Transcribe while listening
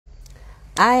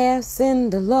I have seen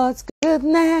the Lord's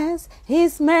goodness,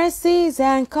 His mercies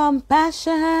and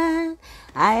compassion.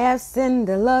 I have seen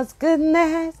the Lord's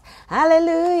goodness.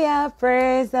 Hallelujah,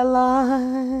 praise the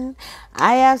Lord.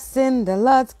 I have seen the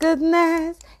Lord's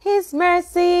goodness, His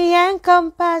mercy and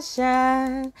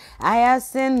compassion. I have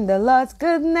seen the Lord's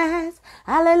goodness.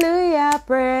 Hallelujah,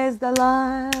 praise the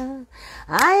Lord.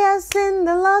 I have seen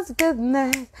the Lord's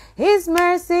goodness, His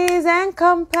mercies and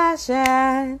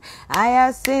compassion. I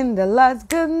have seen the Lord's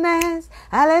goodness.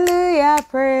 Hallelujah,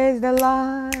 praise the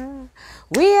Lord.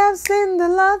 We have seen the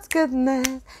Lord's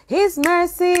goodness, His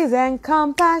mercies and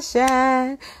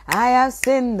compassion. I have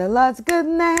seen the Lord's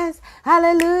goodness.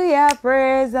 Hallelujah,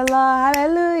 praise the Lord.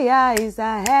 Hallelujah is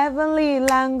a heavenly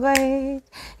language.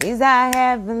 Is a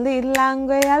heavenly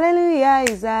language. Hallelujah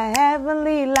is a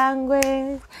heavenly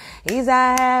language. Is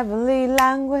a heavenly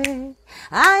language.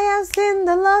 I have seen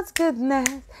the Lord's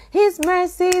goodness, His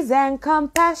mercies and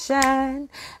compassion.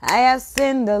 I have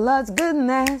seen the Lord's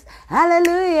goodness.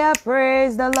 Hallelujah,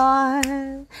 praise the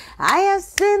Lord. I have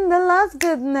seen the Lord's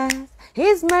goodness,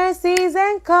 His mercies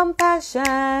and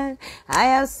compassion. I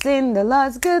have seen the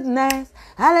Lord's goodness.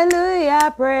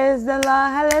 Hallelujah, praise the Lord.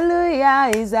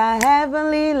 Hallelujah is a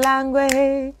heavenly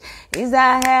language. Is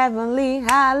a heavenly,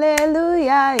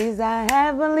 hallelujah is a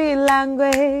heavenly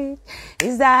language.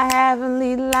 Is a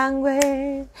heavenly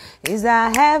language. Is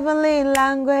a heavenly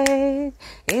language.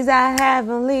 Is a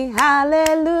heavenly,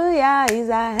 hallelujah is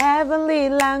a heavenly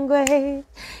language.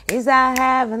 Is a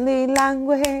heavenly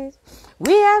language.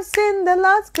 We have seen the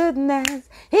Lord's goodness,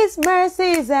 His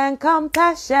mercies and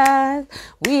compassion.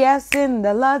 We have seen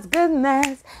the Lord's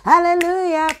goodness.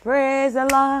 Hallelujah, praise the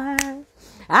Lord.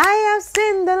 I have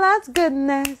seen the Lord's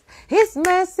goodness, His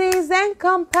mercies and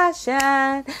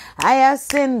compassion. I have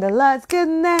seen the Lord's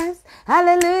goodness.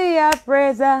 Hallelujah,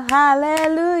 praise the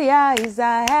hallelujah is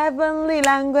a heavenly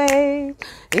language.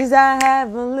 Is a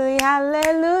heavenly,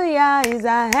 hallelujah is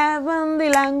a heavenly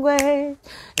language.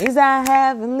 Is a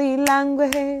heavenly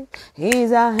language.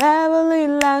 Is a heavenly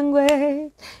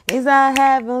language. Is a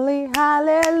heavenly,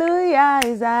 hallelujah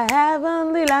is a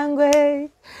heavenly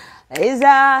language. Is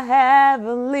a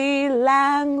heavenly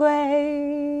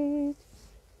language.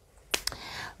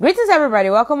 Greetings, everybody.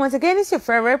 Welcome once again. It's your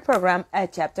favorite program, A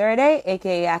Chapter a Day,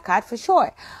 aka ACAD for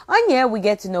short. On here, we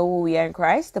get to know who we are in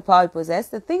Christ, the power we possess,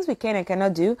 the things we can and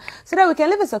cannot do, so that we can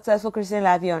live a successful Christian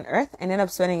life here on earth and end up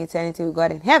spending eternity with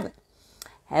God in heaven.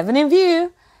 Heaven in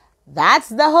view. That's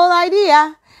the whole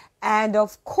idea. And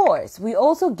of course, we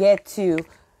also get to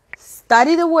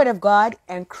study the Word of God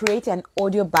and create an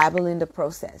audio Bible in the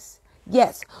process.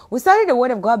 Yes, we study the Word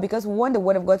of God because we want the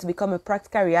Word of God to become a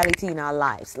practical reality in our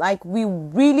lives. Like, we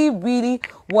really, really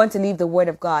want to live the Word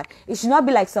of God. It should not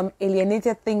be like some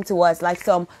alienated thing to us, like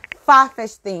some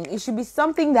far-fetched thing. It should be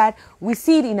something that we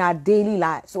see it in our daily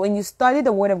lives. So when you study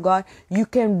the Word of God, you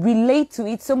can relate to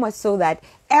it so much so that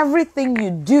everything you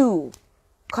do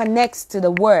connects to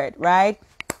the Word, right?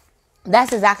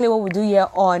 That's exactly what we do here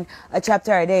on A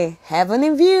Chapter a Day. Heaven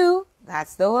in view.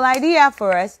 That's the whole idea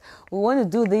for us. We want to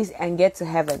do this and get to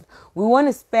heaven. We want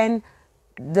to spend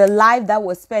the life that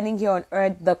we're spending here on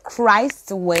earth the Christ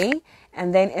way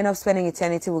and then end up spending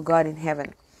eternity with God in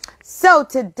heaven. So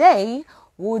today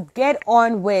we'll get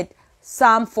on with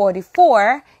Psalm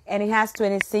 44, and it has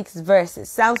 26 verses.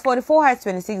 Psalm 44 has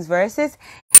 26 verses.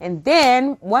 And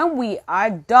then when we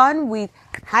are done with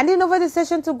handing over the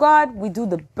session to God, we do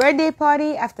the birthday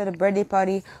party. After the birthday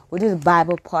party, we do the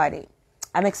Bible party.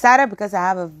 I'm excited because I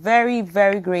have a very,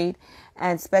 very great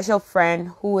and special friend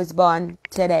who was born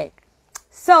today.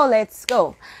 So let's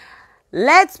go.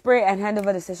 Let's pray and hand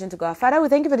over the session to God. Father, we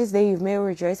thank you for this day you've made.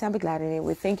 Rejoice and be glad in it.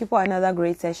 We thank you for another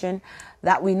great session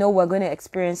that we know we're going to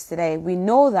experience today. We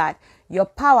know that your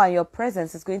power and your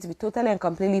presence is going to be totally and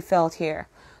completely felt here.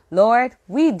 Lord,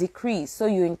 we decrease, so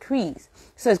you increase.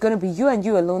 So it's going to be you and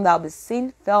you alone that will be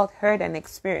seen, felt, heard, and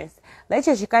experienced. Let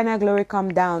your Shekinah glory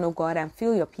come down, oh God, and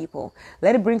fill your people.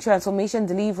 Let it bring transformation,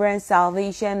 deliverance,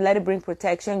 salvation. Let it bring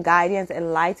protection, guidance,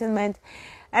 enlightenment,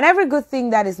 and every good thing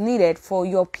that is needed for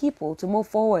your people to move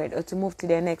forward or to move to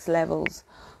their next levels.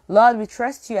 Lord, we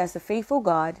trust you as a faithful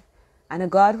God and a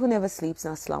God who never sleeps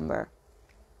nor slumber.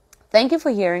 Thank you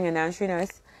for hearing and answering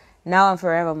us now and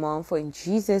forevermore. For in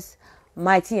Jesus'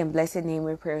 mighty and blessed name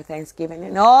we pray with thanksgiving.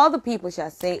 And all the people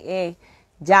shall say,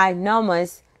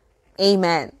 ginormous,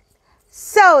 amen.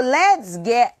 So let's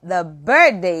get the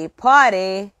birthday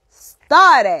party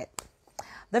started.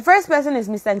 The first person is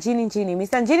Mr. Gini.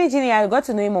 Mr. Gini, I got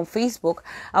to know him on Facebook.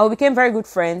 We became very good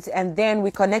friends, and then we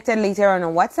connected later on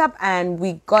WhatsApp, and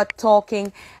we got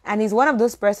talking. And he's one of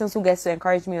those persons who gets to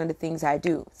encourage me on the things I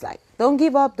do. It's like, Don't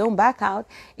give up. Don't back out.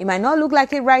 It might not look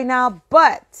like it right now,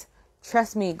 but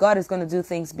trust me, God is going to do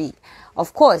things big.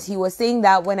 Of course, he was saying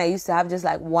that when I used to have just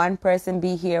like one person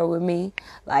be here with me.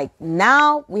 Like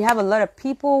now we have a lot of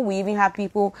people. We even have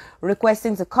people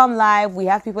requesting to come live. We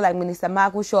have people like Minister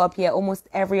Mark who show up here almost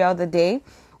every other day.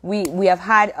 We have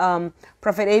had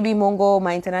Prophet A.B. Mongo,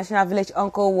 my international village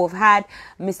uncle. We've had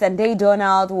Mr. Day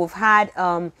Donald. We've had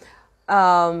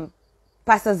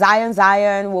Pastor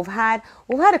Zion. We've had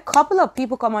a couple of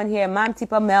people come on here. Ma'am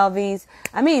Tipa Melvis.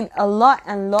 I mean, a lot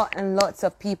and lots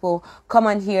of people come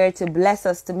on here to bless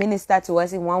us, to minister to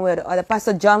us in one way or the other.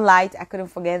 Pastor John Light, I couldn't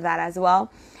forget that as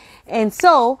well. And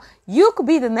so you could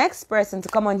be the next person to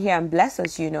come on here and bless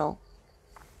us, you know.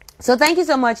 So thank you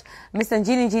so much, Mr.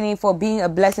 Ginny, for being a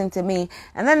blessing to me.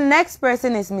 And then the next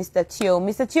person is Mr. Tio.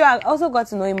 Mr. Tio, I also got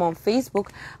to know him on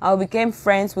Facebook. We became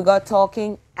friends. We got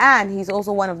talking. And he's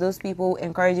also one of those people who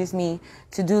encourages me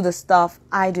to do the stuff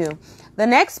I do. The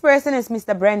next person is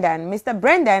Mr. Brendan. Mr.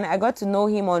 Brendan, I got to know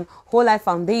him on Whole Life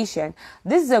Foundation.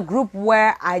 This is a group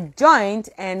where I joined,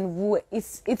 and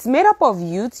it's made up of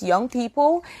youth, young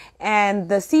people. And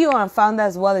the CEO and founder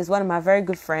as well is one of my very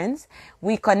good friends.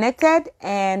 We connected,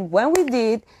 and when we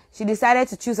did, she decided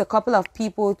to choose a couple of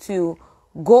people to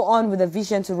go on with the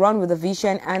vision, to run with the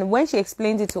vision. And when she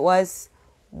explained it to us,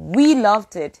 we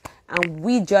loved it, and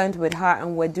we joined with her,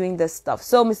 and we're doing this stuff.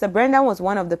 So Mr. Brendan was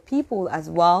one of the people as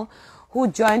well who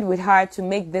joined with her to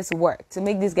make this work, to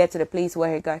make this get to the place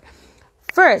where it got.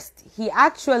 First, he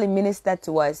actually ministered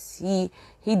to us. He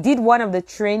did one of the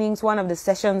trainings, one of the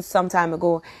sessions some time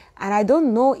ago. And I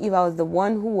don't know if I was the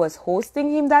one who was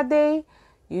hosting him that day,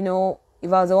 you know,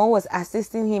 if I was the one who was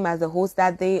assisting him as the host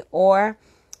that day, or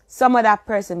some other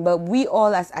person, but we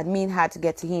all as admin had to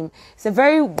get to him. He's a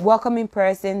very welcoming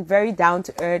person, very down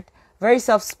to earth, very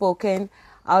soft-spoken.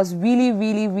 I was really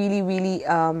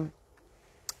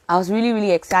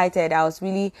excited. I was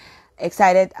really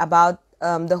excited about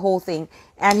the whole thing.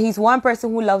 And he's one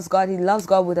person who loves God. He loves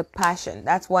God with a passion.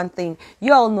 That's one thing.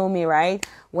 You all know me, right?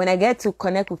 When I get to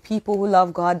connect with people who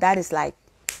love God, that is like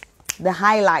the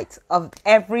highlight of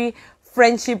every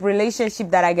friendship relationship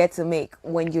that I get to make.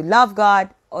 When you love God,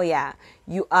 oh yeah,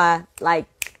 you are like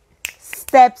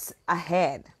steps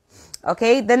ahead.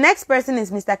 Okay, the next person is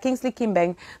Mr. Kingsley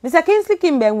Kimbeng. Mr. Kingsley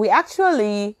Kimbeng, we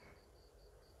actually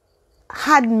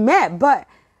had met, but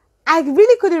I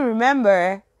really couldn't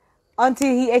remember until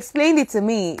he explained it to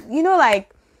me. You know,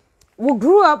 like we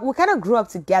kind of grew up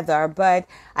together, but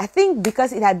I think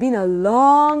because it had been a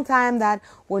long time that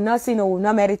we're not seen or we've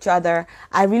not met each other,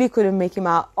 I really couldn't make him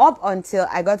out up until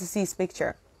I got to see his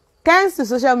picture. Thanks to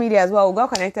social media as well, we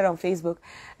got connected on Facebook,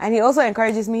 and he also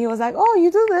encourages me. He was like, oh, you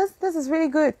do this is really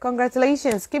good,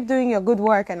 congratulations, keep doing your good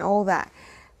work and all that.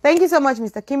 Thank you so much,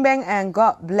 Mr. Kimbeng, and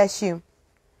God bless you.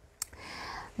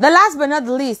 The last but not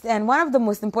the least, and one of the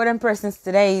most important persons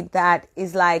today that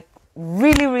is like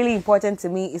really important to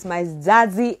me, is my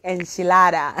Zazi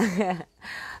Enchilada.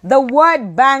 The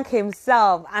word bank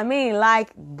himself. I mean, like,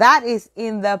 that is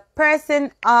in the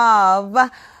person of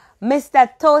Mr.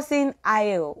 Tosin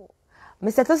Ayo.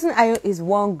 Mr. Tosin Ayo is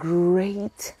one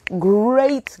great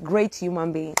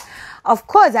human being. Of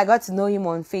course, I got to know him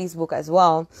on Facebook as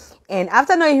well. And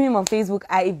after knowing him on Facebook,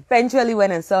 I eventually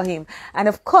went and saw him. And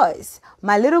of course,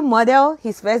 my little model,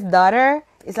 his first daughter,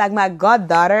 is like my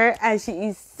goddaughter. And she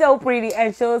is so pretty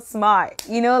and so smart,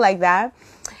 you know, like that.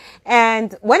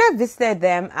 And when I visited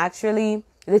them, actually,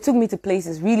 they took me to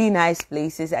places, really nice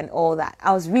places and all that.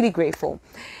 I was really grateful.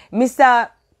 Mr.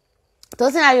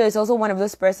 Tosin Ayo is also one of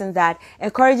those persons that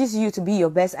encourages you to be your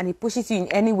best, and he pushes you in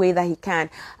any way that he can.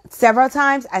 Several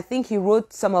times, I think he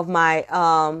wrote some of my,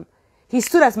 he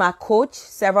stood as my coach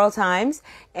several times,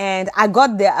 and I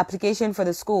got the application for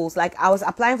the schools. Like, I was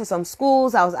applying for some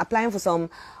schools, I was applying for some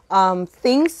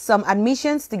things, some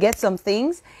admissions to get some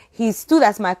things. He stood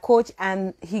as my coach,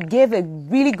 and he gave a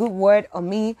really good word on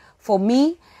me, for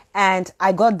me, and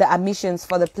I got the admissions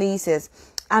for the places.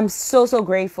 I'm so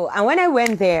grateful. And when I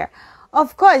went there,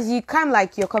 of course, you come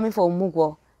like you're coming for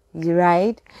Umugwo,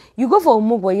 right? You go for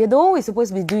Umugwo, you're the one who's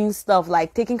supposed to be doing stuff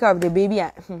like taking care of the baby.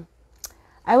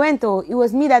 I went to, it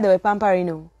was me that they were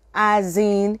pampering, as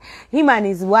in him and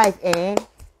his wife, they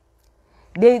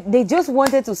just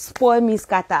wanted to spoil me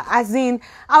scatter, as in,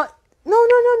 no,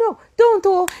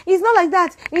 don't, it's not like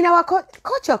that. In our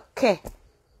culture care.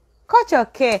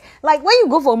 Like when you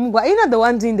go for Umugwo, you're not the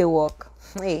one doing the work.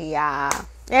 Yeah.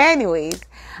 Anyways,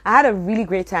 I had a really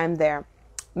great time there.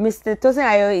 Mr. Tosin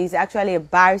Ayo is actually a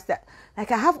barrister. Like,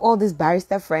 I have all these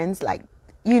barrister friends, like,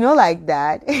 you know, like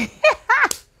that.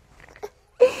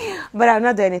 But I'm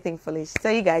not doing anything foolish, so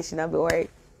you guys should not be worried.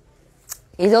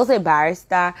 He's also a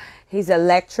barrister. He's a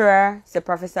lecturer. He's a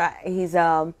professor. He's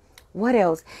what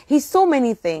else? He's so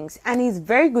many things, and he's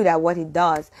very good at what he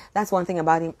does. That's one thing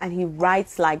about him. And he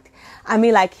writes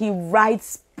he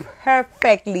writes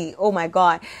perfectly. Oh my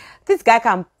God. This guy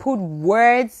can put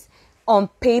words on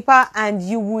paper and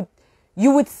you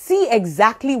would see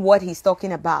exactly what he's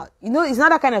talking about. You know, it's not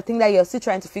that kind of thing that you're still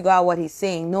trying to figure out what he's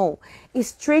saying. No, it's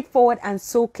straightforward and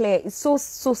so clear. It's so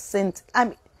succinct. I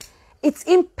mean, it's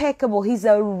impeccable. He's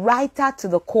a writer to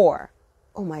the core.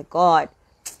 Oh my God.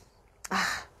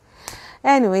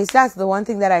 Anyways, that's the one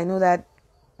thing that I know that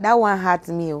one had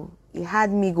me. It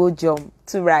had me go jump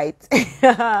to write.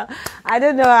 I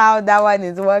don't know how that one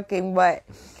is working, but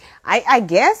I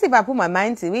guess if I put my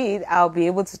mind to it, I'll be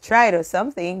able to try it or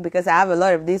something, because I have a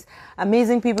lot of these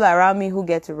amazing people around me who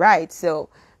get to write. So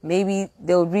maybe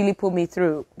they'll really put me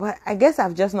through. But I guess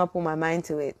I've just not put my mind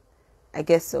to it. I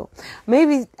guess so.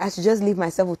 Maybe I should just leave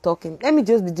myself with talking. Let me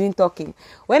just be doing talking.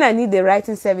 When I need the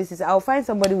writing services, I'll find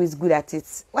somebody who is good at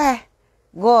it. Where?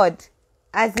 God.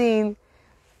 As in,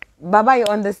 Baba, you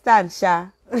understand, Sha?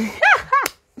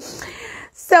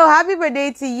 So happy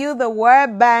birthday to you, the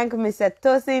World Bank, Mr.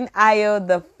 Tosin Ayo,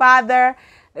 the father,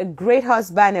 a great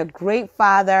husband, a great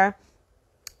father,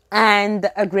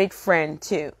 and a great friend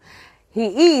too.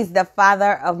 He is the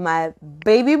father of my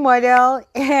baby model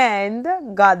and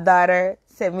goddaughter,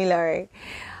 Semilore.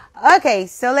 Okay,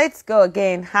 so let's go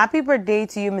again. Happy birthday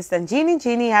to you, Mr.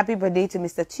 Genie. Happy birthday to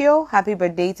Mr. Tio. Happy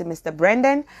birthday to Mr.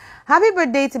 Brendan. Happy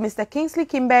birthday to Mr. Kingsley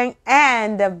Kimbang.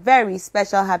 And a very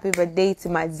special happy birthday to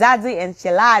my Zazi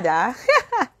Enchilada,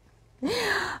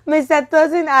 Mr.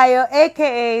 Tosin Ayo,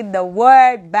 aka the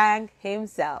Word Bank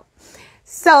himself.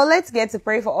 So let's get to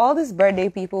pray for all these birthday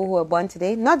people who are born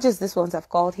today. Not just these ones I've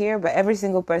called here, but every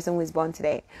single person who is born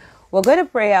today. We're going to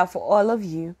pray out for all of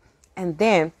you. And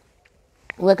then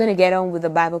we're going to get on with the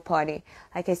Bible party.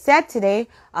 Like I said today,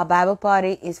 our Bible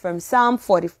party is from Psalm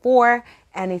 44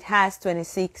 and it has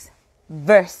 26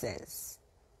 verses.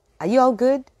 Are you all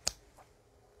good?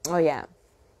 Oh, yeah.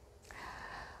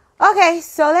 Okay,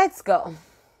 so let's go.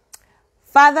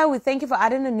 Father, we thank you for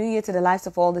adding a new year to the lives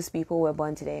of all these people who were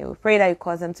born today. We pray that you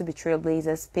cause them to be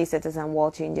trailblazers, pacesetters, and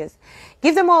world changers.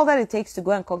 Give them all that it takes to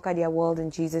go and conquer their world in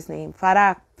Jesus' name. Father,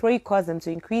 I pray you cause them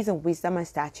to increase in wisdom and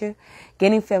stature,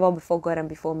 gaining favor before God and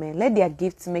before men. Let their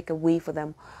gifts make a way for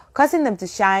them, causing them to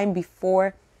stand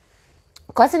before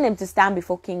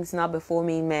kings, not before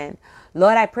men.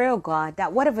 Lord, I pray, oh God,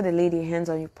 that whatever they lay their hands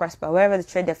on, you prosper. Wherever they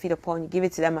tread their feet upon, you give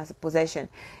it to them as a possession.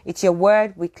 It's your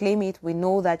word. We claim it. We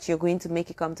know that you're going to make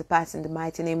it come to pass in the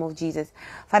mighty name of Jesus.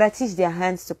 Father, teach their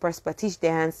hands to prosper. Teach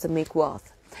their hands to make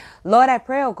wealth. Lord, I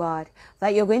pray, oh God,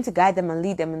 that you're going to guide them and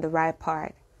lead them in the right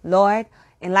path. Lord,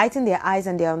 enlighten their eyes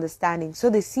and their understanding so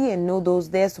they see and know those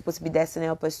they're supposed to be destiny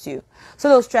helpers too. So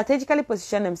they'll strategically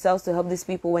position themselves to help these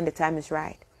people when the time is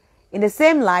right. In the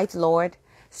same light, Lord,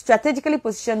 strategically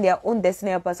position their own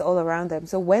destiny helpers all around them.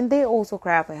 So when they also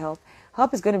cry out for help,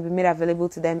 help is going to be made available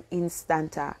to them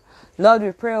instanter. Lord,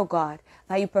 we pray, oh God,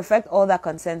 that you perfect all that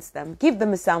concerns them. Give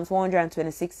them a Psalms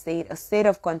 126 state, a state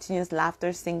of continuous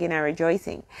laughter, singing, and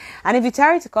rejoicing. And if you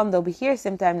tarry to come, they'll be here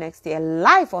same time next year,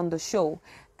 live on the show,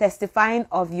 testifying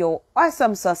of your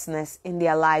awesome sustenance in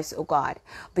their lives, oh God,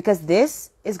 because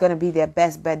this is going to be their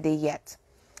best birthday yet.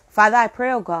 Father, I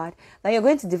pray, oh God, that you're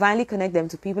going to divinely connect them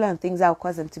to people and things that will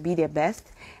cause them to be their best,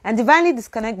 and divinely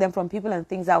disconnect them from people and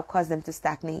things that will cause them to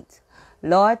stagnate.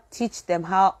 Lord, teach them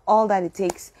how all that it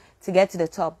takes to get to the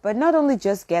top, but not only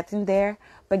just getting there,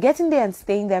 but getting there and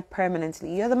staying there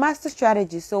permanently. You're the master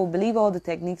strategist, so believe all the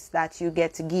techniques that you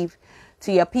get to give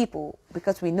to your people,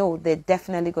 because we know they're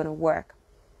definitely going to work.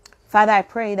 Father, I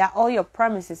pray that all your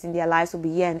promises in their lives will be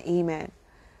yeah and amen.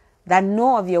 That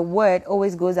no of your word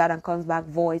always goes out and comes back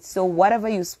void. So whatever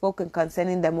you've spoken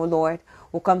concerning them, O Lord,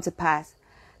 will come to pass.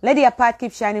 Let their path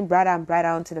keep shining brighter and brighter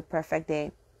unto the perfect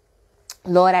day.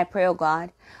 Lord, I pray, O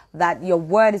God, that your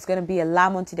word is going to be a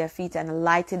lamp unto their feet and a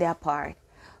light to their path.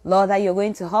 Lord, that you're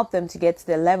going to help them to get to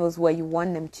the levels where you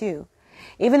want them to.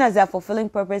 Even as they're fulfilling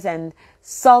purpose and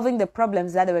solving the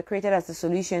problems that they were created as a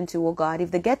solution to, O God, if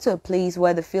they get to a place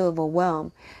where they feel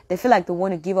overwhelmed, they feel like they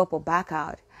want to give up or back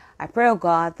out, I pray, oh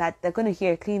God, that they're going to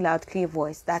hear a clean, loud, clear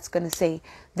voice that's going to say,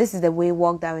 this is the way,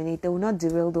 walk down in it. They will not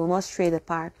derail. They will not stray the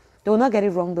path. They will not get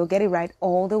it wrong. They'll get it right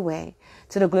all the way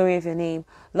to the glory of your name.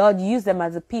 Lord, use them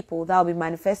as a people that will be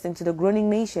manifesting to the groaning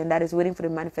nation that is waiting for the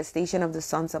manifestation of the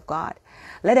sons of God.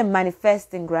 Let them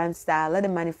manifest in grand style. Let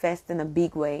them manifest in a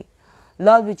big way.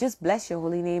 Lord, we just bless your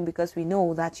holy name because we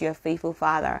know that you're a faithful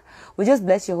Father. We just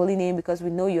bless your holy name because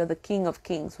we know you're the King of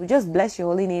Kings. We just bless your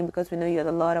holy name because we know you're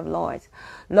the Lord of Lords.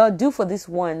 Lord, do for these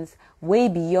ones way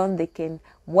beyond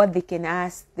what they can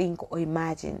ask, think, or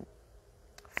imagine.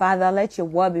 Father, let your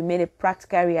word be made a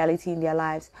practical reality in their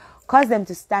lives. Cause them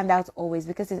to stand out always,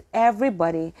 because if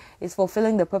everybody is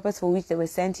fulfilling the purpose for which they were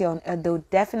sent here on earth, they'll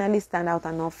definitely stand out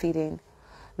and not fit in.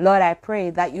 Lord, I pray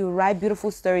that you write beautiful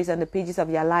stories on the pages of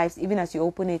their lives, even as you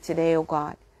open it today, oh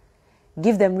God.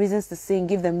 Give them reasons to sing,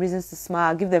 give them reasons to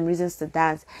smile, give them reasons to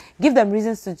dance, give them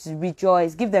reasons to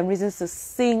rejoice, give them reasons to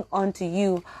sing unto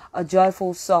you a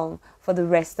joyful song for the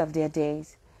rest of their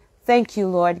days. Thank you,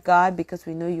 Lord God, because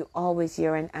we know you always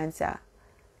hear and answer.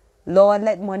 Lord,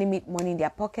 let money meet money in their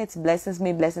pockets, blessings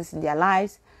meet blessings in their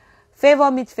lives,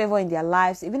 favor meet favor in their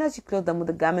lives, even as you clothe them with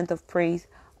the garment of praise,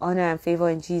 honor, and favor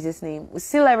in Jesus' name. We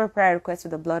seal every prayer request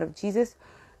with the blood of Jesus,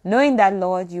 knowing that,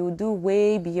 Lord, you will do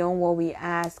way beyond what we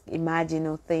ask, imagine,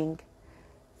 or think.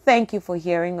 Thank you for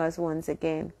hearing us once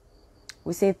again.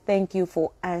 We say thank you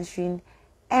for answering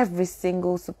every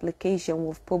single supplication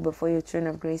we've put before your throne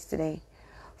of grace today.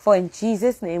 For in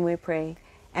Jesus' name we pray.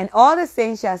 And all the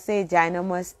saints shall say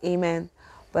ginormous amen.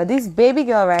 But this baby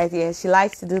girl right here, she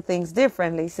likes to do things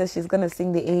differently. So she's going to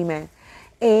sing the amen.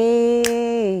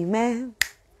 Amen.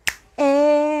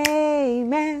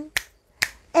 Amen.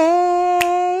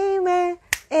 Amen.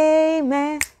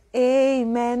 Amen.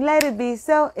 Amen. Let it be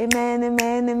so. Amen.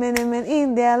 Amen. Amen. Amen.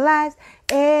 In their lives.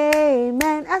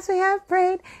 Amen. As we have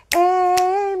prayed.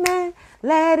 Amen.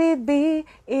 Let it be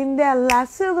in their lives.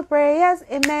 Seal the prayers.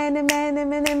 Amen, amen,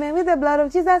 amen, amen. With the blood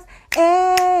of Jesus.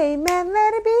 Amen.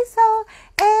 Let it be so.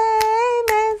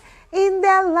 Amen. In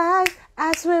their lives.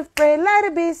 As we've prayed. Let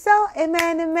it be so.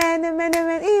 Amen, amen, amen,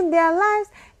 amen. In their lives.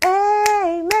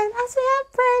 Amen. As we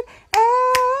have prayed.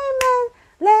 Amen.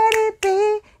 Let it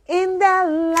be in their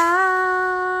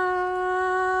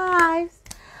lives.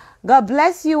 God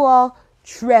bless you all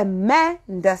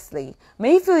tremendously.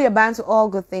 May He fill your barns with all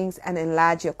good things and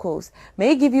enlarge your coast. May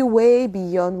He give you way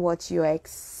beyond what you're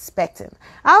expecting.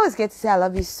 I always get to say I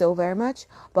love you so very much,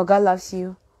 but God loves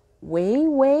you way,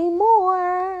 way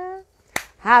more.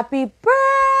 Happy birthday.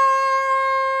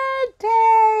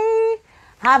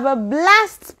 Have a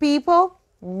blast, people.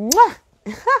 Mwah.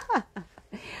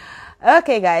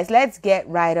 Okay, guys, let's get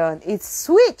right on. It's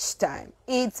switch time.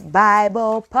 It's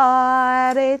Bible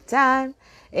party time.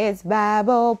 It's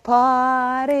Bible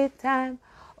party time.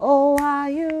 Oh, are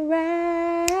you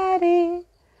ready?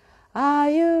 Are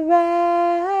you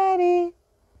ready?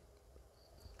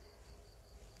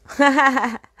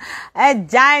 A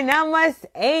ginormous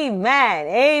amen.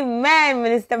 Amen,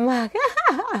 Minister Mark.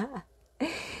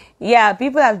 Yeah,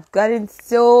 people have gotten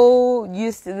so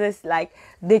used to this. Like,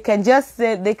 they can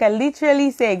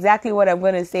literally say exactly what I'm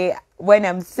going to say when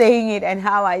I'm saying it and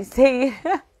how I say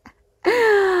it.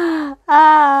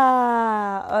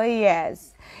 Oh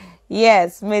yes.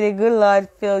 Yes, may the good Lord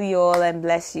fill you all and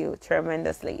bless you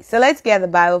tremendously. So let's get the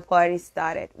Bible party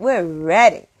started. We're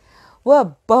ready. We're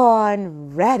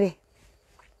born ready.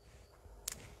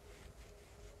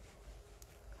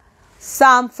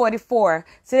 Psalm 44.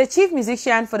 So the chief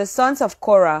musician for the sons of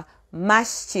Korah,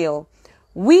 Maschil.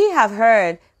 We have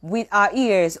heard with our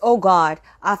ears, O God,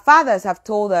 our fathers have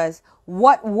told us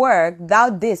what work thou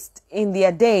didst in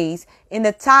their days, in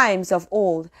the times of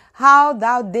old, how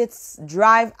thou didst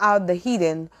drive out the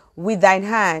heathen with thine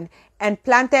hand, and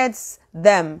plantedst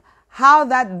them, how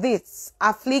thou didst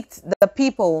afflict the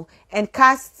people, and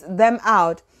cast them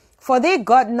out. For they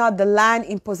got not the land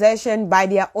in possession by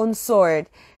their own sword,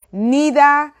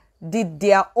 neither did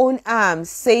their own arm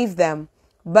save them,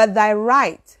 but thy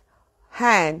right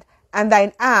hand, and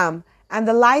thine arm, and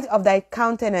the light of thy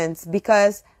countenance,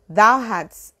 because thou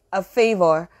hadst a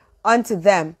favor unto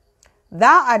them.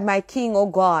 Thou art my king, O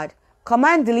God.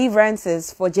 Command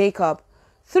deliverances for Jacob.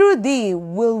 Through thee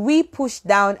will we push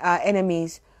down our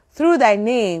enemies. Through thy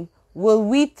name will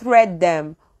we tread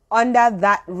them under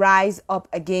that rise up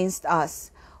against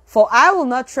us. For I will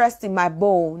not trust in my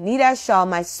bow, neither shall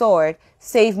my sword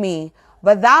save me.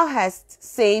 But thou hast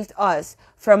saved us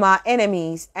from our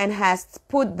enemies, and hast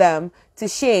put them to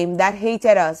shame that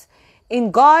hated us. In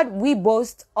God we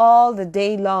boast all the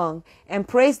day long, and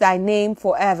praise thy name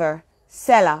forever.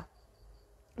 Selah.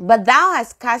 But thou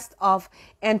hast cast off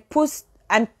and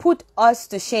put us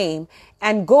to shame,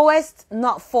 and goest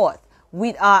not forth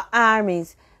with our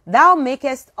armies. Thou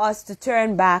makest us to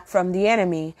turn back from the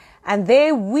enemy, and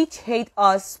they which hate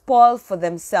us spoil for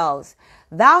themselves.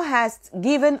 Thou hast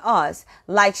given us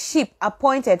like sheep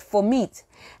appointed for meat,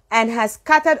 and hast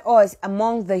scattered us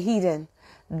among the heathen.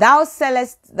 Thou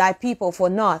sellest thy people for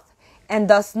naught, and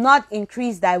dost not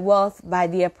increase thy wealth by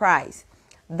their price.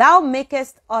 Thou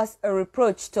makest us a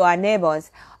reproach to our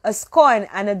neighbors, a scorn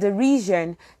and a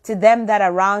derision to them that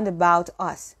are round about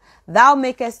us. Thou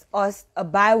makest us a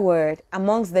byword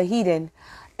amongst the heathen,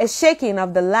 a shaking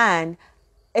of the land,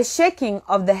 a shaking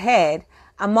of the head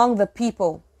among the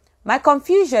people. My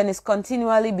confusion is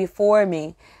continually before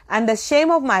me, and the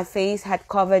shame of my face had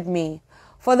covered me.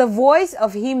 For the voice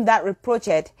of him that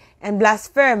reproacheth and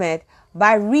blasphemeth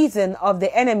by reason of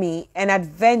the enemy and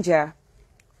avenger,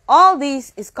 all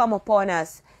this is come upon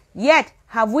us. Yet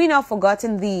have we not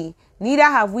forgotten thee, neither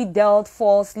have we dealt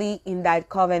falsely in thy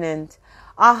covenant.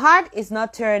 Our heart is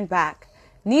not turned back,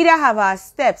 neither have our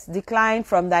steps declined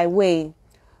from thy way.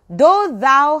 Though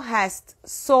thou hast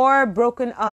sore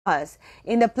broken us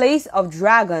in the place of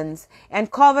dragons,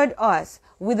 and covered us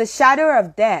with the shadow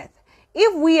of death,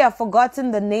 if we have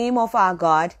forgotten the name of our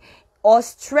God, or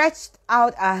stretched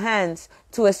out our hands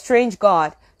to a strange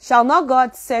God, shall not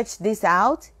God search this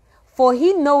out? For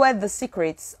he knoweth the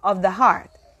secrets of the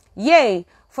heart. Yea,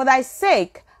 for thy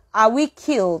sake are we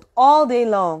killed all day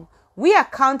long. We are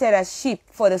counted as sheep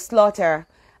for the slaughter.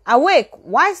 Awake,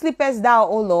 why sleepest thou,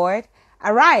 O Lord?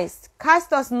 Arise,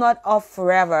 cast us not off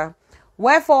forever.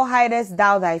 Wherefore hidest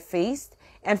thou thy face,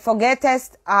 and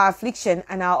forgettest our affliction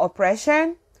and our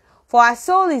oppression? For our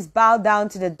soul is bowed down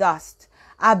to the dust,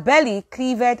 our belly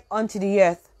cleaveth unto the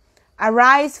earth.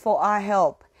 Arise for our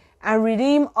help, and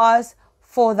redeem us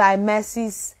for thy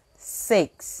mercy's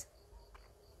sakes.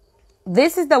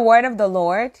 This is the word of the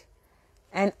Lord,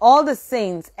 and all the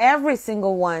saints, every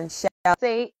single one, shall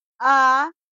say,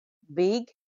 big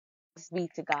thanks be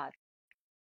to God.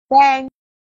 Thanks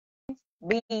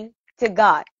be to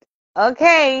God.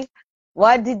 Okay,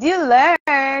 what did you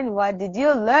learn? What did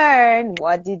you learn?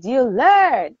 What did you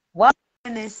learn? What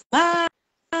is mine?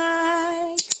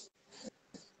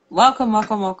 Welcome,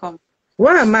 welcome, welcome.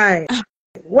 Where am I?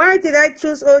 Why did I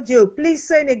choose audio? Please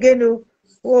say it again.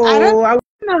 Oh, I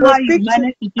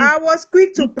was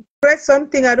quick to press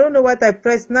something. I don't know what I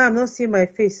pressed. Now I'm not seeing my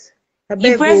face.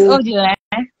 You press audio,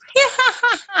 eh?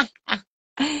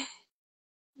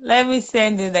 Let me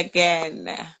send it again.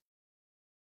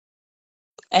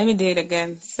 Let me do it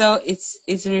again. So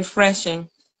it's refreshing.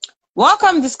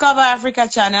 Welcome, Discover Africa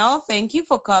channel. Thank you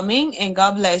for coming, and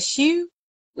God bless you.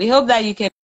 We hope that you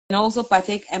can also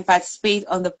partake and participate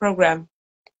on the program.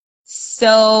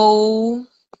 So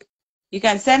you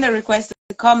can send a request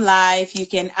to come live. You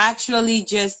can actually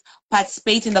just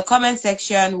participate in the comment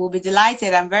section. We'll be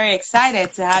delighted. I'm very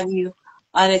excited to have you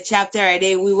on a chapter a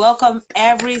day. We welcome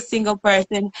every single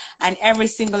person and every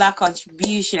singular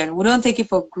contribution. We don't take it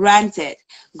for granted.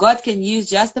 God can use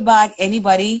just about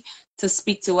anybody to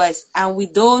speak to us, and we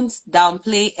don't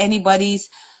downplay anybody's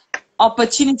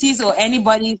opportunities or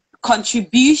anybody's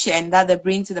contribution that they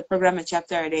bring to the program a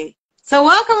chapter a day. So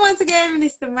welcome once again,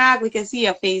 Mr. Mark. We can see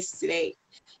your face today,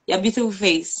 your beautiful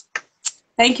face.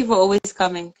 Thank you for always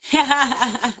coming.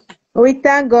 We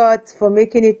thank God for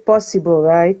making it possible,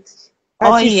 right?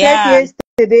 As he said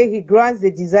yesterday, he grants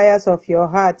the desires of your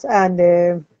heart,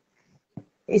 and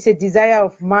it's a desire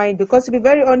of mine. Because to be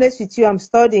very honest with you, I'm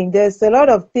studying. There's a lot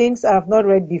of things I've not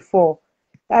read before.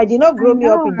 I did not grow me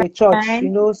up in the church, you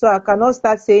know, so I cannot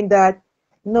start saying that.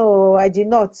 No, I did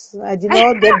not. I did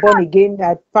not get born again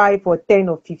at 5 or 10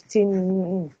 or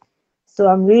 15. So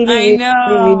I'm really,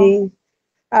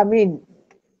 I mean,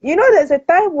 you know, there's a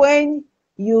time when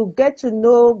you get to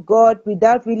know God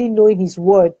without really knowing his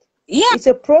word. Yeah. It's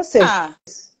a process.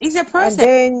 It's a process.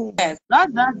 And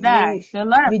then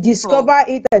you discover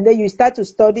it, and then you start to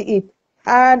study it.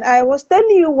 And I was telling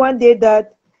you one day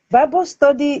that Bible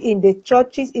study in the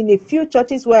churches, in a few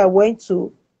churches where I went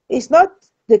to, it's not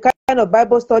the kind of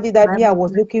Bible study that I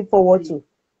was looking forward to.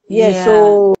 Yeah,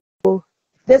 so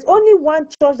there's only one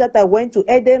church that I went to,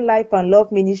 Eden Life and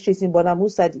Love Ministries in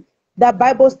Bonamusadi. That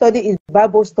Bible study is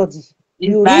Bible study.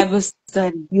 You read,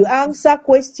 you answer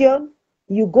questions,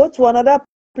 you go to another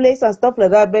place and stuff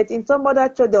like that. But in some other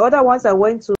church, the other ones I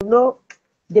went to, no,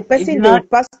 the person, the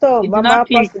pastor or mama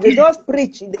pastor, they just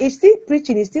preach. It's still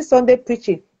preaching. It's still Sunday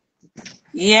preaching.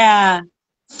 Yeah,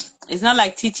 it's not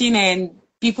like teaching and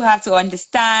people have to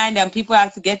understand and people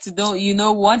have to get to know, you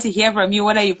know, want to hear from you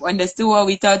whether you've understood what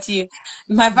we taught you.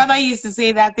 My father used to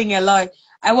say that thing a lot.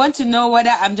 I want to know whether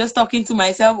I'm just talking to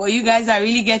myself or you guys are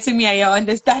really getting me and you're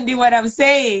understanding what I'm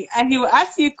saying. And he will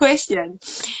ask you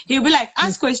questions. He'll be like,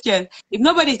 ask questions. If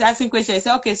nobody's asking questions, I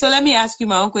say, okay, so let me ask you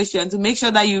my own question to make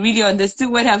sure that you really understood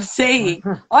what I'm saying.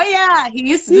 Oh yeah, he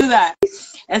used to do that.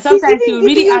 And sometimes he will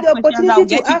really ask questions that will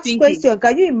get you thinking. Question.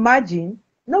 Can you imagine?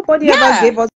 Nobody ever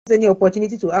gave us any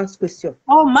opportunity to ask questions.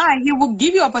 Oh my, he will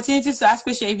give you opportunities to ask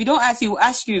questions. If you don't ask, he will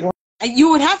ask you.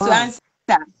 You would have to answer.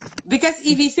 Because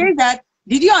if he says that,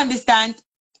 did you understand?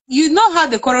 You know how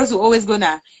the chorus will always go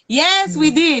now. Yes,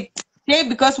 we did. Okay,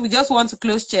 because we just want to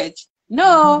close church.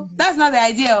 No, that's not the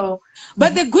idea.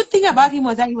 But the good thing about him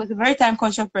was that he was a very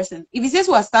time-conscious person. If he says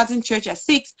we're starting church at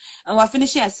 6 and we're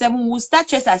finishing at 7, we'll start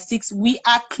church at 6. We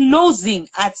are closing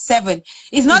at 7.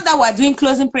 It's not that we're doing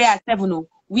closing prayer at 7. No,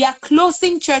 we are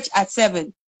closing church at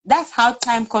 7. That's how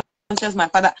time-conscious my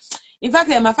father. In fact,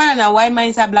 my father and a white man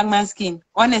inside black man's skin,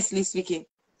 honestly speaking.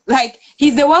 Like,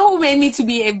 he's the one who made me to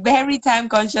be a very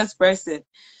time-conscious person.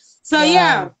 So,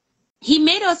 yeah, he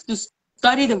made us to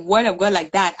study the word of God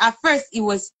like that. At first, it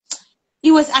was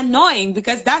annoying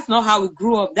because that's not how we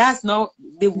grew up. That's not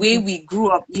the way we grew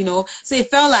up, you know. So it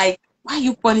felt like, why are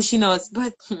you punishing us?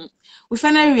 But we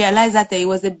finally realized that it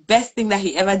was the best thing that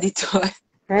he ever did to us.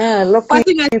 Lucky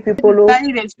you people.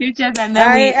 Study the scriptures and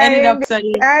then we ended up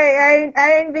studying. I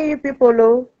envy you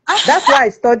people. That's why I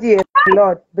study a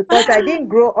lot, because I didn't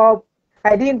grow up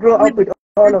with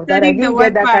all of that. I didn't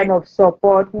get that kind of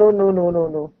support.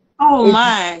 No. Oh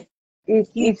my.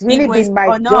 It's really been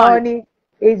my journey.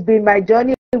 It's been my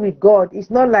journey with God. It's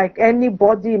not like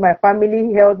anybody in my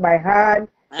family held my hand.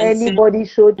 Anybody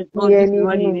showed me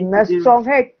anything. Not strong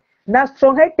head. Not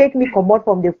strong head take me come out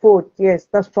from the fold. Yes,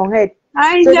 not strong head.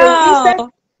 I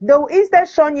know. They will instead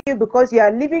shun you because you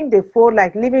are leaving the fold,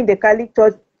 like leaving the Catholic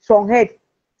Church strong head.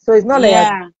 So it's not like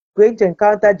I'm going to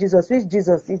encounter Jesus. Which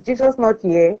Jesus? Is Jesus not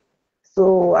here?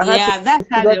 So I had to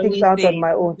figure things out on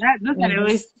my own.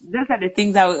 Those are the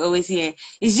things I will always hear.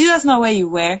 Is Jesus not where you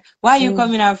were? Why are you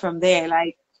coming out from there?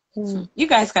 Like, you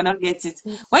guys cannot get it.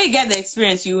 When you get the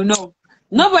experience, you will know.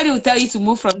 Nobody will tell you to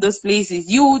move from those places.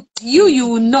 You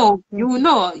will know. You will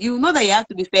know that you have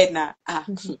to be fed now.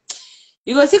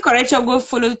 You go see correct job, go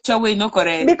follow job where you know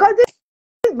correct. Because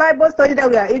this Bible study that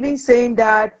we are even saying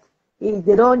that if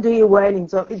they don't do it well in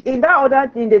that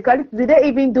other in the Catholic, do they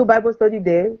even do Bible study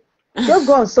there? Just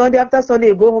go on Sunday, after Sunday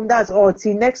you go home, that's all,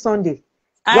 till next Sunday.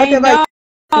 Whatever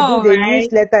you do, the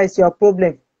newsletter is your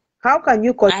problem. How can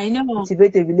you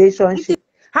cultivate a relationship?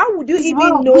 How would you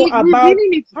even know about we really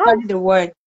need to study the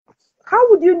word? How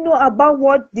would you know about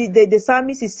what the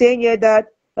psalmist is saying here, that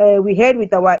we heard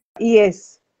with our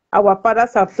ears? Our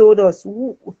fathers have told us.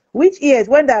 Which ears?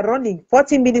 When they're running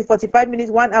 40 minutes, 45 minutes,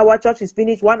 1 hour, church is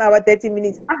finished, 1 hour, 30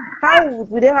 minutes. How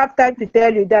would they have time to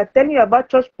tell you that? Telling you about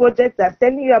church projects, that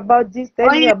telling you about this,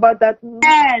 telling you about that.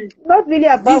 Not really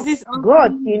about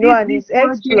God, you know, and his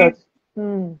exploits.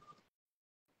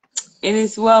 It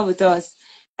is well with us.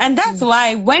 And that's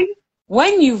why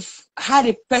when you've had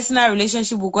a personal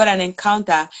relationship with God, an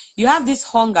encounter, you have this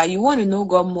hunger. You want to know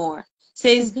God more.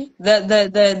 Says the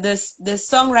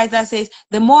songwriter says,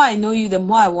 the more I know you, the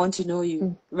more I want to know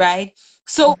you, right?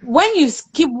 So when you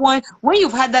when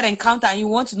you've had that encounter and you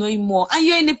want to know him more, and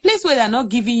you're in a place where they're not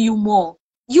giving you more,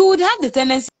 you would have the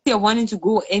tendency of wanting to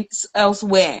go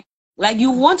elsewhere. Like, you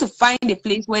want to find a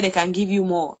place where they can give you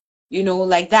more, you know,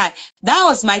 like that. That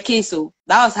was my case. So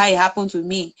that was how it happened to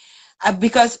me.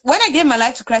 Because when I gave my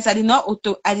life to Christ, I did not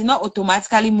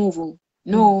automatically move.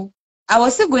 No, I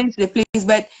was still going to the place,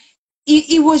 but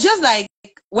it was just like,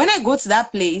 when I go to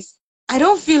that place, I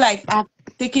don't feel like I've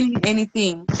taken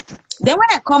anything. Then when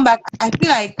I come back, I feel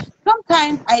like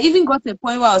sometimes I even got to a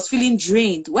point where I was feeling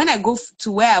drained. When I go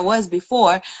to where I was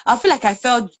before, I feel like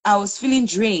I was feeling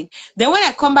drained. Then when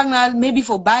I come back now, maybe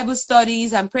for Bible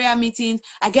studies and prayer meetings,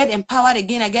 I get empowered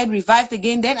again, I get revived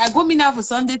again. Then I go me now for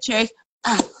Sunday church.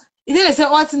 Then I say,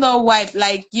 what's not wipe?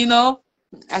 Like, you know,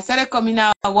 I started coming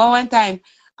out one time.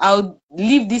 I'll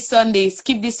leave this Sunday,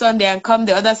 skip this Sunday, and come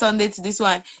the other Sunday to this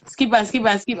one. Skip and skip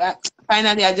and skip.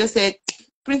 Finally, I just said,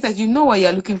 Princess, you know what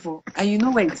you're looking for, and you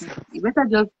know where it is. You better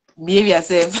just behave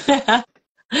yourself.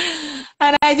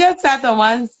 And I just sat on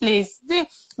one place.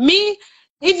 Me,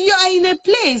 if you are in a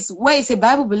place where it's a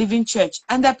Bible-believing church,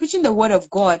 and they're preaching the word of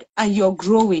God, and you're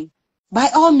growing, by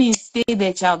all means, stay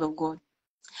there, child of God.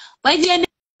 But if you're in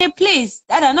a place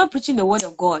that are not preaching the word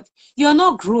of God, you're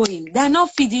not growing, they're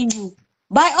not feeding you,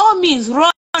 by all means, run.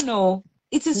 No,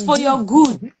 it is for your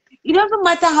good. It doesn't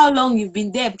matter how long you've been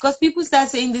there, because people start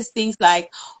saying these things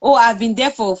like, oh, I've been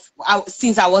there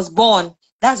since I was born.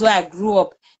 That's where I grew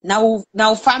up. Now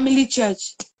family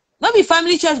church. Not be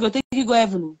family church go take you go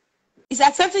heaven. It's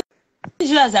accepting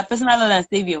Jesus as a personal Lord and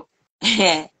Savior.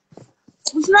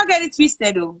 It's not get it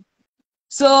twisted though.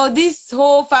 So this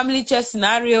whole family church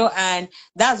scenario, and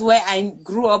that's where I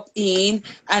grew up in,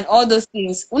 and all those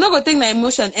things. We're not going to take my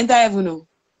emotion, enter heaven.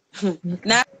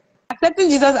 Now, accepting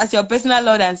Jesus as your personal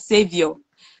Lord and Savior,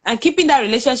 and keeping that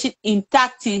relationship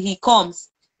intact till he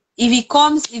comes. If he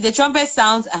comes, if the trumpet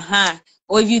sounds,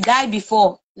 or if you die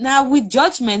before, now with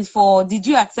judgment for did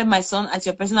you accept my son as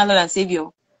your personal Lord and Savior?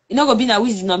 You're not gonna be now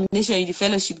which denomination in the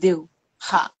fellowship deal.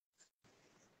 Ha.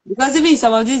 Because even in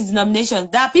some of these denominations,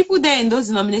 there are people there in those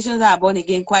denominations that are born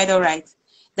again, quite all right.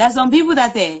 There are some people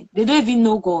that they don't even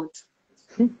know God.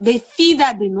 They feel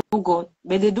that they know God,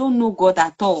 but they don't know God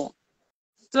at all.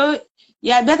 So,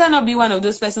 yeah, better not be one of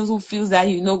those persons who feels that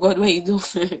you know God when you do.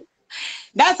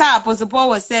 That's how Apostle Paul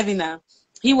was serving now.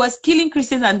 He was killing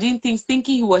Christians and doing things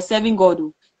thinking he was serving God.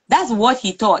 That's what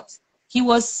he thought. He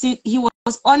was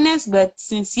honest but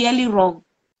sincerely wrong.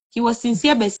 He was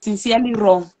sincere but sincerely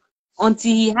wrong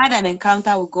until he had an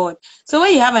encounter with God. So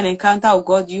when you have an encounter with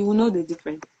God, you will know the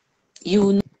difference. You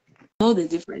will know the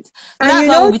difference. So that's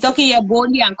why we'll be talking here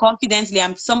boldly and confidently,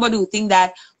 and somebody will think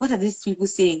that, what are these people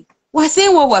saying? We're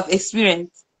saying what we've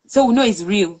experienced, so we know it's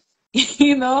real.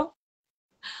 You know?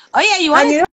 Oh yeah, you want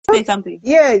to say something?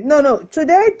 Yeah, no.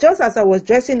 Today, just as I was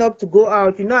dressing up to go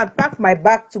out, I packed my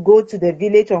bag to go to the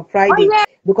village on Friday. Oh, yeah.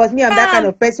 Because me, I'm that kind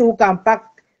of person who can pack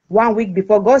 1 week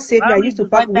before. God saved me. I used to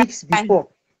pack weeks before.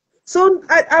 So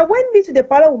I went into the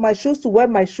parlor with my shoes to wear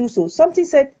my shoes. So something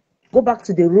said, go back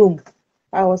to the room.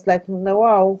 I was like,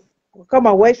 wow, come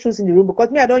and wear shoes in the room.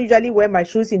 Because me, I don't usually wear my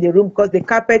shoes in the room because the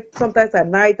carpet, sometimes at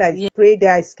night, I pray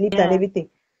there, I sleep and everything.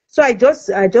 So I just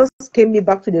came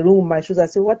back to the room with my shoes. I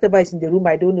said, whatever is in the room,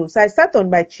 I don't know. So I sat on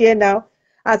my chair now.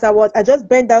 As I just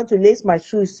bent down to lace my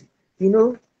shoes.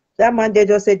 That man there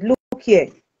just said, look here,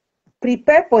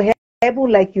 prepare for heaven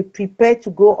like you prepare to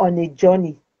go on a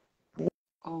journey.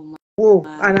 Oh, whoa.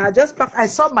 And I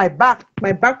saw my back.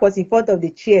 My back was in front of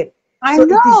the chair. I know.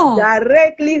 It is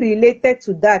directly related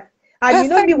to that. And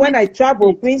me, when I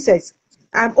travel, Princess,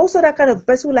 I'm also that kind of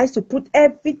person who likes to put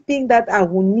everything that I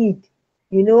will need,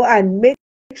 and make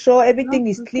sure everything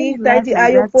is clean, tidy,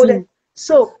 iron folded.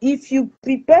 So if you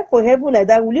prepare for heaven like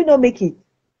that, will you not make it?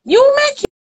 You make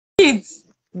it.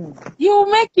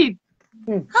 You make it.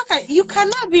 You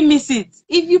cannot be miss it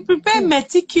if you prepare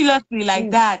meticulously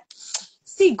like that.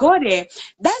 See, God,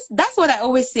 that's what I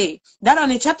always say. That on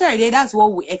a chapter a day, that's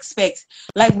what we expect.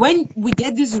 Like when we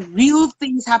get these real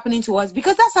things happening to us,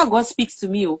 because that's how God speaks to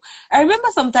me. I remember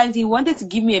sometimes He wanted to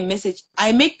give me a message.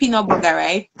 I make peanut butter,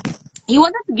 right? He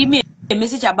wanted to give me a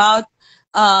message about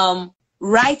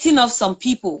writing off some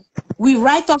people. We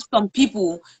write off some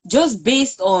people just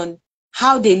based on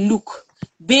how they look,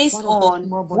 based on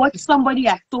what somebody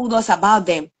has told us about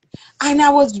them. And I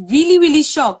was really, really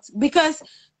shocked because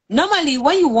normally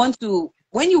when you want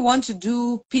to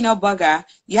do peanut butter,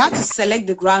 you have to select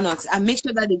the groundnuts and make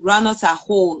sure that the groundnuts are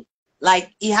whole.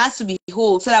 Like it has to be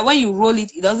whole so that when you roll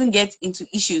it, it doesn't get into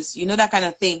issues, that kind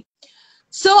of thing.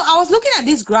 So I was looking at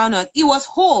this groundnut. It was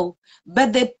whole,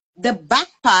 but the back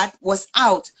part was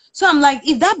out. So I'm like,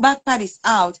 if that back part is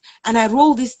out and I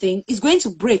roll this thing, it's going to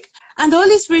break. And the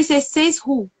Holy Spirit says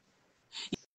who?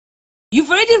 You've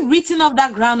already written off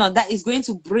that groundnut that is going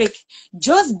to break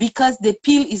just because the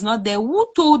peel is not there. Who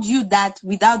told you that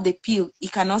without the peel,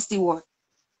 it cannot still work?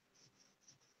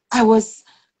 I was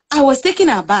taken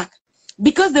aback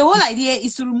because the whole idea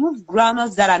is to remove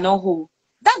groundnuts that are not whole.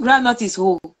 That groundnut is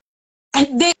whole.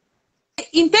 And the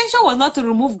intention was not to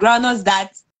remove groundnuts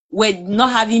that were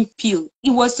not having peel. It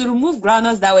was to remove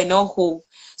groundnuts that were not whole.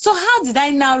 So how did I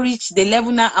now reach the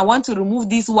level now I want to remove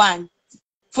this one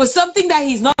for something that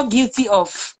he's not guilty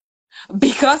of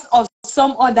because of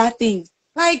some other thing?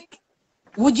 Like,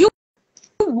 would you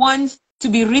want to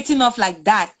be written off like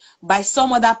that by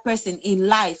some other person in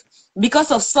life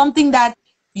because of something that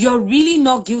you're really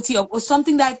not guilty of, or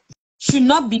something that should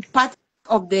not be part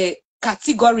of the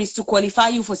categories to qualify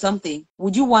you for something?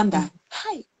 Would you want that?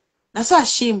 Hi. That's so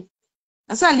ashamed.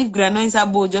 That's why I leave granola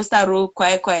inside bowl, just a roll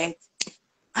quiet.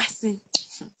 I say,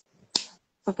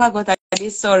 Papa God, I'm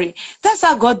sorry. That's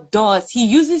how God does. He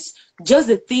uses just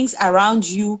the things around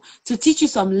you to teach you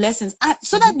some lessons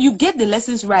so that you get the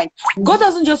lessons right. God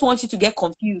doesn't just want you to get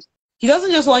confused. He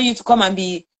doesn't just want you to come and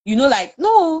be, like,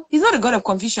 no, He's not a God of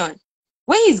confusion.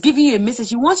 When He's giving you a message,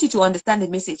 He wants you to understand the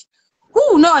message. Who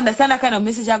will not understand that kind of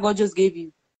message that God just gave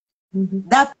you?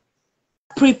 That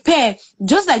prepare,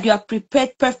 just like you are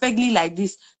prepared perfectly like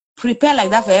this, prepare like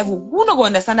that for heaven. Who not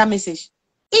going to understand that message?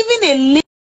 Even a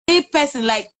lay person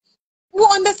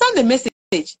will understand the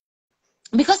message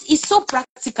because it's so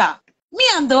practical. Me,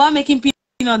 I'm the one making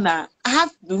peanut now. I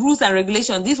have the rules and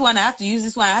regulations. This one, I have to use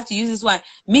this one. I have to use this one.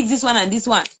 Mix this one and this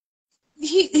one.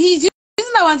 He's using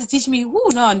that one to teach me. Who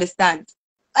will not understand?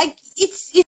 Like,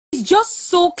 it's just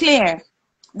so clear.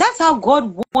 That's how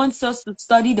God wants us to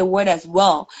study the word as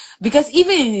well. Because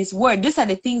even in his word, these are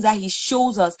the things that he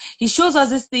shows us. He shows us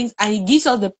these things and he gives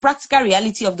us the practical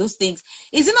reality of those things.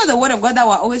 Is it not the word of God that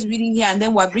we're always reading here and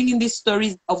then we're bringing these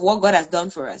stories of what God has done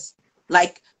for us?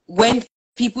 Like when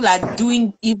people are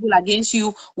doing evil against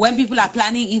you, when people are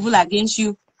planning evil against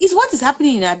you, it's what is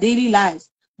happening in our daily lives.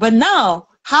 But now,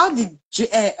 how did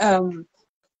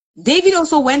David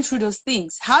also went through those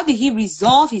things? How did he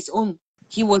resolve his own?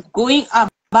 He was going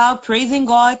about praising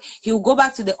God. He will go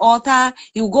back to the altar.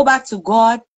 He will go back to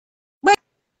God. But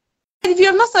if you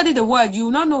have not studied the word, you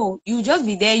will not know. You'll just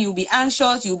be there. You'll be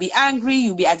anxious. You'll be angry.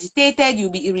 You'll be agitated.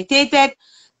 You'll be irritated.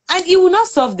 And it will not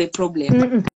solve the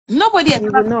problem. Nobody has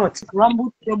ever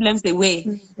rumbled problems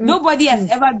away. Nobody has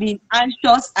ever been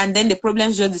anxious and then the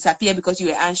problems just disappear because you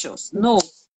were anxious. No.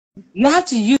 You have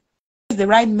to use the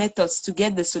right methods to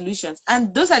get the solutions.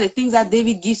 And those are the things that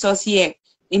David gives us here.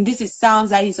 In this is Psalms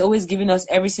that he's always giving us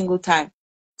every single time.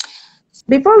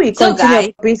 Before we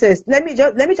continue, Princess, let me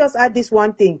just add this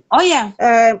one thing. Oh yeah.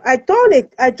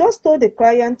 I just told the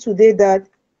client today that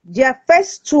their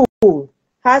first tool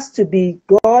has to be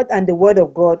God and the word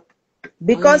of God.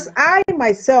 Because I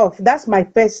myself, that's my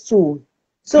first tool.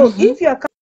 So if you're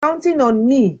counting on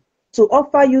me to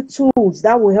offer you tools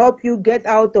that will help you get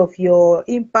out of your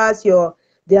impasse,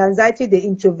 the anxiety, the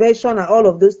introversion, and all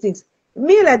of those things,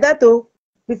 me like that,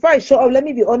 before I show up, let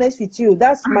me be honest with you,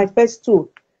 that's my first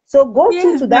tool. So go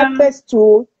to that first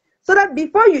tool, so that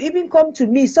before you even come to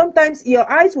me, sometimes your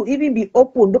eyes will even be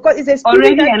open, because it's a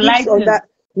spirit that gives on that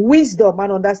wisdom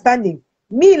and understanding.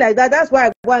 Me like that, that's why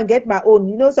I go and get my own.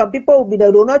 You know, some people they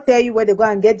will not tell you where they go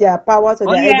and get their powers or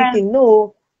their everything.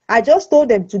 No, I just told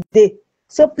them today.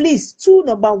 So please, tool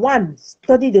number one,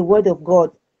 study the word of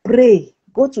God. Pray.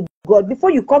 Go to God. Before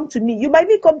you come to me, you might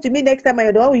even come to me next time and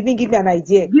you're the one who even give me an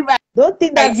idea. Don't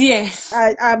think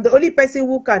that I'm the only person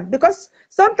who can. Because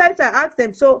sometimes I ask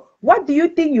them, so what do you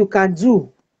think you can do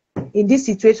in this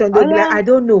situation? They'll be like, I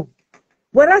don't know.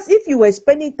 Whereas if you were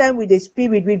spending time with the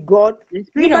Spirit, with God,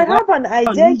 you might have an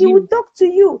idea. He will talk to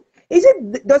you.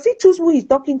 Does he choose who he's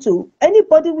talking to?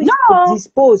 Anybody who is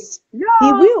disposed, he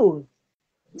will.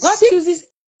 God chooses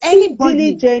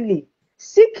anybody. Diligently.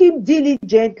 Seek him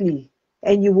diligently,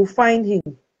 and you will find him.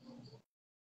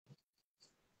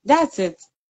 That's it.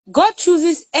 God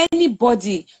chooses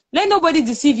anybody. Let nobody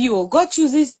deceive you. God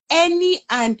chooses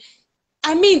anybody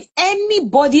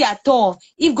at all.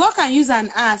 If God can use an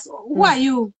ass, who are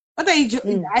you? What are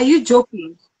you? Are you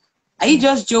joking? Are you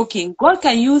just joking? God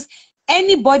can use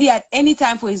anybody at any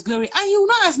time for his glory, and he will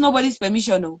not ask nobody's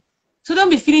permission. No. So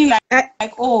don't be feeling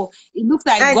like oh, it looks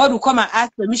like God will come and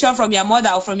ask permission from your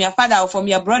mother or from your father or from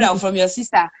your brother or from your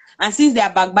sister. And since they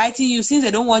are backbiting you, since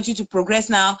they don't want you to progress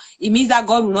now, it means that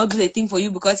God will not do the thing for you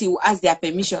because he will ask their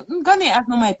permission. God didn't ask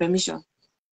no my permission.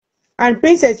 And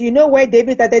Princess, you know where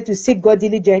David started to seek God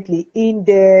diligently?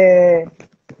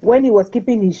 When he was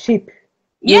keeping his sheep.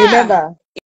 You remember?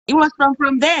 It was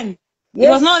from then. Yes.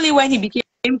 It was not only when he became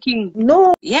king.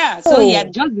 No. Yeah, so he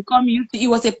had just become used to it.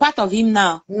 Was a part of him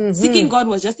now. Seeking God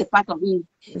was just a part of him.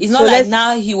 It's not like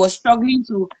now he was struggling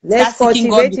to start seeking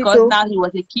God because now he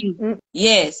was a king.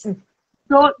 Yes.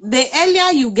 So the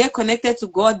earlier you get connected to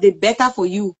God, the better for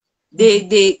you.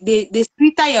 The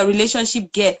sweeter your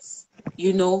relationship gets,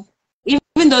 you know.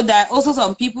 Even though there are also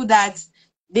some people that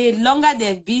the longer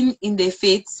they've been in the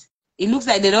faith, it looks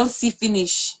like they don't see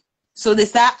finish. So they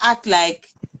start act like,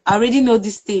 I already know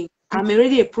this thing. I'm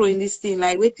already a pro in this thing.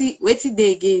 Like, wait till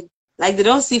they again. Like, they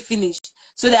don't see finish.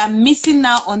 So they are missing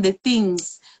out on the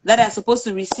things that they're supposed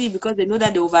to receive because they know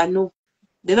that they overknow.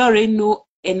 They don't really know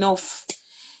enough.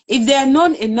 If they are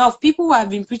known enough, people who have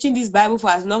been preaching this Bible for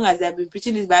as long as they've been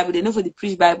preaching this Bible, they know for the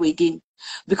preach Bible again.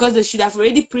 Because they should have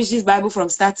already preached this Bible from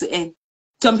start to end.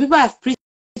 Some people have preached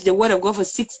the word of God for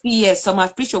 60 years. Some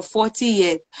have preached for 40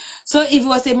 years. So if it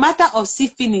was a matter of see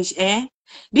finish,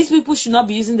 these people should not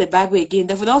be using the Bible again.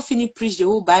 They don't finish preach the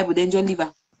whole Bible, then just leave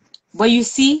her. But you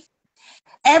see,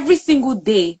 every single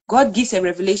day, God gives a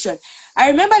revelation. I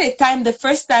remember the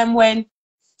first time when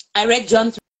I read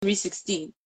John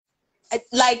 3:16.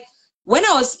 Like, when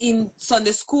I was in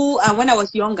Sunday school and when I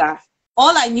was younger,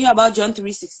 all I knew about John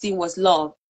 3:16 was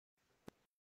love.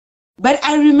 But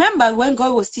I remember when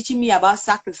God was teaching me about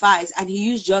sacrifice and he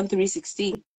used John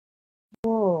 3:16.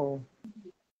 Oh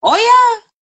yeah.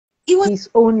 It was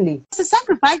a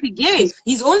sacrifice he gave.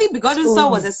 His only begotten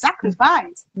son was a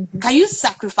sacrifice. Can you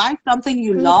sacrifice something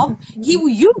you love? He will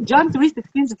use John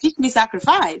 3:16 to teach me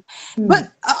sacrifice.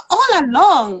 But all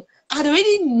along, I'd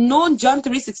already known John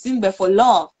 3:16 before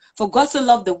love. For God so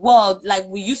loved the world, like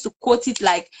we used to quote it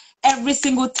like every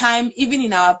single time, even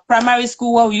in our primary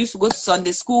school where we used to go to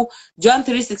Sunday school, John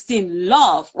 3:16,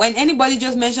 love. When anybody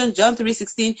just mentions John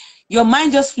 3:16, your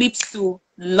mind just flips to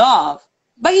love.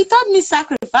 But he taught me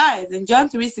sacrifice in John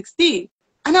 3:16,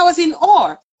 and I was in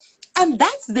awe. And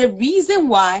that's the reason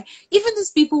why even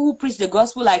these people who preach the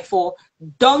gospel like for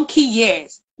donkey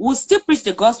years will still preach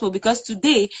the gospel, because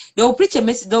today they will preach a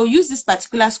message, they'll use this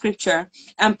particular scripture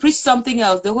and preach something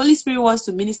else. The Holy Spirit wants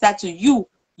to minister to you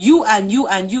and you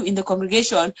in the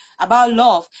congregation about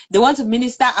love. They want to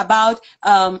minister about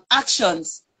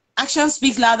actions. Actions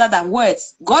speak louder than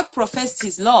words. God professed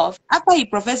his love. After he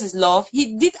professed his love,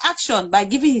 he did action by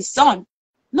giving his son.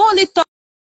 No only talk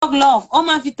love, all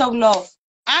man fit talk love.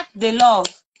 Act the love.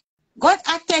 God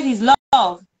acted his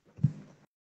love.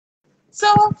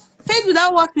 So faith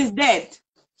without works is dead.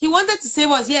 He wanted to save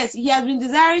us. Yes, he has been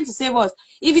desiring to save us.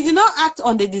 If he did not act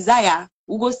on the desire,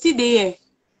 we will still there.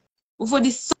 We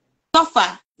will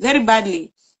suffer very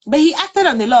badly. But he acted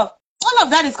on the love. All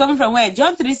of that is coming from where?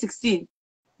 John 3:16.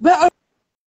 But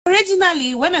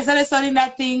originally, when I started studying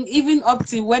that thing, even up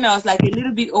to when I was like a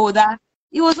little bit older,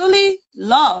 it was only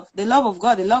love, the love of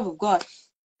God, the love of God.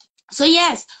 So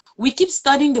yes, we keep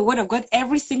studying the word of God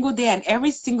every single day and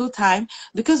every single time,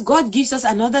 because God gives us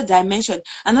another dimension,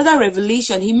 another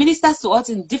revelation. He ministers to us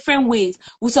in different ways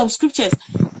with some scriptures.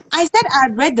 I said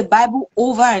I'd read the Bible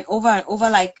over and over and over,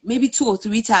 like maybe 2 or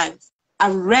 3 times. I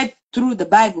read through the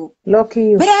Bible.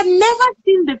 Lucky you. But I've never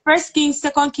seen the First Kings,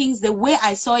 Second Kings the way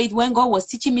I saw it when God was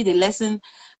teaching me the lesson,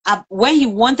 when he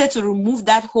wanted to remove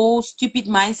that whole stupid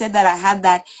mindset that I had,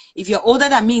 that if you're older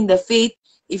than me in the faith,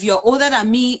 if you're older than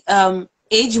me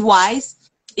age-wise,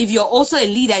 if you're also a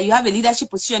leader, you have a leadership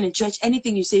position in church,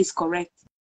 anything you say is correct.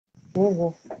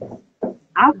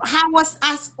 I was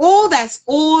as old as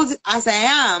I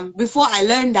am before I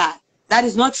learned that. That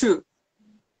is not true.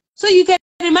 So you can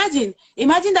imagine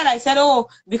that I said, oh,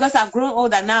 because I've grown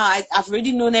older now, I've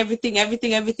already known everything.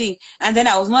 And then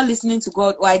I was not listening to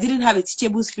God, or I didn't have a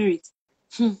teachable spirit.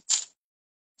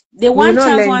 The one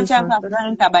chance I've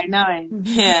learned by now.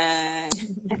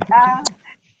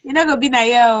 You're not gonna be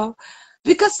naive,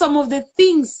 because some of the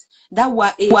things that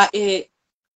were a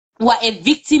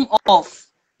victim of,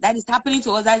 that is happening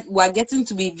to us, that we're getting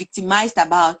to be victimized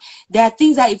about, there are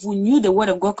things that if we knew the word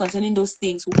of God concerning those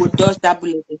things, we would dodge that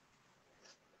bullet.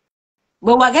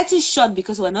 But we're getting shot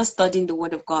because we're not studying the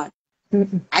word of God.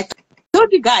 I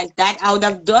told you guys that I would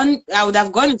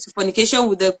have gone into fornication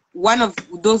with one of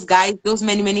those guys, those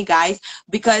many guys,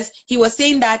 because he was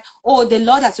saying that, oh, the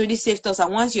Lord has already saved us,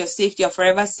 and once you're saved, you're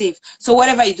forever safe. So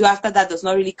whatever you do after that does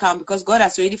not really count, because God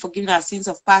has already forgiven our sins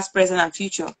of past, present, and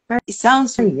future. It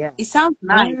sounds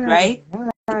nice, right?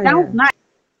 It sounds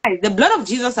nice. The blood of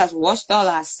Jesus has washed all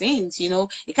our sins, you know.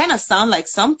 It kind of sounds like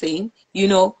something, you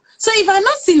know. So if I'm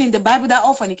not seen in the Bible that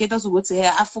all fornicators will go to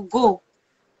hell, I forgo.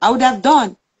 I would have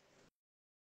done.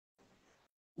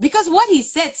 Because what he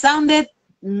said sounded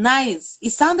nice.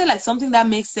 It sounded like something that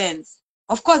makes sense.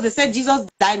 Of course, they said Jesus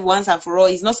died once and for all.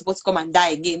 He's not supposed to come and die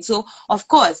again. So, of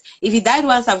course, if he died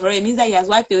once and for all, it means that he has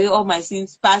wiped away all my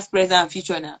sins, past, present, and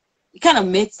future now. It kind of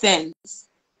made sense.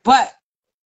 But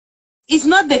it's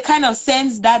not the kind of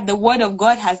sense that the word of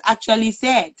God has actually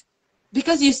said.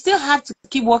 Because you still have to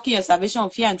keep working your salvation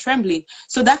with fear and trembling.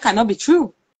 So that cannot be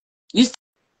true. You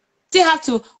still have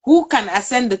to, who can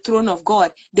ascend the throne of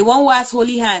God? The one who has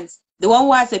holy hands, the one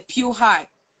who has a pure heart.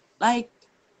 Like,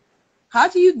 how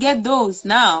do you get those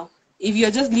now if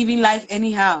you're just living life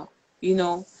anyhow, you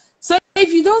know? So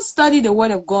if you don't study the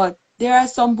word of God, there are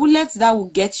some bullets that will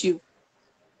get you.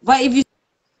 But if you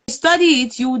study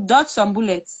it, you will dodge some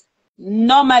bullets.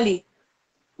 Normally,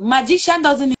 magician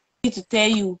doesn't need to tell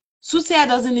you. Soothsayer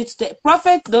doesn't need to tell.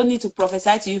 Prophet don't need to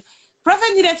prophesy to you.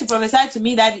 Prophet needed to prophesy to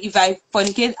me that if I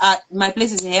fornicate, my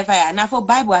place is in hellfire. And I for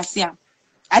Bible I see.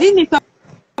 I didn't need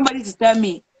somebody to tell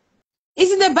me.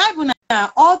 It's in the Bible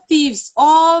now. All thieves,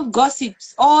 all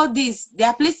gossips, all this,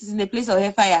 their places in the place of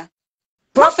hellfire.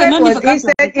 Prophet was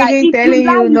instead even telling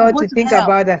you not to think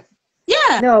about that.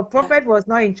 Yeah. No, prophet was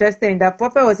not interested in that.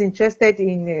 Prophet was interested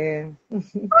in. Oh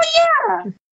yeah.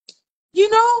 You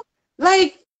know,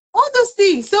 like all those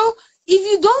things. So if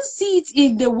you don't see it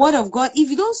in the word of God, if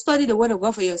you don't study the word of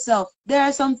God for yourself, there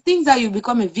are some things that you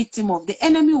become a victim of. The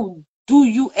enemy will do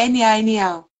you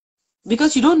anyhow,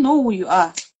 because you don't know who you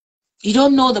are. You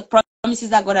don't know the promises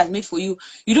that God has made for you.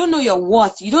 You don't know your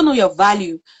worth. You don't know your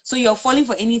value. So you're falling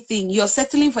for anything. You're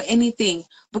settling for anything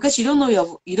because you don't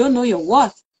know your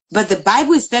worth. But the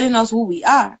Bible is telling us who we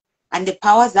are and the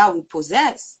powers that we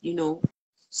possess, you know.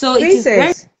 So it is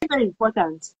very, very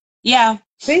important. Yeah.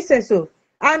 Princess,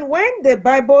 And when the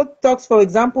Bible talks, for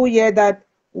example, here that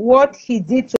what he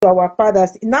did to our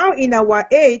fathers, now in our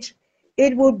age,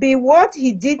 it would be what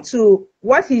he did to,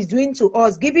 what he's doing to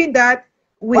us, given that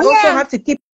we also have to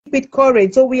keep it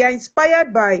current. So we are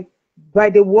inspired by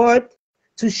the word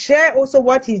to share also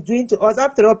what he's doing to us.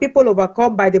 After all, people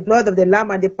overcome by the blood of the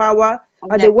Lamb and the power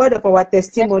and the word of our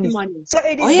testimonies. So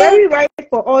it is very right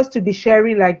for us to be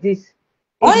sharing like this.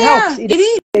 It helps. It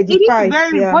is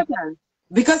very important,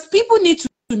 because people need to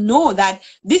know that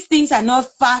these things are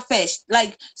not far-fetched.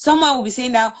 Like someone will be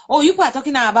saying that, oh, you are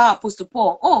talking about Apostle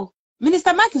Paul. Oh,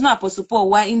 Minister Mark is not Apostle Paul.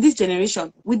 We're in this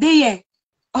generation. We there here.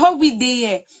 All we there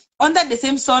here. Under the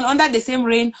same sun, under the same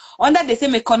rain, under the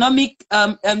same economic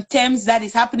terms that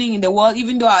is happening in the world,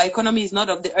 even though our economy is not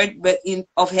of the earth but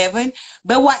of heaven,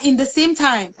 but we're in the same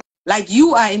time, like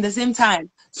you are in the same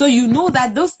time. So you know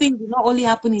that those things do not only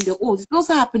happen in the old, it's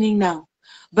also happening now.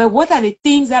 But what are the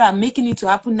things that are making it to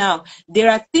happen now? There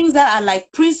are things that are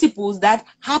like principles that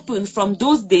happen from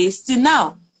those days to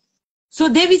now.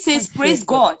 So David says, praise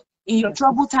God in your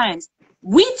troubled times.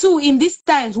 We too, in these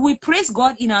times, we praise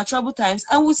God in our troubled times,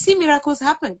 and we see miracles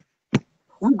happen.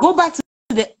 We go back to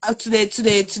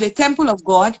the temple of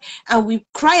God, and we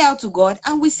cry out to God,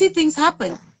 and we see things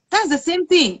happen. That's the same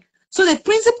thing. So the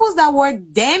principles that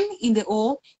worked then in the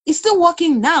old is still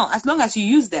working now, as long as you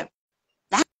use them.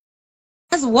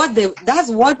 That's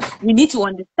what we need to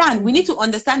understand. We need to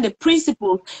understand the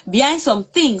principles behind some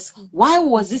things. Why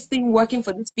was this thing working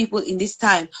for these people in this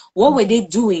time? What were they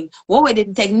doing? What were the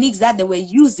techniques that they were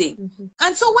using?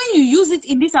 And so when you use it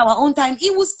in this our own time,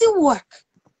 it will still work.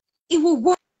 It will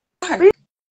work.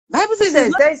 Bible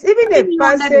says there's even a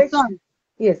passage.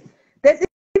 Yes, there's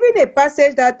even a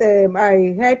passage that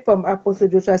I heard from Apostle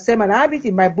Joshua Selman. I have it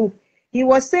in my book. He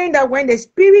was saying that when the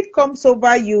Spirit comes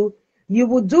over you, you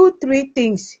would do three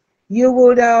things. You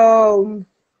would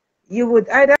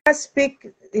either speak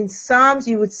in Psalms,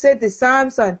 you would say the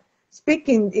Psalms and speak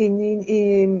in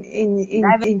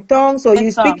tongues, or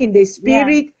you speak in the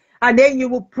Spirit, and then you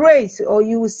will praise or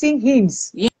you will sing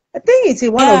hymns. I think it's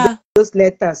in one of those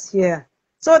letters.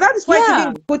 So that is why it's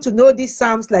even good to know these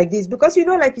Psalms like this, because you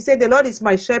know, like you said, the Lord is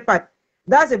my shepherd.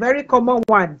 That's a very common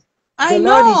one. The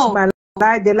Lord is my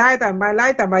light, the light and my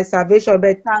light and my salvation.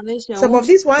 But some of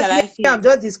these ones, I'm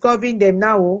just discovering them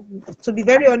now. To be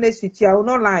very honest with you, I will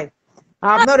not lie.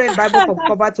 I have not read Bible from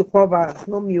cover to cover.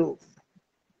 No,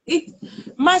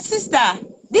 my sister,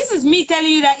 this is me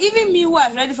telling you that even me who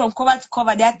has read it from cover to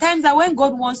cover, there are times that when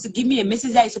God wants to give me a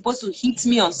message that is supposed to hit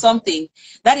me on something,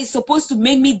 that is supposed to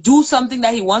make me do something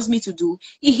that he wants me to do,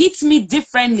 he hits me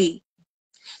differently.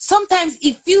 Sometimes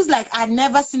it feels like I've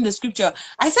never seen the scripture.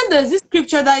 I said there's this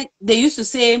scripture that they used to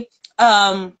say,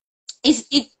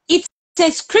 it's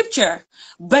a scripture,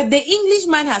 but the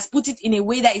Englishman has put it in a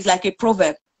way that is like a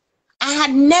proverb. I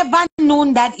had never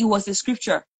known that it was a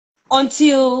scripture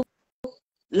until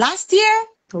last year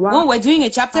when we're doing a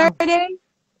chapter a day,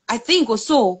 I think, or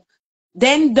so.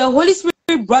 Then the Holy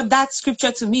Spirit brought that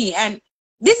scripture to me, and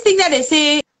this thing that they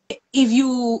say, if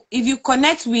you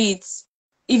connect with,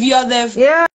 if you're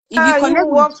the if you connect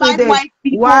with 5 white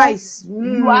people,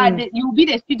 you'll be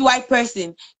the streetwise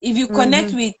person. If you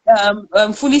connect with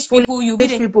foolish people, you'll be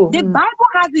the Bible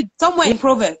has it somewhere in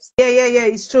Proverbs.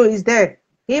 It's true. It's there.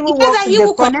 He will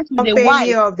connect with the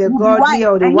wise of the godly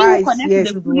or the wise. He will connect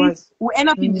with the foolish, will end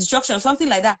up in destruction, something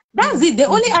like that. That's it. They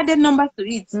only added numbers to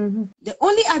it. They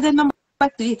only added numbers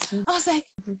to it. I was like,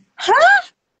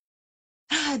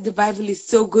 huh? The Bible is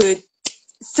so good.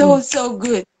 So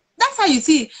good. That's how you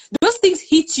see those things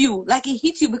hit you, like it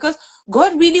hit you, because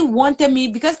God really wanted me.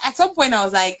 Because at some point I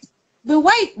was like, but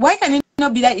why can it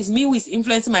not be that it's me who is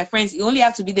influencing my friends? It only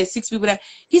have to be the 6 people that.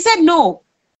 He said, no,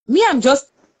 me, I'm just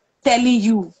telling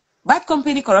you, bad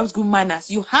company corrupts good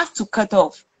manners. You have to cut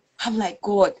off. I'm like,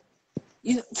 God.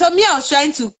 So me, I was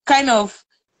trying to kind of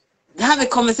have a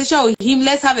conversation with him.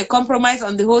 Let's have a compromise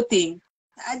on the whole thing.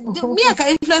 Me, I can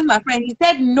influence my friend. He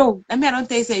said, no. I mean, I don't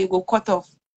tell you, say you go cut off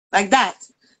like that.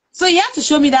 So you have to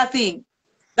show me that thing.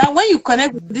 That when you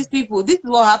connect with these people, this is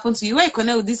what happens to you. When you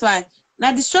connect with this one,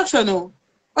 now destruction. Oh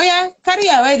yeah, carry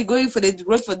your already going for the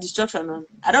road for destruction. No.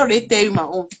 I don't really tell you my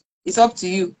own. It's up to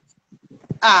you.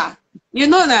 You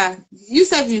know that. You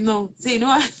said you know. Say, you know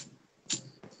what?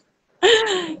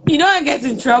 You know I get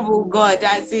in trouble, God.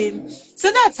 As in,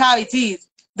 so that's how it is.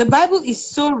 The Bible is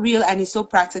so real and it's so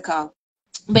practical.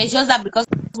 But it's just that because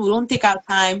we don't take our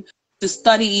time to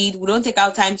study it, we don't take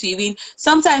our time to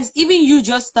sometimes even you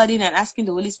just studying and asking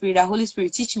the Holy Spirit, that Holy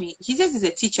Spirit teach me. He says he's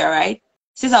a teacher, right? He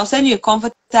says, I'll send you a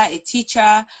comforter, a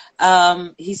teacher.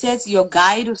 He says your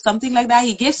guide or something like that.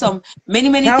 He gave some many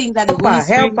things that the Holy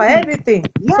Spirit helper, everything.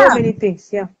 So many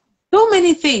things, So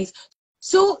many things.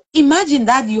 So imagine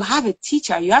that you have a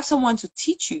teacher, you have someone to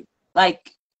teach you.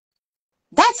 Like,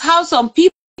 that's how some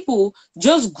people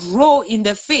just grow in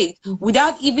the faith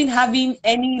without even having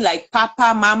any like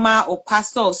papa, mama, or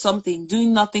pastor or something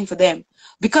doing nothing for them,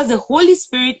 because the Holy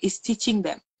Spirit is teaching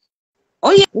them.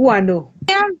 Oh yeah. Who I know?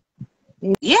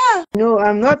 Yeah. No,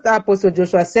 I'm not Apostle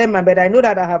Joshua Selman, but I know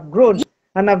that I have grown.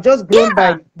 And I've just grown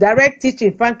by direct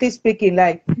teaching, frankly speaking.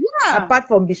 Like, apart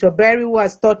from Bishop Berry, who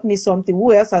has taught me something,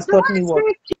 who else has taught me what?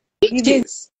 He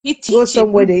teaches. Go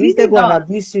somewhere, they instead go and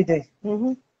abuse you there.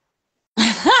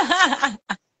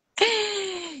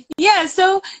 Yeah,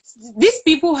 so these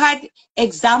people had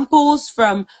examples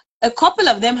from, a couple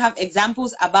of them have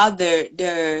examples about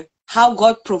their how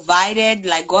God provided,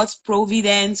 like God's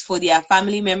providence for their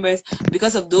family members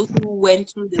because of those who went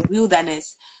through the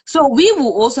wilderness. So we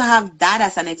will also have that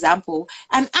as an example.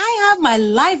 And I have my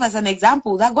life as an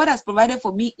example that God has provided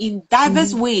for me in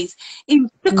diverse ways, in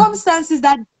circumstances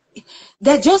that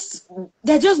they're just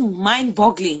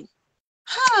mind-boggling.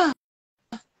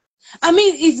 I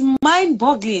mean, it's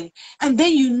mind-boggling. And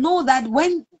then you know that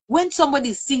when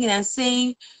somebody is singing and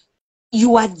saying,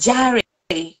 you are Jireh,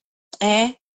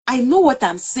 I know what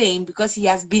I'm saying because he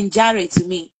has been Jireh to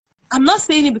me. I'm not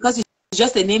saying it because it's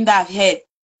just a name that I've heard.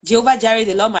 Jehovah Jireh,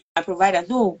 the Lord my provider.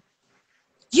 No.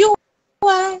 You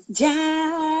are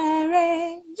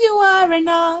Jireh. You are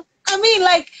enough. I mean,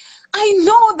 like, I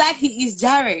know that he is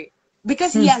Jireh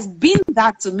because he has been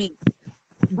that to me.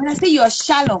 When I say you are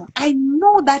Shalom, I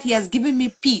know that he has given me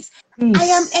peace. I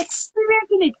am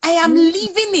experiencing it. I am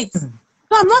living it. So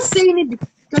I'm not saying it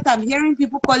because I'm hearing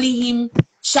people calling him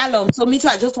Shalom. So me too,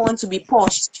 I just want to be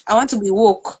posh. I want to be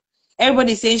woke.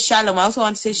 Everybody's saying Shalom. I also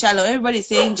want to say Shalom. Everybody's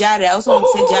saying Jireh. I also want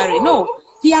to say Jireh. No,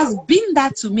 he has been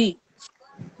that to me.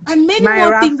 And many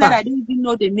more things that I don't even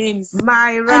know the names.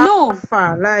 My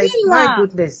Rafa, like, my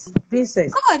goodness.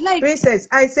 Princess. God, like, Princess,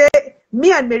 I say,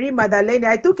 me and Mary Magdalene,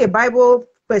 I took a Bible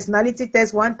personality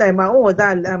test one time. My own was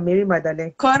that Mary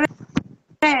Magdalene. Correct.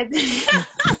 I'm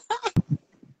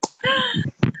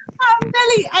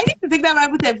telling you, I need to take that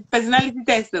Bible personality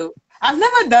test though. I've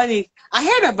never done it. I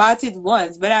heard about it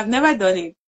once, but I've never done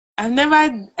it. I've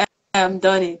never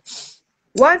done it.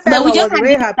 One time I was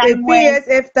very happy. 3 years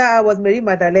after I was Mary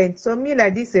Magdalene. So me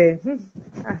like this, I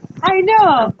know.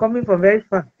 I'm coming from very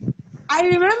far. I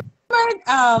remember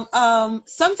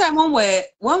sometime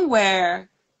when we're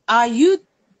our youth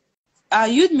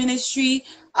ministry,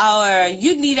 our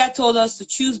youth leader told us to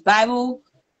choose Bible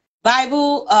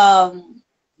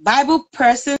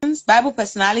persons, Bible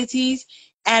personalities,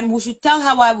 and we should tell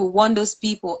how I will want those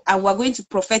people, and we're going to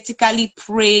prophetically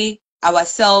pray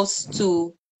ourselves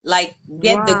to like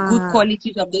get the good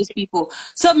qualities of those people.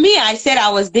 So me, I said I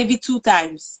was David 2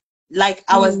 times. Like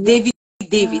I was David.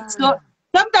 So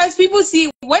sometimes people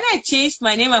see when I changed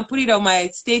my name and put it on my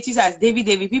status as David,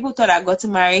 people thought I got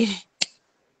married.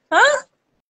 I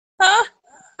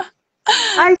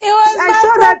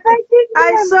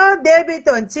saw David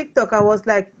on TikTok. I was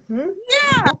like,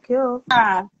 yeah, okay.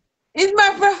 It's my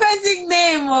prophetic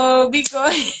name,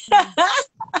 because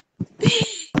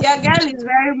your girl is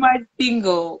very much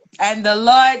single, and the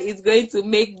Lord is going to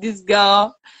make this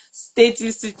girl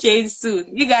status to change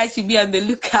soon. You guys should be on the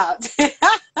lookout.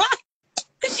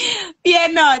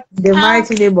 Fear not. The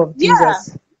mighty name of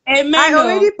Jesus. Yeah. Amen. I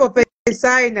already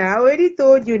prophesied now. I already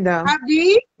told you now. Have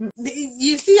you?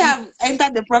 You see, I've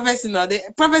entered the prophecy now. The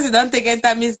prophecy don't take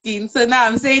enter me skin. So now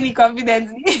I'm saying it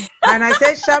confidently. And I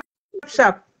said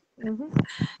sharp.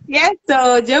 Yes,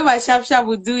 so Jehovah Sharp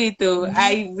will do it though.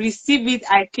 I receive it,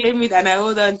 I claim it, and I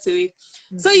hold on to it.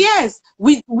 So yes,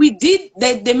 we did.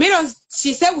 They made us.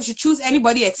 She said we should choose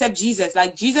anybody except Jesus.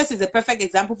 Like Jesus is a perfect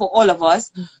example for all of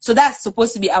us. So that's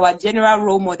supposed to be our general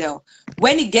role model.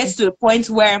 When it gets to a point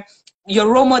where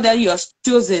your role model you're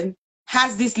chosen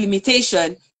has this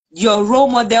limitation, your role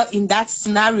model in that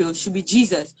scenario should be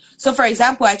Jesus. So for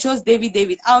example, I chose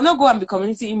David. I'll not go and be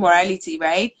committing immorality,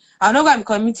 right? I'll not go and be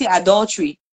committing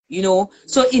adultery, you know.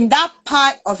 So in that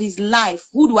part of his life,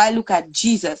 who do I look at?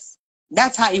 Jesus.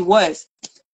 That's how it was.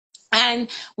 And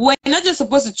we're not just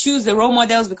supposed to choose the role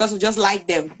models because we just like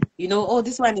them, you know. Oh,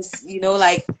 this one is, you know,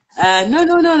 like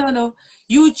no.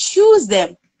 You choose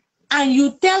them and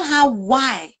you tell her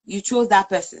why you chose that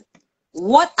person.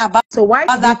 What about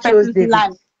that person's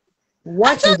life?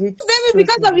 What did you choose David?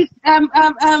 Because of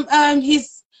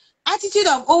his attitude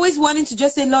of always wanting to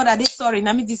just say, Lord, I did sorry.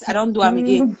 Now me this I don't do them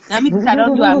again. Now me this I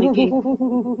don't do them again.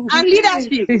 And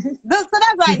leadership. So that's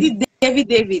why I did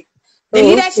David. The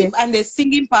leadership and the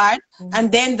singing part, and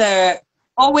then the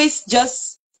always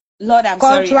just, Lord, I'm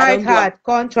sorry. Contrite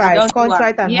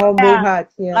and humble heart.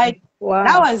 Yeah. Like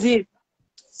that was it.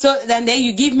 So then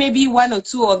you give maybe one or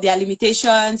two of their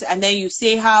limitations, and then you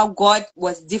say how God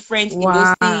was different in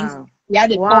those things. He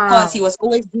had a focus. He was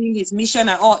always doing his mission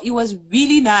and all. It was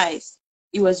really nice.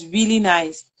 It was really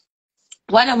nice.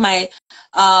 One of my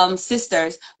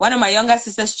sisters, one of my younger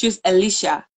sisters, chose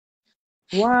Alicia.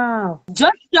 Wow.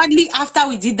 Just shortly after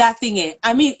we did that thing,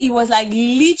 I mean, it was like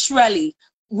literally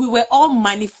we were all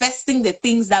manifesting the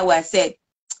things that were said.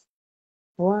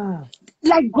 Wow.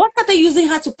 Like God started using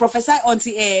her to prophesy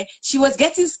until she was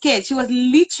getting scared. She was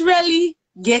literally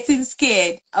getting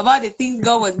scared about the things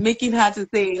God was making her to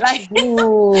say. Like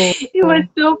it was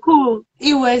so cool.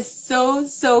 It was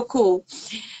so cool.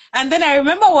 And then I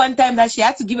remember one time that she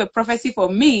had to give a prophecy for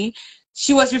me.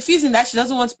 She was refusing that. She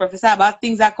doesn't want to prophesy about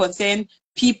things that concern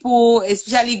people,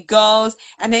 especially girls.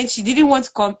 And then she didn't want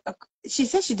to come. She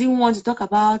said she didn't want to talk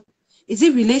about, is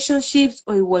it relationships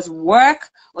or it was work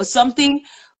or something?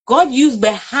 God used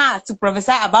her to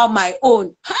prophesy about my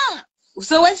own.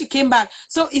 So when she came back,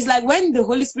 so it's like when the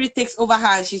Holy Spirit takes over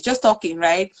her and she's just talking,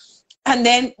 right? And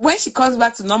then when she comes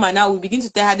back to normal now, we begin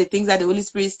to tell her the things that the Holy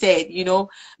Spirit said, you know,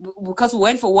 because we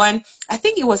went for one, I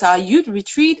think it was our youth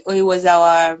retreat or it was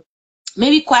our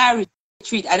maybe choir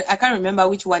retreat. I can't remember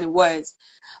which one it was.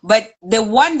 But the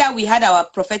one that we had our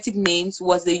prophetic names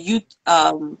was the youth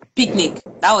picnic.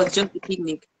 That was just the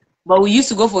picnic. But we used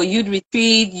to go for youth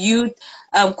retreat, youth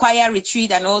choir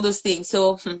retreat and all those things.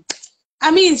 So,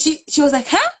 I mean, she was like,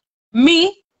 huh?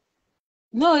 Me?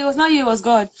 No, it was not you, it was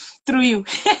God through you.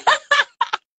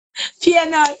 Fear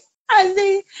not. I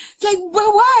say, like,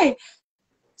 but why?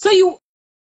 So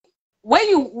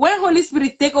when Holy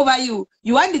Spirit take over you,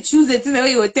 you want to choose the thing that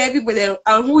you will tell people that,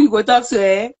 and who you go talk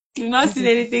to, You've not seen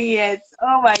anything yet.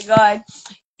 Oh my God.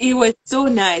 It was so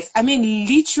nice. I mean,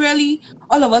 literally,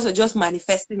 all of us were just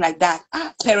manifesting like that.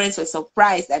 Parents were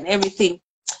surprised and everything.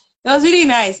 It was really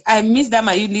nice. I miss that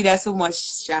my youth leader so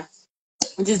much, Sha.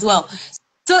 It is well.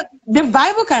 So the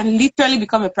Bible can literally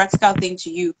become a practical thing to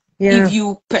you if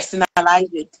you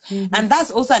personalize it. And that's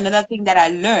also another thing that I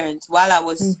learned while I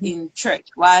was in church,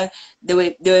 while they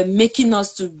were making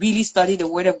us to really study the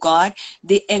Word of God.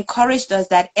 They encouraged us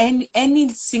that any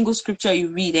single scripture you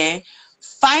read,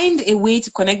 find a way to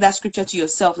connect that scripture to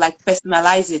yourself, like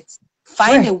personalize it.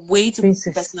 Find a way to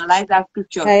personalize that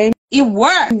scripture. It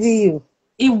works.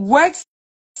 It works.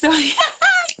 So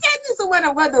woman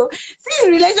of God, though. See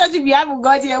the relationship you have with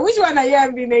God here. Which one are you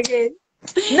having again?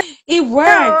 It works.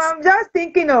 No, I'm just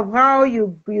thinking of how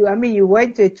you I mean, you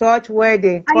went to a church where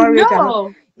they encourage.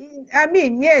 I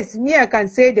mean, yes, me, I can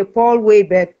say the Paul way,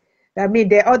 but I mean,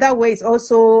 the other way is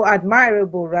also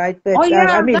admirable, right? But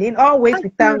I mean, in all ways, we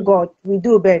thank God. We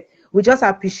do, but we just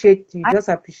appreciate you.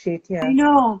 I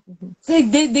know. So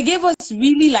they gave us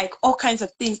really like all kinds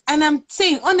of things. And I'm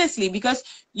saying honestly, because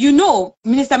you know,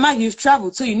 Minister Mark, you've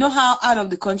traveled, so you know how out of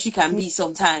the country can be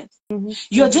sometimes.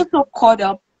 You're just so caught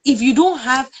up. If you don't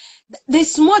have the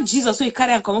small Jesus, so you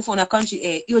carry and come from a country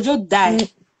air, you'll just die.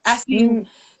 As in,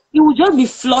 you will just be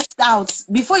flushed out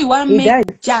before you want to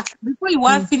make Jack. Before you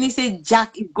want to finish it,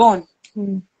 Jack is gone.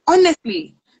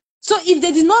 Honestly. So if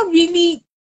they did not really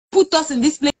put us in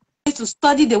this place to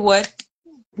study the word,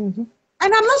 and I'm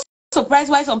not surprised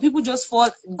why some people just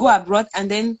go abroad and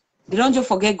then they don't just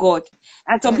forget God.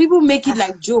 And some people make it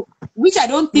like joke, which I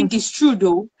don't think is true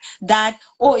though, that,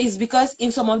 it's because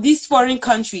in some of these foreign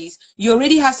countries, you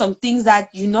already have some things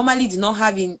that you normally do not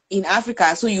have in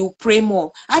Africa, so you pray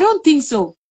more. I don't think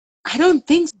so. I don't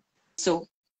think so.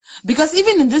 Because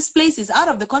even in these places out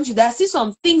of the country, there are still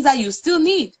some things that you still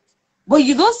need, but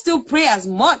you don't still pray as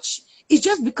much. It's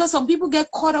just because some people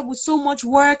get caught up with so much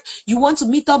work. You want to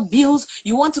meet up bills.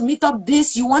 You want to meet up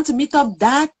this. You want to meet up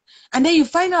that. And then you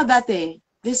find out that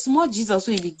the small Jesus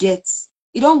will be gets.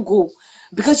 It don't go.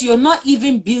 Because you're not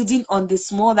even building on the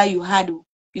small that you had. You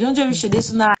don't just reach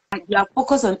this now. You are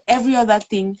focused on every other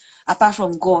thing apart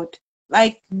from God.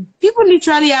 Like, people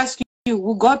literally ask you,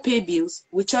 will God pay bills?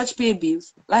 Will church pay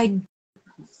bills? Like,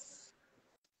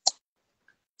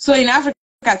 so in Africa,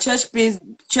 church pays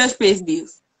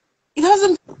bills. It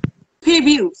doesn't pay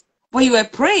bills, but you were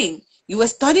praying, you were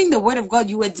studying the Word of God,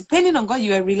 you were depending on God,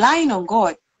 you were relying on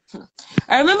God.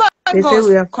 I remember God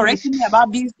was correcting me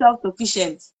about being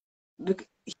self-sufficient.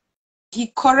 He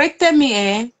corrected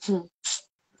me,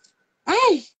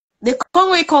 they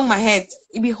come my head.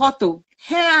 It be hot though.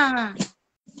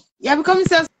 You're becoming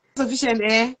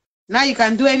self-sufficient, Now you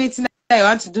can do anything that you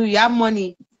want to do. You have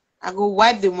money. I go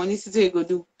wipe the money so you go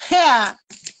do.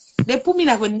 They put me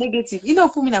like a negative. You know,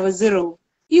 put me like a zero.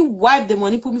 You wipe the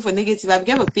money, put me for negative. I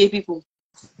began to pay people.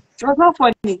 It was not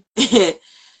funny.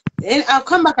 And I'll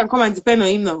come back and depend on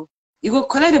him now. You go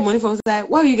collect the money from side.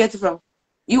 Where will you get it from?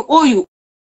 You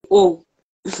owe.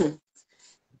 To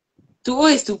owe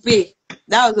is to pay.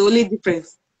 That was the only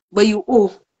difference. But you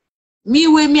owe. Me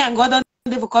and God don't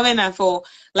live for covenant for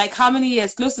like how many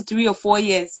years? Close to 3 or 4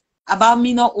 years. About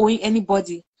me not owing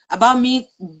anybody. About me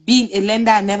being a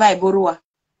lender and never a borrower.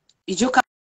 You joke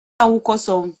who cause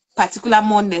some particular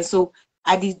money. So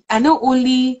I not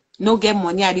only no get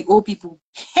money, I owe people.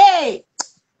 Hey!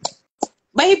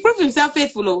 But he proved himself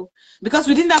faithful, oh, because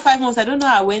within that 5 months, I don't know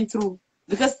how I went through.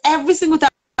 Because every single time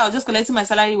I was just collecting my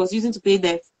salary, it was using to pay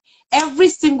debt. Every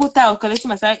single time I was collecting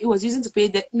my salary, it was using to pay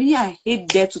debt. Me, I hate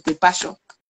debt with a passion.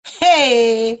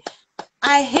 Hey,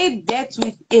 I hate debt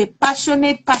with a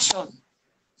passionate passion.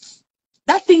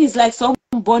 That thing is like some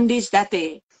bondage that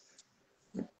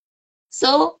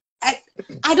So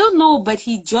I don't know, but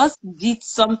he just did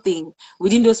something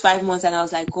within those 5 months, and I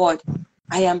was like, God,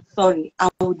 I am sorry. I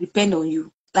will depend on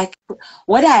you. Like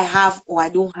whether I have or I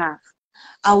don't have,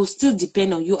 I will still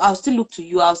depend on you. I'll still look to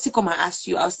you. I'll still come and ask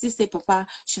you. I'll still say, Papa,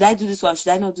 should I do this one?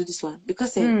 Should I not do this one?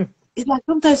 Because it's like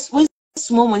sometimes when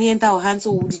small money enter our hands,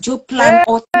 so did you plan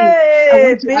all things?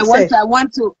 I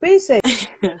want to. Princess,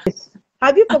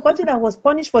 have you forgotten I was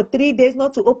punished for 3 days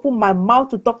not to open my mouth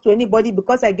to talk to anybody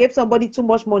because I gave somebody too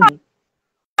much money?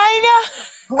 I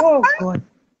know. Oh, God.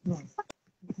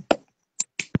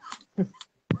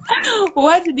 We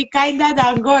want to be kinder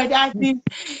than God.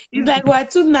 It's like we're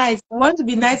too nice. We want to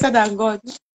be nicer than God.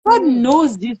 God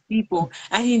knows these people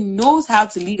and he knows how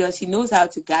to lead us. He knows how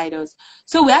to guide us.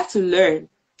 So we have to learn.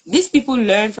 These people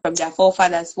learned from their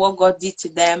forefathers what God did to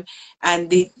them, and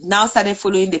they now started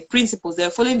following the principles. They're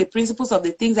following the principles of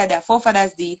the things that their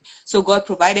forefathers did, so God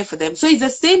provided for them. So it's the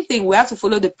same thing. We have to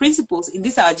follow the principles in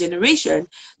this our generation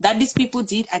that these people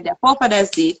did and their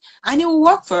forefathers did, and it will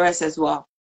work for us as well.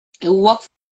 It will work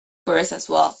for us as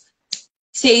well.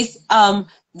 Says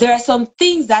there are some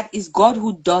things that is God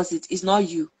who does it, it's not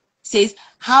you. Says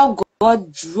how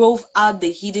God drove out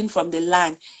the heathen from the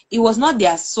land. It was not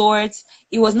their swords,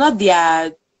 it was not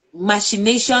their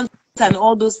machinations and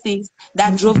all those things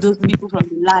that drove those people from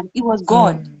the land. It was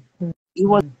God. It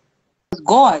was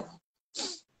God.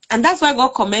 And that's why God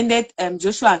commended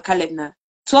Joshua and Caleb now.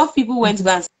 12 people went to go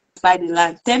and spy the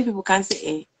land. 10 people can't say,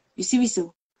 hey, you see, we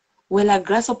so well like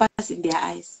grasshoppers in their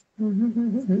eyes.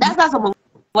 That's how some of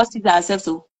us see ourselves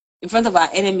so in front of our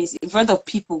enemies, in front of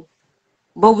people.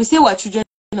 But we say we're children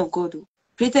of God,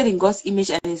 created in God's image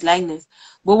and his likeness.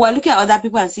 But we're looking at other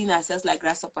people and seeing ourselves like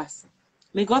grasshoppers.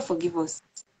 May God forgive us.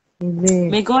 Amen.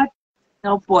 May God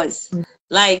help us.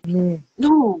 Like,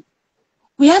 no,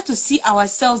 we have to see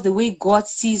ourselves the way God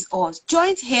sees us.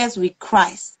 Joint hairs with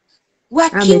Christ. We're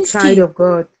I'm a child of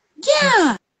God.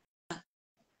 Yeah.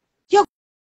 You're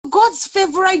God's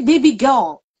favorite baby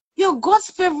girl. You're God's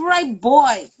favorite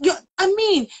boy. You're a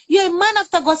man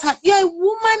after God's heart. You're a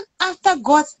woman after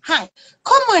God's heart.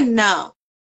 Come on now.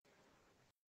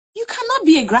 You cannot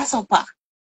be a grasshopper.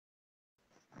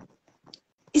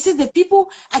 It says the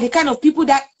people are the kind of people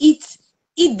that eat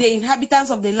the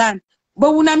inhabitants of the land.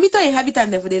 But when I meet an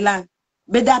inhabitant for the land,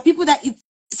 but there are people that eat.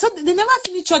 So they never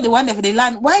finish what they want for the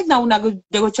land. Why now when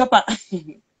they go chopper?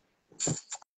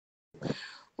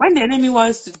 When the enemy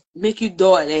wants to make you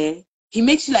dull, he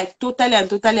makes you like totally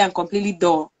and completely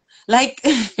dull. Like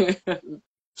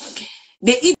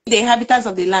they eat the inhabitants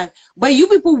of the land. But you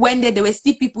people went there were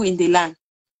still people in the land.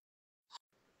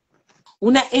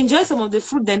 When I enjoy some of the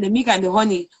fruit, then the milk and the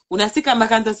honey, when I still come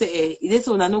back and say, it is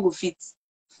when I no go fit.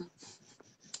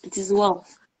 It is well.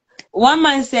 One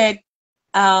man said,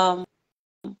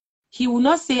 he will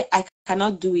not say I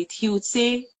cannot do it. He would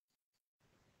say,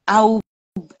 I'll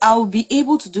be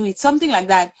able to do it. Something like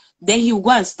that. Then he will go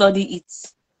and study it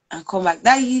and come back.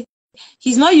 That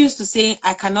he's not used to saying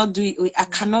I cannot do it. I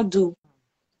cannot do.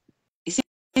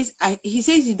 He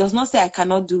says he does not say I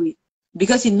cannot do it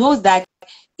because he knows that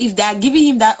if they are giving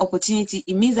him that opportunity,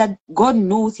 it means that God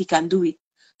knows he can do it.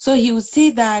 So he would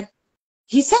say that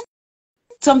he said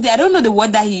something, I don't know the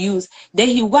word that he used. Then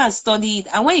he will go and study it.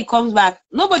 And when he comes back,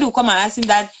 nobody will come and ask him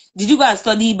that, did you go and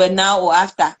study but now or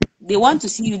after? They want to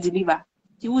see you deliver.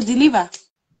 He will deliver.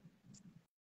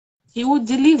 He will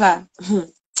deliver.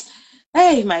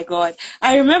 Hey, my God.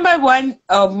 I remember one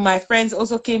of my friends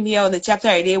also came here on the chapter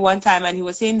a day one time, and he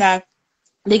was saying that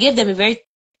they gave them a very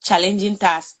challenging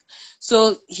task.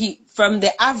 So from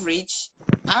the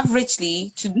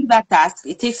averagely to do that task,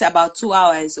 it takes about 2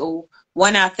 hours or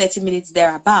 1 hour, 30 minutes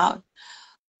thereabout.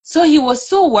 So he was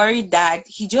so worried that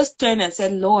he just turned and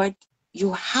said, Lord,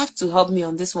 you have to help me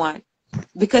on this one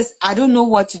because I don't know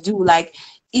what to do. Like,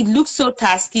 it looks so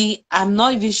tasky. I'm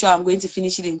not even sure I'm going to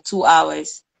finish it in 2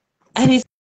 hours. And he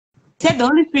said the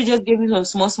Holy Spirit just gave him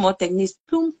some small techniques.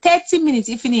 30 minutes,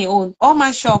 if in his own. All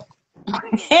my shock.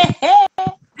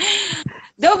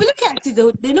 They'll be looking at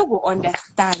it, they don't go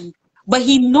understand. But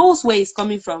he knows where it's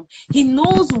coming from. He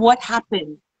knows what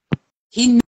happened.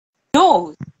 He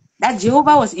knows that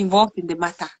Jehovah was involved in the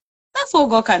matter. That's what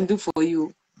God can do for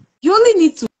you. You only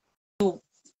need to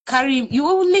carry him. You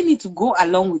only need to go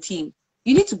along with him.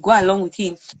 You need to go along with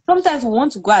him. Sometimes we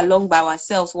want to go along by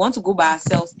ourselves. We want to go by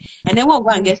ourselves. And then we'll go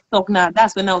and get stuck now.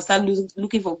 That's when I'll start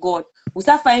looking for God. We'll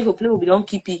start finding for place we don't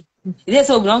keep it. They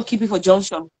say we don't keep it for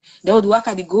junction. They would work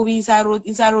at the go inside road.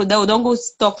 They will don't go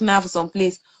stuck now for some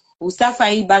place. We'll start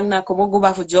finding back now. Come on, go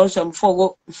back for junction before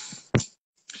go.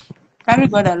 Carry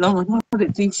God along on all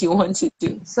the things you want to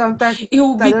do. Sometimes it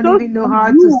will be I don't even know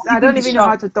how to. I don't even know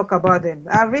how to talk about them.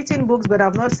 I've written books, but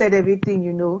I've not said everything.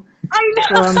 You know. I know.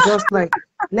 So I'm just like,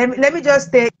 let me just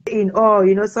stay in awe.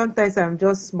 You know. Sometimes I'm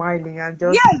just smiling. I'm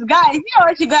just. Yes, guys. You know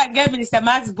what you got to get Minister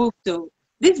Mark's book too.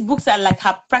 These books are like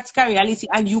her practical reality,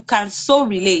 and you can so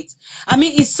relate. I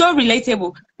mean, it's so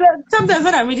relatable. But sometimes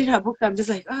when I'm reading her book, I'm just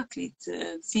like, oh,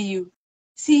 Clitin, see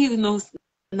you know,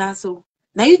 now so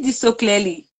now you did so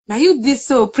clearly. Now you did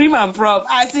so prim and proper.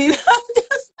 I see. I'm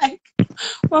just like,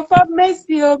 Papa,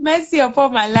 mercy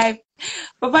upon my life.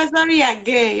 Papa, sorry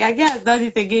again. Again has done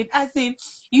it again. I think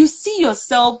you see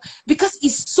yourself because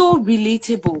it's so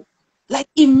relatable. Like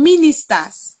it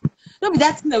ministers. Don't be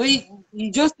that in the way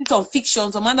you just sit on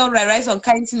fiction, some man don't write some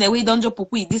kind in the way don't just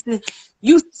put this.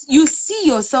 You see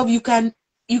yourself, you can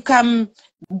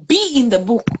be in the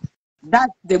book.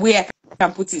 That's the way I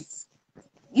can put it.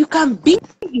 You can be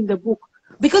in the book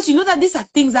because you know that these are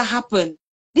things that happen.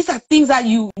 These are things that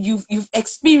you've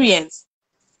experienced.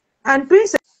 And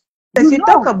Princess, you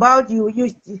talk about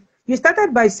you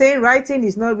started by saying writing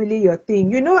is not really your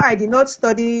thing. You know, I did not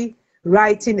study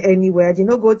writing anywhere. I did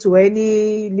not go to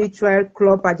any literary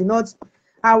club. I did not.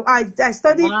 I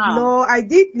studied law. I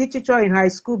did literature in high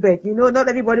school, but you know, not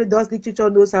everybody who does literature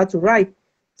knows how to write.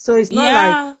 So it's not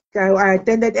like I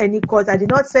attended any course. I did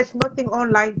not search nothing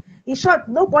online. In short,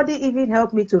 nobody even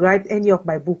helped me to write any of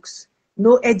my books.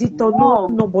 No editor, no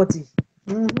nobody.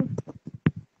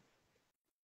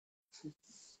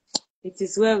 It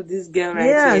is well with this girl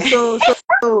right here.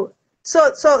 So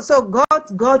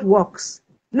God works.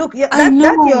 Look,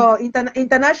 that your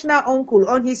international uncle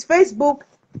on his Facebook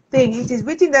thing, it is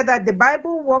written that the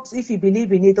Bible works if you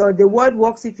believe in it, or the word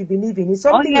works if you believe in it,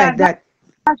 something like that.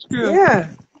 That's true. Yeah.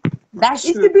 That's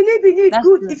if true. you believe in it, That's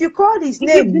good. True. If you call his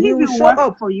name, he will show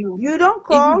up for you. You don't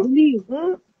call. If you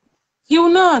believe, he will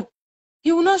not.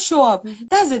 He will not show up.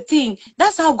 That's the thing.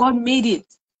 That's how God made it.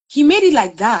 He made it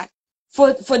like that.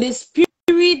 For the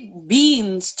spirit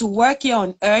beings to work here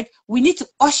on earth, we need to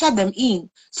usher them in.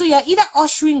 So you're either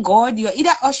ushering God, you're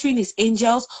either ushering his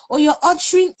angels, or you're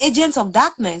ushering agents of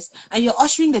darkness, and you're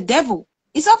ushering the devil.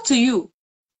 It's up to you.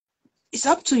 It's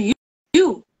up to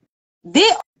you. They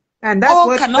and that's all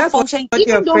what, cannot that's function, what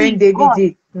even your though friend David God.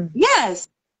 did. Yes.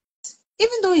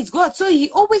 Even though he's God. So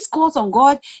he always calls on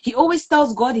God. He always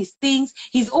tells God his things.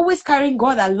 He's always carrying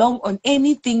God along on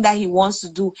anything that he wants to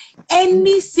do.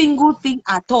 Any single thing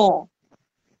at all.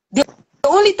 The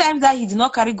only time that he did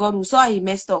not carry God, we saw he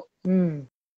messed up. Oh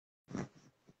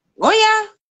yeah.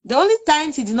 The only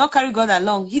times he did not carry God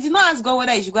along, he did not ask God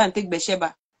whether he should go and take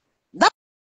Bathsheba. That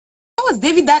was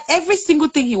David, that every single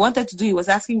thing he wanted to do, he was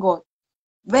asking God.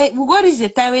 But we go reach the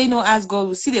time where you know ask God,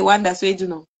 we see the one that's where you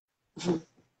know.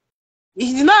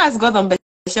 He did not ask God on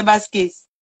Bathsheba's case.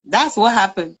 That's what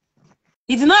happened.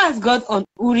 He did not ask God on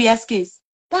Uriah's case.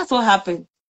 That's what happened.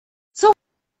 So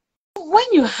when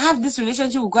you have this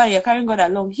relationship with God and you're carrying God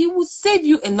along, he will save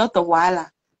you a lot of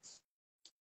wahala.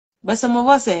 But some of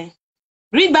us say,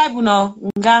 read Bible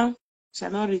no, gang,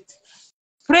 shall not read.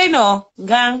 Pray no,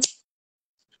 gang.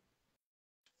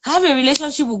 Have a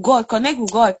relationship with God, connect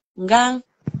with God, gang.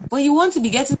 But you want to be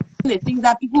getting the things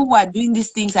that people who are doing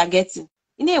these things are getting.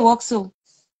 It ain't work so.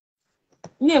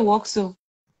 It ain't work so.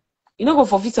 You don't go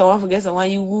forfeit someone, forget someone.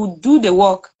 You will do the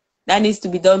work that needs to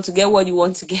be done to get what you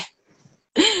want to get.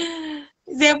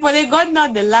 Therefore, they got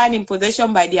not the land in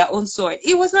possession by their own sword.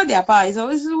 It was not their power. It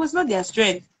was not their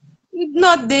strength. If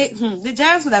not, the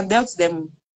giants would have dealt with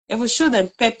them. It would show them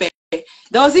pepper.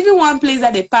 There was even one place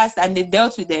that they passed and they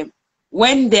dealt with them.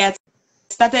 When they had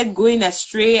started going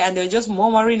astray and they were just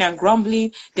murmuring and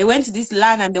grumbling, they went to this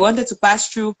land and they wanted to pass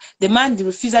through. The man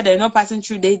refused that they're not passing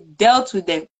through. They dealt with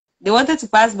them. They wanted to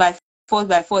pass by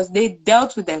force. They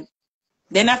dealt with them.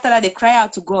 Then after that, they cry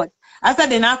out to God. After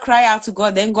they now cry out to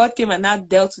God, then God came and now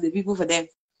dealt with the people for them.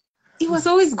 It was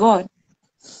always God.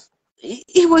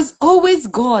 It was always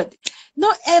God.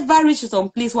 Not ever reach to some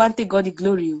place one take God the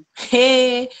glory.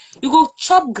 Hey, you go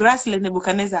chop grass like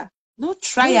Nebuchadnezzar. No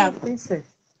triumph.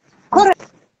 God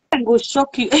and go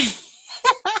shock you.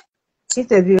 Need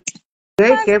to be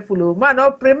very careful. Oh. Man,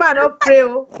 not pray.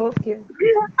 Oh. Okay.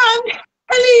 I'm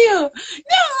telling you.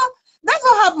 No, that's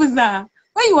what happens now.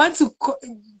 When you want to,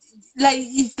 like,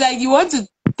 it's like you want to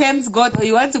tempt God or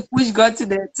you want to push God to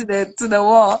the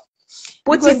wall.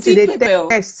 Put him to the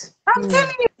test. I'm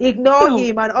telling you. Ignore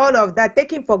him and all of that.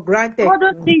 Take him for granted. All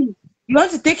those things. You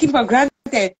want to take him for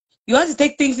granted. You want to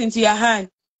take things into your hand.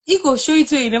 He go show you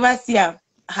to you never see him.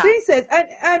 Princess,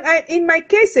 and in my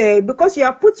case, because you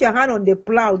have put your hand on the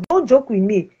plow, don't joke with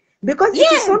me. Because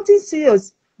it is something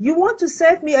serious. You want to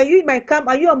serve me. Are you in my camp?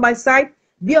 Are you on my side?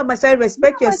 Be on my side.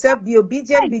 Respect yourself. Be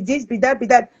obedient. Be this, be that, be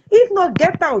that. If not,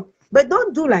 get out. But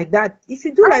don't do like that. If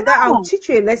you do like that, I'll teach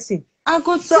you a lesson.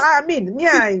 So, I mean,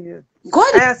 yeah,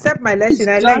 God, I accept my lesson.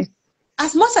 I learned.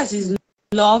 As much as his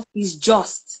love is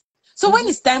just. So when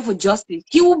it's time for justice,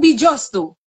 he will be just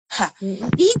though.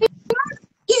 He's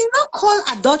not called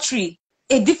adultery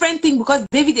a different thing because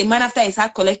David, a man after his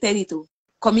heart, collected it or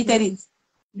committed it.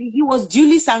 He was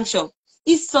duly sanctioned.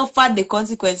 He suffered the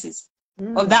consequences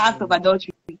of that act of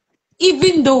adultery,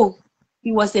 even though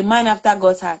he was a man after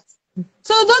God's heart.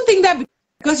 So don't think that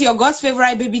because you're God's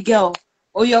favorite baby girl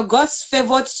or you're God's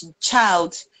favored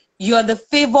child, you're the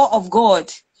favor of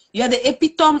God. You're the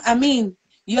epitome. I mean,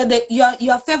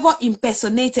 you're favor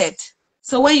impersonated.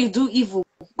 So when you do evil,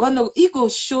 God no, he will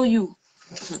show you.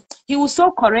 He will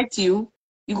so correct you.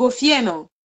 You go fear no.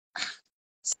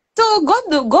 So God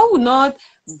will not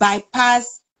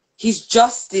bypass his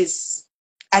justice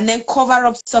and then cover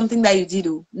up something that you did.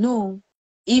 No.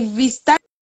 If it's time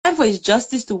for his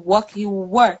justice to work, he will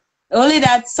work. Only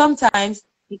that sometimes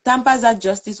he tampers that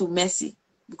justice with mercy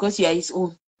because you are his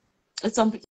own.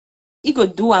 He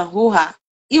could do and hold her.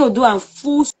 He will do and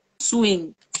full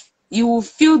swing. You will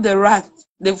feel the wrath,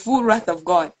 the full wrath of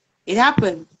God. It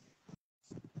happened.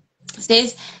 It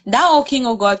says, thou, O King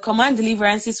of God, command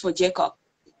deliverances for Jacob.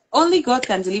 Only God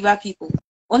can deliver people.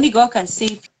 Only God can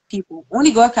save people.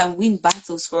 Only God can win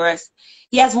battles for us.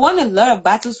 He has won a lot of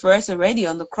battles for us already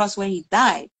on the cross when he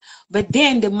died. But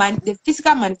then the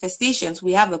physical manifestations,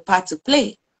 we have a part to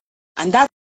play. And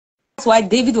that's why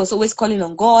David was always calling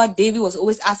on God. David was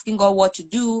always asking God what to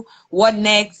do, what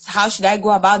next, how should I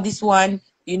go about this one?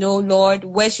 You know, Lord,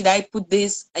 where should I put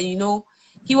this? And you know,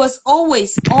 he was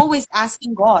always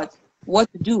asking God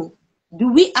what to do.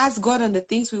 Do we ask God on the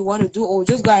things we want to do, or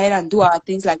just go ahead and do our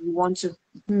things like we want to?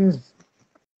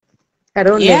 I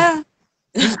don't know.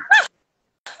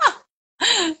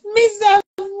 Mr.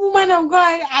 Woman of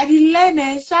God, I did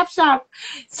learn sharp.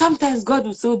 Sometimes God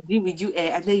will so deal with you,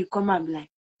 and then you come and be like,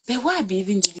 but why I be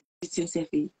even doing this in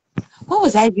self-aid? What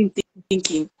was I even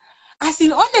thinking? I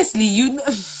said, honestly, you know,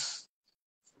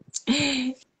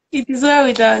 it is well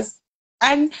with us.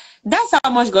 And that's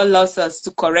how much God loves us,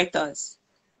 to correct us.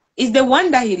 It's the one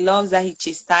that he loves that he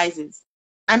chastises.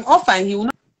 And often he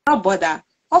will not bother.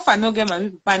 Often no get my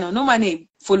people, no man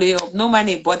follow you up, no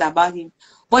man bother about him.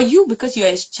 But you, because you're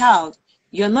his child,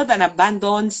 you're not an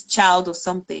abandoned child or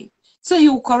something. So he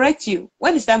will correct you.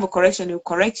 When it's time for correction, he will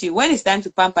correct you. When it's time to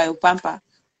pamper, he will pamper.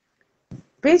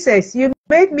 Princess, you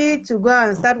made me to go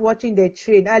and start watching the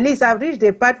train. At least I've reached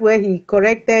the part where he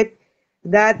corrected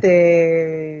that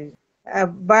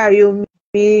Bamiloni,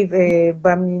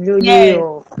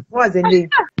 or what was the name?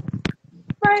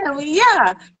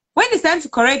 Yeah. When it's time to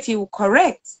correct, he will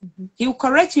correct. He will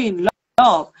correct you in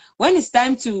love. When it's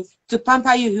time to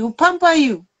pamper you, he will pamper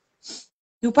you.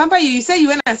 He will pamper you. You said you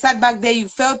went and sat back there, you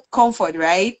felt comfort,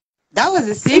 right? That was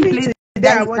the same place.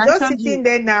 I was just sitting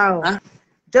there now.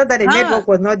 Just that the network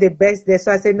was not the best there.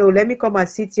 So I said, no, let me come and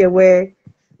sit here where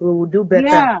we will do better.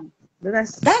 Yeah.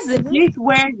 That's the place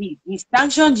where he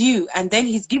sanctioned you, and then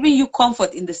he's giving you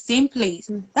comfort in the same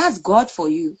place. That's God for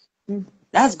you.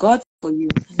 That's God for you.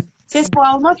 Says, for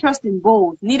I will not trust in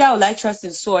bows, neither will I trust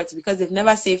in swords, because they've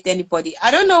never saved anybody.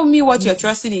 I don't know me what you're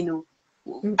trusting in.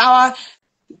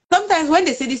 Sometimes when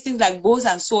they say these things like bows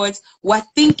and swords, we're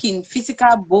thinking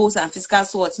physical bows and physical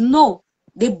swords. No,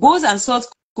 the bows and swords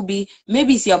could be,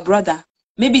 maybe it's your brother,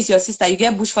 maybe it's your sister, you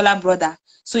get bushfaller brother,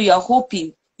 so you're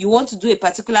hoping you want to do a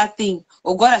particular thing,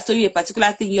 or God has told you a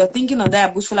particular thing, you're thinking of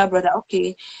that bushfaller brother.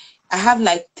 Okay, I have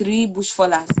like 3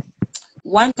 bushfallers.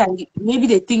 One can, maybe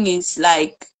the thing is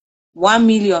like $1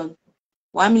 million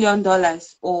or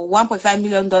 $1.5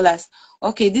 million.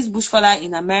 Okay, this bushfaller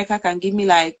in America can give me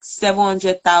like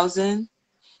 700,000,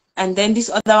 and then this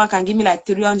other one can give me like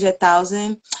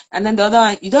 300,000, and then the other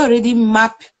one, you don't already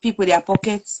map people their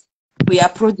pockets for your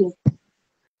project.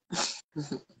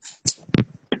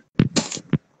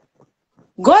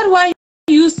 God wants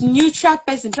you use neutral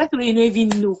person you don't even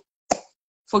know,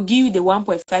 forgive you the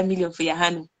 1.5 million for your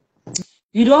hand.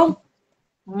 You don't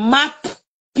map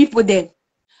people then.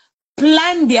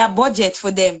 plan their budget for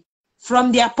them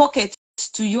from their pocket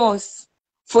to yours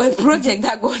for a project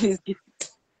that God is giving.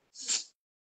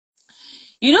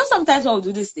 You know, sometimes when we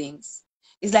do these things,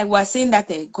 it's like we're saying that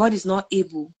God is not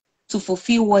able to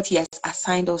fulfill what he has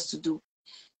assigned us to do.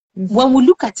 When we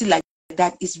look at it like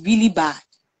that, it's really bad.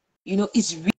 You know,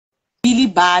 it's really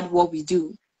bad what we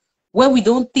do. When we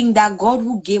don't think that God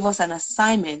who gave us an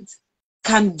assignment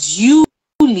can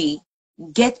duly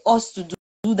get us to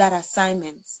do that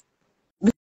assignment.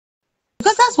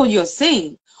 Because that's what you're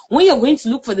saying. When you're going to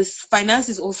look for the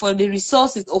finances or for the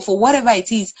resources or for whatever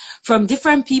it is from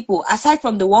different people, aside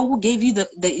from the one who gave you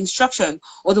the instruction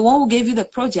or the one who gave you the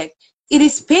project, it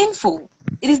is painful.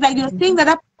 It is like you're saying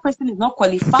that person is not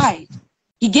qualified.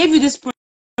 He gave you this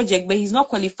project, but he's not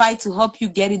qualified to help you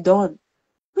get it done,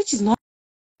 which is not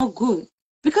good,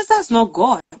 because that's not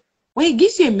God. When he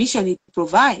gives you a mission, he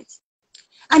provides.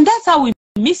 And that's how we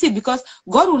miss it, because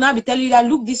God will now be telling you that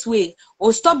look this way,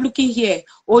 or stop looking here,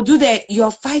 or do that.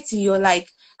 You're fighting, you're like,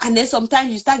 and then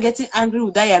sometimes you start getting angry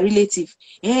with that your relative.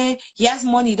 Yeah, he has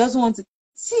money, he doesn't want to.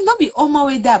 See, not be all my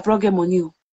way there program on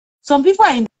you. Some people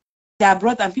are in their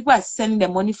abroad and people are sending their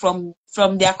money from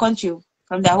their country,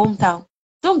 from their hometown.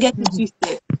 Don't get it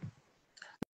twisted.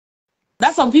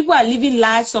 That some people are living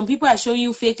life, some people are showing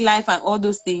you fake life and all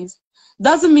those things.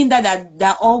 Doesn't mean that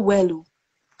they're all well.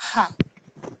 Ha.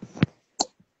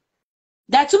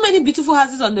 There are too many beautiful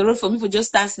houses on the road for me to just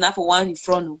stand snap for one in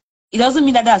front. It doesn't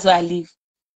mean that that's where I live.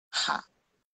 Ha.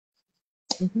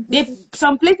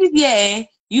 Some places here,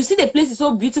 you see the place is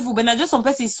so beautiful, but not just some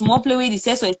places, small place where it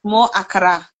says so it's more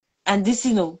akara. And this,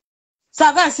 you know. So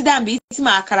I go and sit down and be eating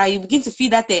my akara. You begin to feel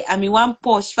that I'm in one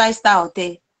posh 5-star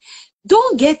hotel.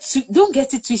 Don't get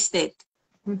it twisted.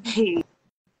 Hey,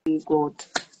 God,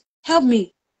 help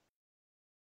me.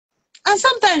 And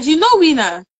sometimes, you know,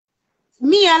 winner.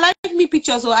 Me, I like me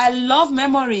pictures, so I love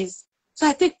memories. So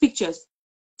I take pictures.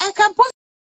 I can post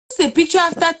a picture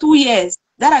after 2 years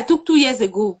that I took 2 years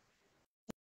ago.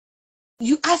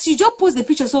 As you just post the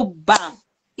picture, so bam.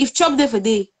 If chop there for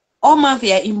day, all man for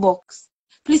your inbox.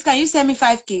 Please, can you send me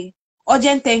 5K?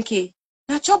 Urgent 10K.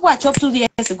 Now chop what I chopped 2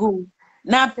 years ago.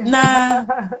 Now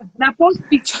post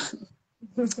picture.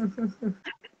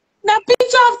 Now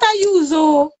picture after you,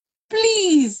 so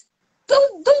please.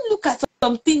 Don't look at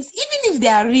some things, even if they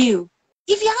are real.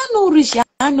 If you are no rich, you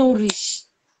are no rich.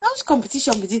 How's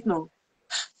competition with it now?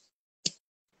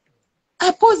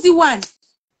 I post the one,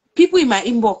 people in my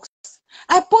inbox.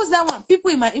 I post that one,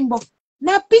 people in my inbox.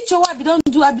 Now picture what I don't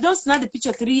do. I don't snap the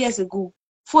picture 3 years ago,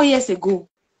 4 years ago.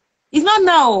 It's not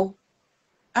now.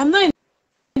 I'm not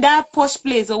in that posh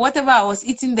place or whatever I was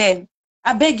eating then.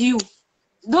 I beg you,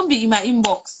 don't be in my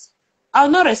inbox. I'll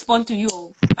not respond to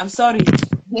you. I'm sorry.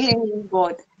 Hey,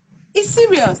 God. It's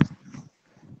serious.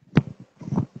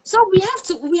 So we have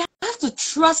to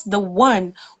trust the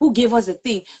one who gave us the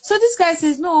thing. So this guy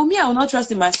says, no, me, I will not trust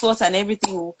in my source and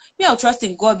everything. Me, I'll trust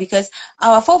in God, because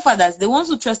our forefathers, the ones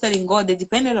who trusted in God, they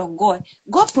depended on God.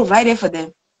 God provided for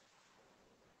them.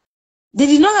 They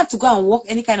did not have to go and walk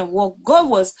any kind of walk. God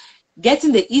was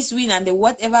getting the east wind and the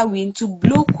whatever wind to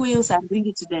blow quails and bring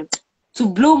it to them, to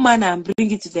blow manna and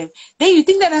bring it to them. Then you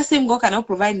think that same God cannot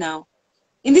provide now?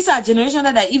 In this our generation,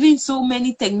 that there are even so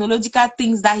many technological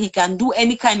things that he can do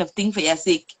any kind of thing for your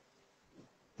sake.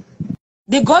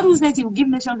 The God who said he will give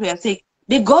nations for your sake.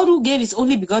 The God who gave his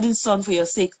only begotten son for your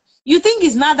sake. You think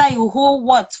it's not that he will hold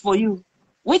what for you?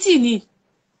 What do you need?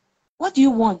 What do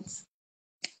you want?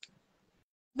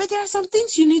 But there are some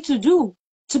things you need to do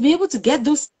to be able to get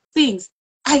those things.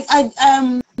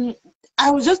 I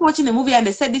was just watching a movie and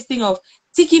they said this thing of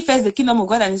seek ye first the kingdom of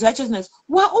God and his righteousness.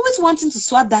 We're always wanting to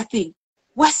swap that thing.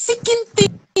 We're seeking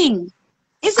things.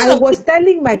 I was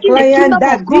telling my client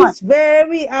that this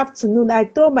very afternoon, I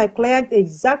told my client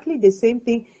exactly the same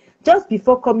thing just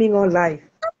before coming on live.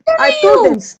 I told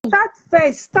them,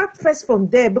 start first from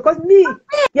there, because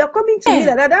you're coming to me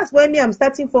that's where I'm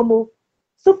starting from.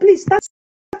 So please start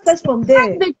first from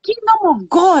there. The kingdom of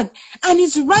God and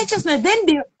his righteousness, then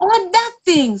the other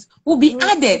things will be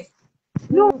added.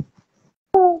 No,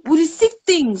 we seek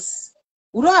things.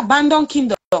 We don't abandon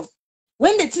kingdom.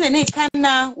 When the thing can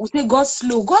now, we say God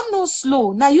slow. God no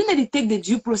slow. Now you need to take the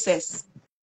due process.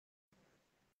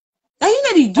 Now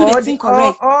you need to do the thing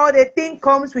correct. All the thing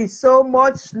comes with so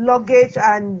much luggage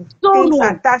and things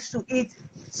attached to it.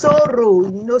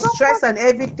 Sorrow, stress and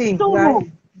everything.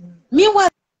 Right? Meanwhile,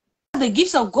 the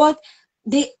gifts of God,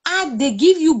 they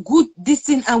give you good this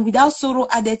thing and without sorrow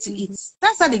added to it.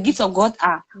 That's how the gifts of God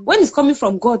are. When it's coming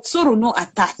from God, sorrow no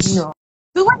attached. No.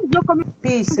 So when it's not coming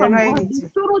from God,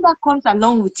 the sorrow that comes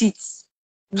along with it.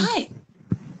 Hi.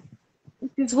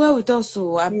 It is well with us,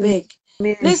 so I beg.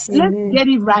 Let's get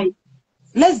it right.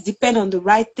 Let's depend on the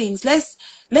right things. Let's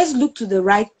look to the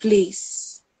right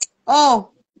place.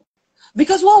 Oh,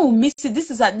 because one will miss it.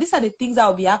 These are the things that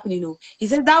will be happening. He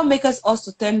says, "Thou makest us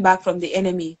to turn back from the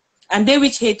enemy, and they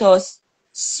which hate us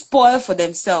spoil for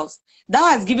themselves. Thou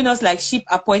hast given us like sheep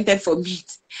appointed for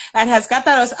meat, and has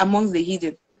scattered us amongst the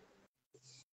heathen."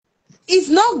 It's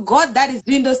not God that is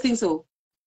doing those things. So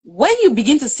when you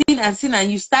begin to sin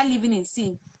and you start living in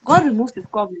sin, God removes his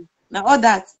covering. Now all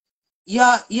that,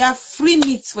 you're free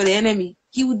meat for the enemy.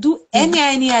 He will do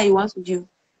anyhow he wants to do.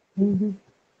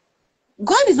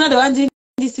 God is not the one doing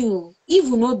this thing.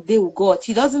 Even though they will God,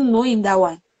 he doesn't know him that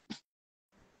one.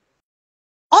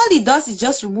 All he does is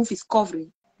just remove his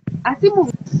covering. As he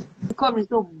moves the covering,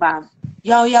 so bam,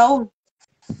 you're your own.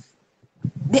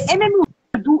 The enemy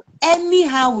will do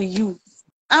anyhow with you,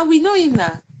 and we know him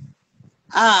now.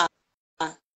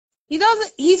 He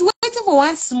doesn't. He's waiting for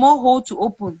one small hole to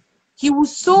open. He will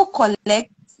so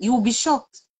collect, you will be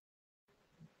shocked.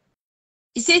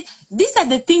 He said, these are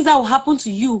the things that will happen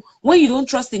to you when you don't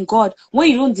trust in God,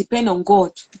 when you don't depend on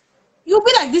God. You'll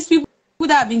be like these people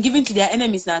that have been given to their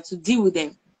enemies now to deal with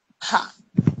them.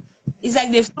 It's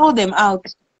like they've sold them out.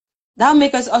 That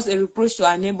makes us a reproach to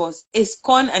our neighbors, a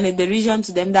scorn and a derision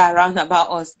to them that are round about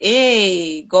us.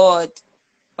 Hey, God,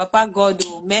 Papa God,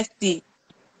 oh, mercy.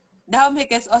 Thou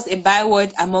makest us a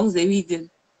byword amongst the heathen,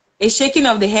 a shaking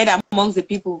of the head amongst the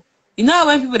people. You know how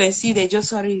when people they see, they just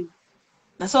sorry you.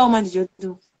 That's all man did you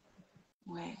do.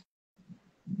 Where?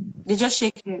 They just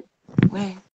shake it.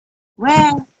 Where?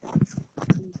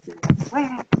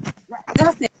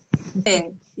 That's it.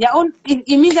 Your own.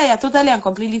 It means that you're totally and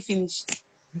completely finished.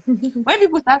 When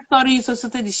people start sorry you, so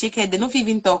they shake head. They don't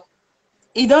even talk.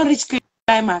 It don't reach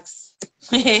climax.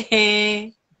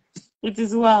 It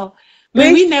is well.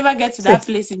 May we never get to that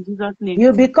place in Jesus' name.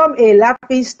 You become a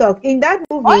laughing stock. In that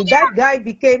movie, that guy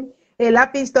became a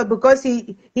laughing stock because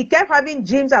he kept having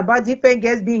dreams about different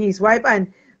girls being his wife,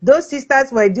 and those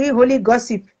sisters were doing holy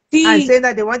gossip and saying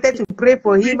that they wanted to pray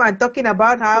for him and talking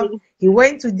about how he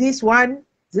went to this one,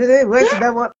 went to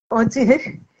that one until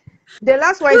the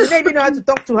last one, he didn't even know how to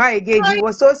talk to her again. He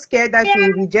was so scared that she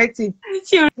would reject him.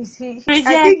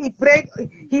 I think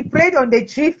he prayed on the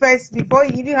tree first before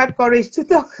he even had courage to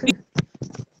talk.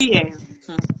 Yeah.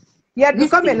 He had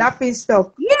become a laughing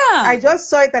stock. Yeah. I just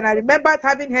saw it and I remembered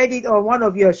having heard it on one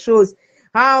of your shows.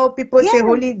 How people say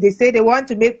they say they want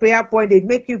to make prayer point, they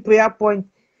make you prayer point.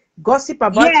 Gossip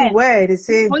about you where they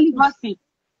say holy gossip.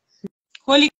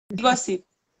 Holy gossip.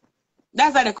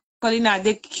 That's what they call it now.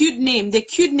 The cute name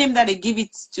that they give it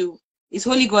to is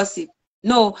holy gossip.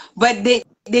 No, but the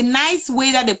nice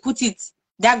way that they put it,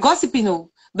 they're gossiping,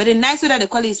 but the nice way that they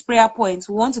call it is prayer points.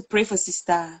 We want to pray for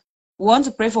sister. We want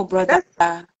to pray for brother.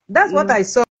 That's what I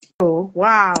saw.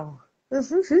 Wow. Let's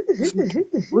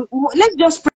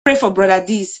just pray for brother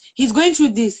this. He's going through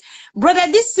this.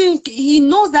 Brother this thing, he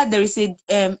knows that there is a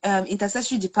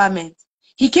intercessory department.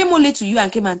 He came only to you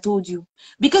and came and told you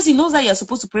because he knows that you're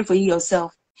supposed to pray for you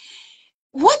yourself.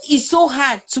 What is so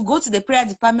hard to go to the prayer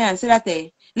department and say that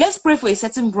let's pray for a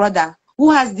certain brother who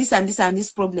has this and this and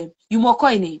this problem? You more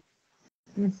coin name.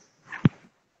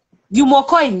 You more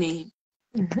coin name.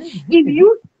 If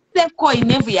you self coin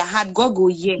name for your heart, God go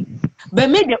but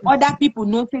may the other people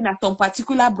know that some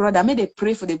particular brother, may they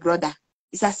pray for the brother.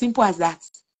 It's as simple as that.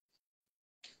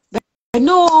 But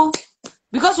no,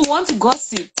 because we want to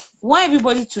gossip. We want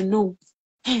everybody to know.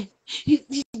 Do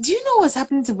you know what's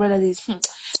happening to brother this?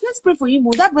 Let's pray for him.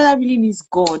 That brother really needs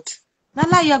God.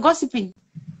 Now you're gossiping.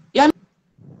 You're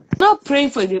not praying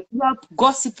for them. You're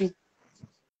gossiping.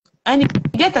 And you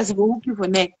get us, you go hook you for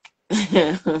neck.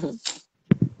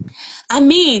 I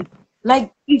mean,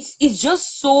 like it's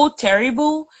just so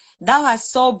terrible. Thou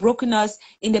hast so broken us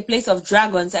in the place of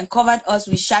dragons and covered us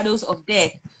with shadows of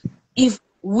death. If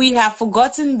we have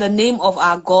forgotten the name of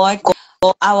our God,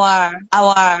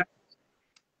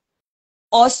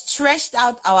 or stretched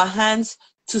out our hands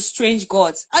to strange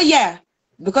gods. Oh yeah,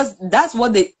 because that's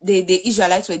what the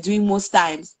Israelites were doing most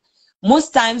times.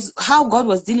 Most times, how God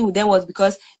was dealing with them was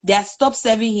because they had stopped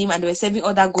serving him and they were serving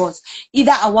other gods. Either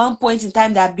at one point in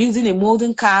time, they are building a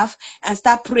molten calf and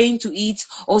start praying to it,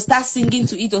 or start singing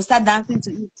to it, or start dancing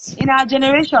to it. In our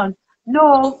generation,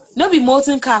 no be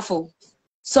molten calf.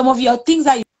 Some of your things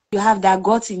that you have, that are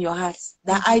gods in your hearts,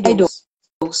 that are idols.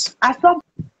 At some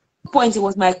point, it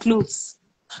was my clothes.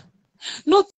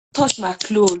 No, touch my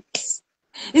clothes.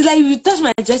 It's like if you touch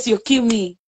my dress, you'll kill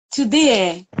me.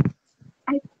 Today,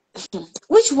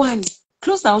 which one?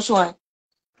 Close down, which one?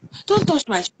 Don't touch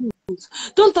my shoes.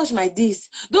 Don't touch my this.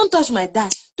 Don't touch my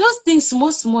that. Those things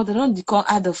small, they don't become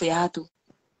hard for your heart.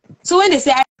 So when they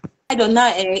say idol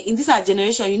now, in this our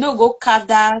generation, you know, go carve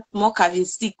that more carving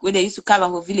stick where they used to carve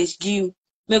our village, give you,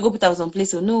 may go put out some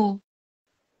place or no.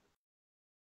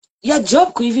 Your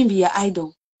job could even be your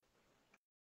idol.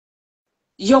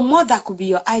 Your mother could be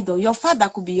your idol. Your father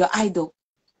could be your idol.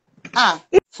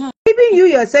 Even you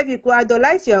yourself, you could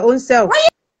idolize your own self.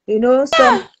 You know,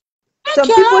 some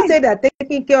people say that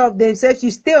taking care of themselves,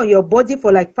 you stay on your body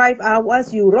for like 5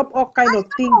 hours, you rub all kind of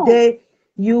things there,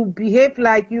 you behave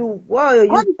like you, well,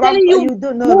 you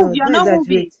do no, you're not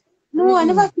moving. No, I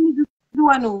never finished do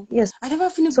one. No. Yes, I never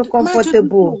finished. so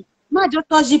comfortable. Just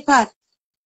touch the part.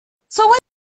 So when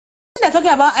they're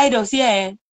talking about idols,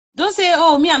 yeah, don't say,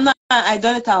 oh, me, I'm not an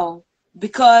idolater,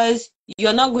 because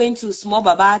you're not going to small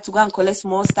baba to go and collect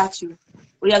small statue,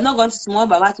 or you're not going to small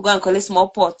baba to go and collect small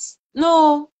pots.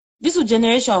 No, this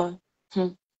generation,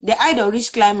 the idol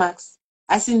reach climax.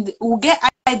 As in, we'll get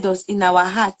idols in our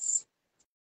hearts.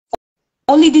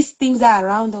 Only these things are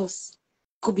around us.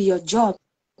 It could be your job.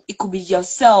 It could be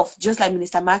yourself, just like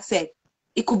Minister Mark said.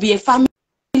 It could be a family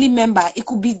member. It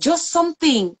could be just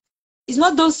something. It's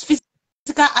not those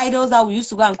physical idols that we used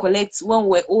to go and collect when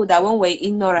we're older, when we're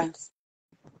ignorant.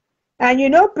 And you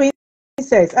know,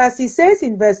 Princess, as he says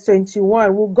in verse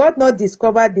 21, will God not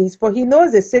discover this? For he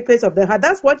knows the secrets of the heart.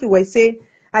 That's what you were saying,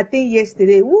 I think,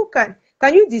 yesterday. Who can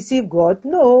you deceive God?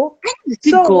 No.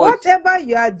 So God, whatever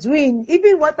you are doing,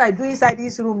 even what I do inside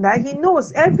this room now, he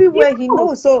knows everywhere. He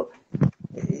knows. So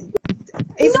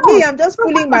it's me. I'm just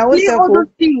fooling my own self. All those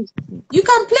things. You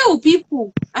can play with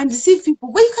people and deceive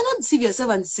people, but you cannot deceive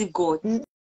yourself and deceive God.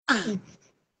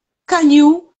 Can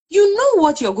you? You know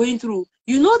what you're going through.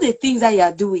 You know the things that you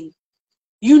are doing.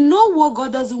 You know what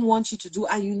God doesn't want you to do,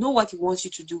 and you know what He wants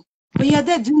you to do. But you're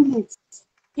there doing it.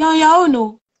 You're on your own.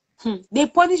 No. The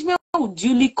punishment will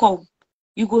duly come.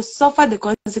 You go suffer the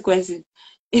consequences.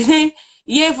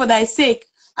 Yea, for thy sake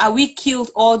are we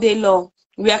killed all day long.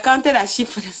 We are counted as sheep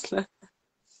for the slaughter.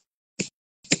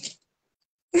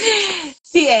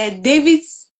 See,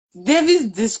 David's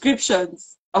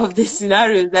descriptions of the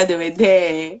scenarios that they were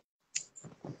there.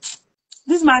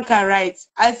 This man can write.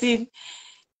 I think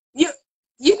you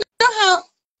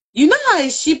know how a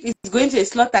sheep is going to a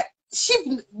slaughter.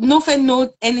 Sheep no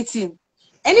know anything.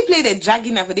 Any play they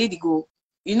dragging after they go.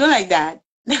 You know, like that.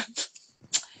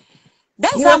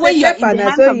 That's how when you're in the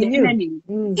hands of the enemy.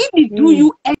 If he do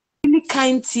you any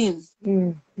kind thing,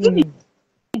 if he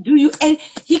do you, and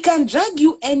he can drag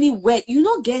you anywhere. You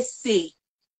don't get say.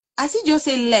 As he just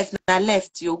say left, na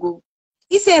left you go.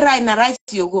 He say right, na right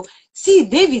you go. See,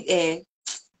 David,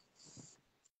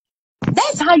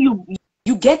 that's how you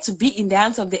get to be in the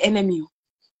hands of the enemy.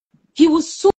 He will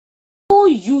so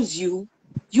use you.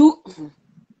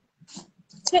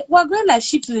 We're going like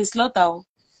sheep to the slaughter.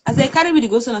 As they carry me the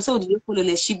ghost and so do you follow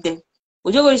the sheep then?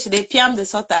 Would you go to the piam the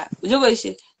slaughter? Would you go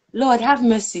to Lord, have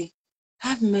mercy.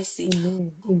 Have mercy.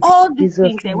 All these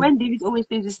things, when David always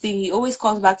says this thing, he always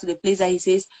comes back to the place that he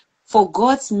says, for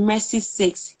God's mercy's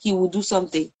sakes, he will do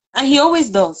something. And he always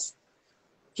does.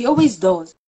 He always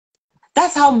does.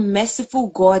 That's how merciful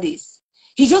God is.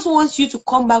 He just wants you to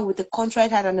come back with a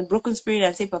contrite heart and a broken spirit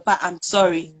and say, Papa, I'm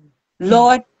sorry.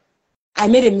 Lord, I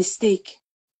made a mistake.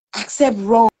 Accept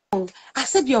wrong.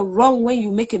 Accept you're wrong when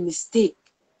you make a mistake.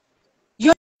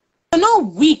 You're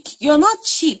not weak. You're not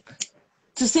cheap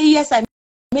to say, yes, I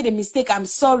made a mistake. I'm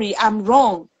sorry. I'm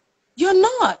wrong. You're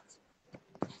not.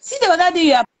 See, the other day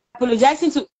you're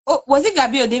apologizing to, was it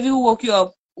Gabi or David who woke you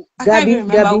up? I can't even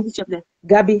remember which of them.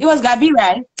 Gabi. It was Gabi,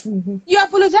 right? You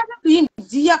apologized to him.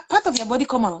 Did your part of your body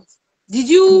come out? Did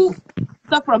you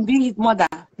stop from being his mother?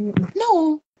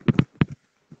 No.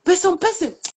 But some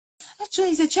person, actually,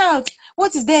 he's a child.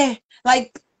 What is there?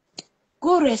 Like,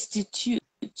 go restitute.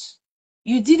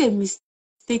 You did a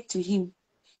mistake to him.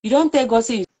 You don't tell God,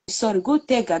 say you're sorry. Go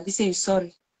tell Gabi, say you're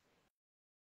sorry.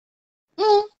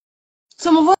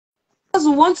 Some of us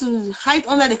want to hide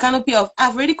under the canopy of,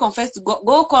 I've already confessed to God.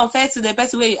 Go confess to the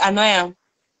person where you annoy him.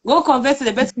 Go confess to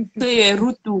the person where you're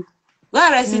rude to.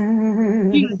 Go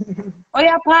restitute. Oh,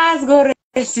 yeah, pass, go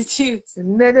restitute.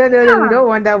 No, we don't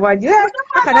want that one. Yeah,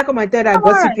 how can I come and tell that I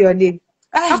gossip your name?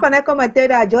 How can I come and tell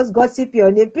that I just gossip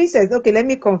your name? Princess, okay, let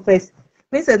me confess.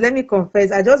 Princess, let me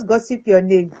confess. I just gossip your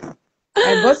name.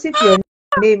 I gossip your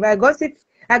name. I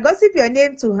gossip your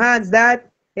name to Hans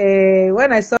that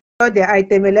when I saw the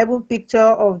item 11 picture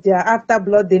of their after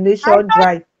blood donation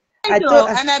drive. I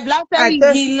blasted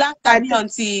him. He laughed at me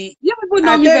until you people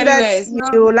know me very well.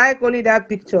 So. You like only that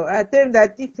picture. I tell him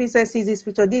that if Princess sees this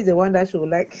picture, this is the one that she will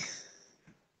like.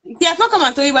 He has not come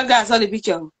and told you back that I saw the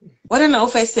picture. What did my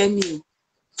first send me?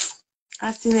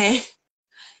 I told him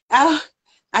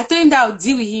that I'll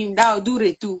deal with him, that I'll do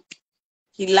it too.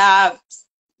 He laughed.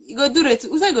 You go do it.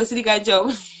 Who's go see the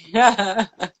job?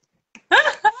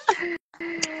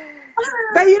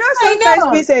 But you know, sometimes,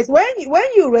 Princess, when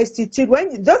you restitute,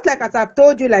 just like as I've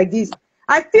told you like this,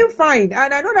 I feel fine,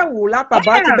 and I know that we'll laugh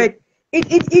about it, but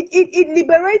it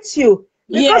liberates you,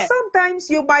 because sometimes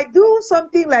you might do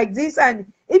something like this,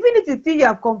 and even if you feel you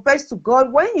have confessed to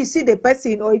God, when you see the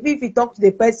person, or even if you talk to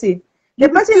the person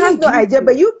has no idea,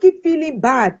 but you keep feeling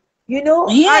bad, you know.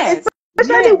 Yes. And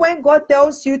especially when God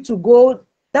tells you to go,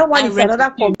 that one is another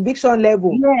conviction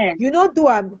level. You know,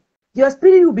 your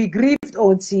spirit will be grieved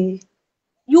until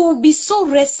you will be so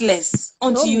restless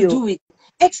until you do it.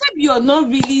 Except you're not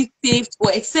really saved,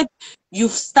 or except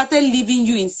you've started living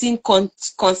you in sin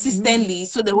consistently,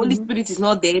 so the Holy Spirit is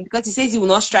not there, because He says He will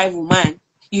not strive with man,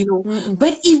 you know.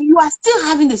 But if you are still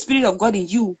having the Spirit of God in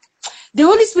you, the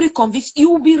Holy Spirit convicts you,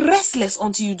 will be restless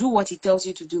until you do what He tells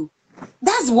you to do.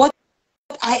 That's what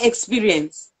I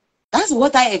experience. That's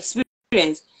what I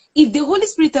experience. If the Holy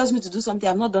Spirit tells me to do something,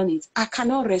 I've not done it, I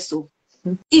cannot wrestle.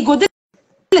 It go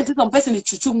some person they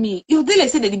chuchu me, if they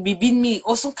say that they be beat me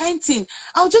or some kind of thing,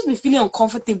 I'll just be feeling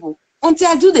uncomfortable until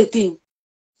I do the thing.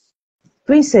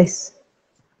 Princess,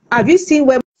 have you seen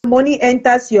when money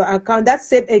enters your account, that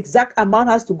same exact amount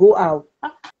has to go out?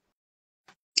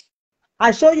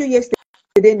 I showed you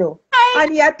yesterday, no?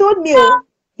 And he had told me,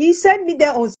 he sent me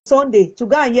there on Sunday to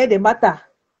go and hear the matter.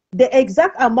 The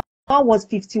exact amount was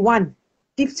 51.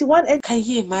 51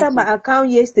 entered my account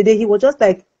yesterday. He was just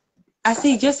like, I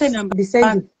say, just send them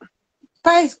back.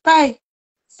 Bye.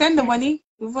 Send the money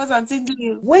before something to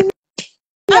you. When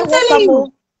I'm telling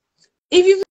you, if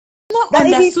you've not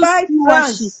understood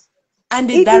stewardship and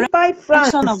the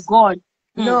direction of God,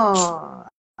 no,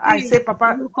 I say,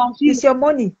 Papa, it's your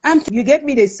money. You get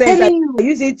me the sense. I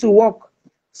use it to work.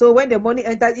 So when the money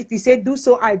enters, if he said do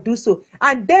so, I do so.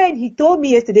 And then he told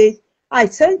me yesterday, I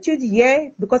sent you the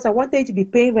year because I wanted you to be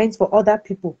paying rent for other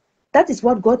people. That is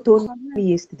what God told me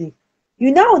yesterday.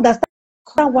 You now understand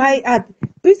why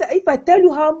if I tell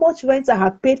you how much rent I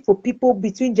have paid for people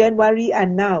between January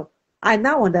and now, I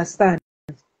now understand.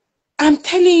 I'm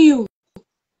telling you,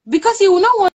 because He will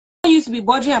not want you to be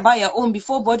bothering about your own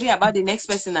before bothering about the next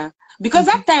person. Because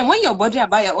that time when you're bothering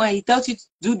about your own and He tells you to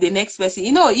do the next person,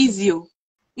 you know, easy.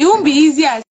 It won't be easy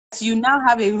as you now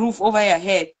have a roof over your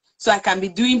head, so I can be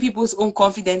doing people's own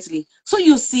confidently. So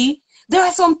you see, there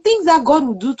are some things that God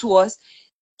will do to us.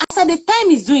 As at the time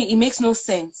He's doing, it makes no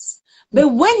sense. But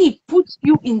when He puts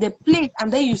you in the place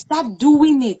and then you start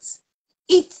doing it,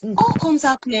 it all comes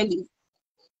out clearly.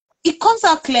 It comes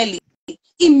out clearly.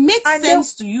 It makes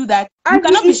sense to you that you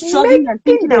cannot be struggling and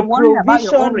thinking and worrying about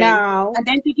your own rent and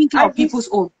then taking care of people's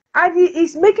own. And He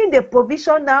is making the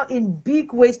provision now in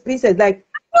big ways, Princess. Like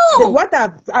what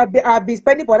I've been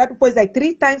spending for other people is like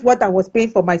 3 times what I was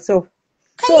paying for myself.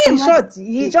 So in short,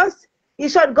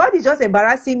 God is just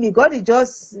embarrassing me. God is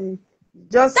just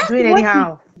doing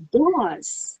anyhow.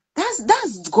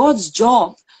 That's God's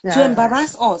job, to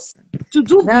embarrass us, to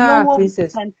do beyond what we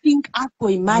can think, ask,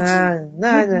 or imagine.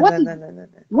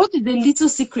 What is the little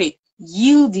secret?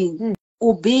 Yielding,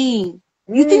 obeying.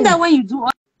 You think that when you do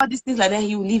all these things like that,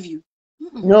 He will leave you?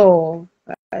 No.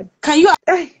 Can you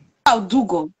outdo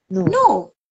God?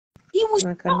 No. He will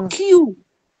shock you.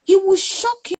 He will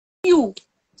shock you.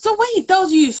 So when He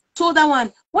tells you sow that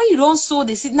one, when you don't sow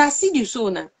the seed, now seed you sow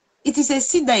now. It is a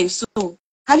seed that you sow.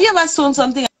 Have you ever sown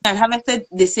something and harvested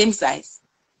the same size?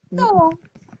 No.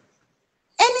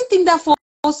 Anything that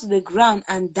falls to the ground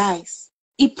and dies,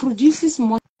 it produces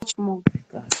much more.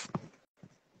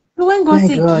 So when God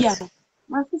says, "Gia,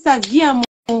 my sister, Gia,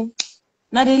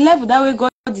 now the level that way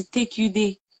God will take you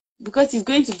there, because He's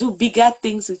going to do bigger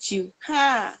things with you."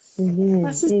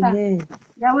 My sister, you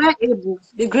are able.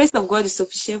 The grace of God is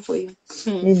sufficient for you.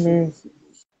 Amen.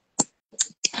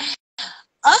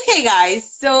 Okay,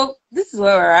 guys. So this is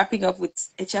where we're wrapping up with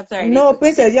a chapter. No,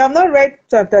 Princess, you have not read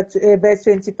chapter verse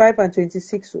 25 and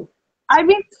 26. So. I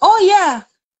mean, oh yes,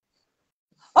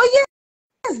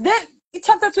 that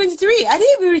chapter 23. I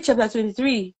didn't even read chapter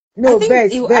 23. No,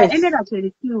 I ended at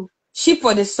 22. Sheep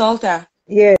for the slaughter.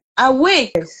 Yes.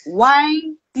 Awake, why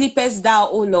sleepest thou,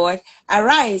 O Lord?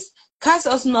 Arise, cast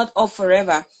us not off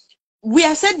forever. We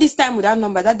have said this time without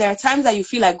number that there are times that you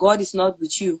feel like God is not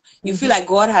with you. You feel like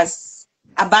God has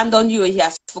abandoned you or He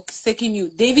has forsaken you.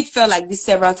 David felt like this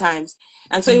several times.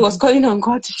 And so he was calling on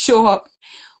God to show up.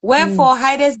 Wherefore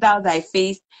hidest thou thy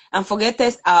face and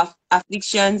forgettest our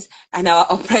afflictions and our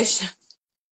oppression.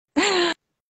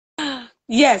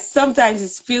 Yes, sometimes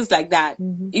it feels like that.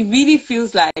 It really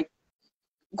feels like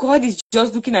God is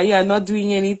just looking at you and not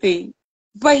doing anything.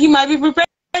 But He might be preparing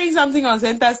carrying something on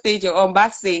center stage or on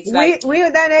backstage. Like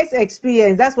wilderness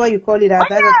experience. That's what you call it.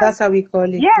 That's how we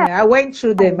call it. Yeah. I went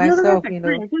through them myself, you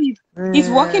know. So he's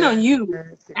working on you,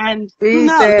 and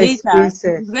sooner or Princess,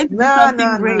 later he's going to do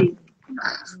something great.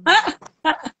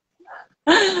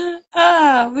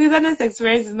 Wilderness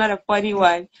experience is not a funny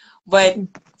one, but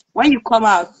when you come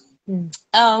out,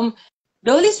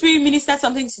 the Holy Spirit ministered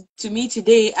something to me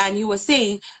today, and he was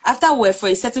saying, after we're for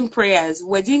a certain prayers,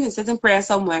 we're doing a certain prayer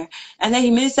somewhere, and then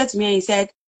he ministered to me and he said,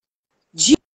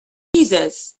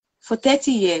 Jesus, for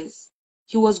 30 years,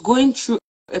 he was going through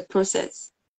a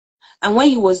process. And when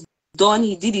he was done,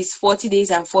 he did his 40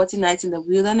 days and 40 nights in the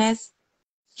wilderness.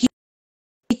 He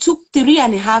took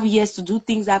 3.5 years to do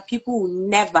things that people will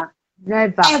never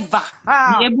ever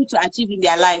be able to achieve in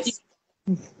their lives.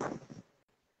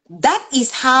 That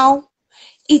is how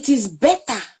it is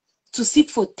better to sit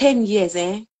for 10 years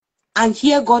and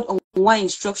hear God on one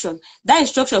instruction. That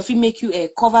instruction will make you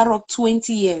cover up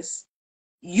 20 years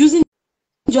using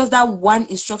just that one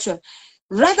instruction,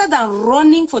 rather than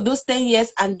running for those 10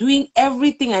 years and doing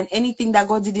everything and anything that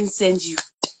God didn't send you.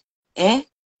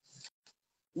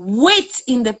 Wait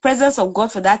in the presence of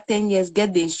God for that 10 years,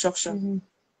 get the instruction.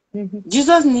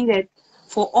 Jesus needed,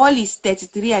 for all his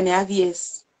 33.5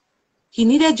 years, he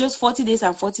needed just 40 days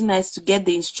and 40 nights to get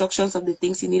the instructions of the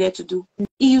things he needed to do.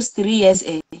 He used 3 years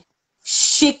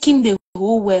shaking the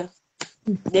whole world,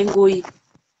 then go in.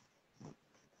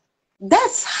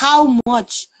 That's how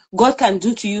much God can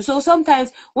do to you. So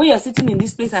sometimes when you're sitting in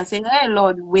this place and saying, hey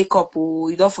Lord, wake up, oh,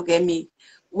 you don't forget me.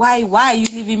 Why are you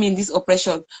leaving me in this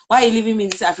oppression? Why are you leaving me in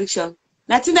this affliction?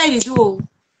 Nothing that you do.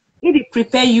 It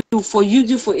prepare you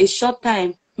for a short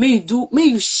time. May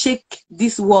you shake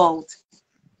this world.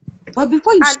 But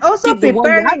before you and also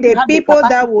preparing the people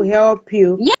that will help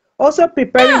you. Yeah. Also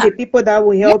preparing the people that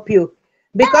will help you.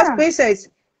 Because Princess,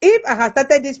 if I had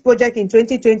started this project in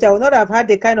 2020, I would not have had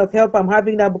the kind of help I'm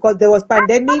having now, because there was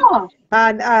pandemic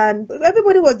and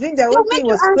everybody was doing their own thing. It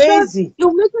was crazy.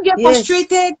 It'll make you get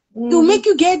frustrated. It'll make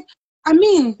you get,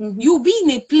 you'll be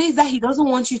in a place that he doesn't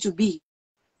want you to be.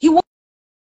 He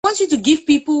wants you to give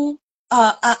people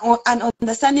an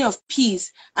understanding of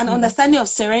peace, an understanding of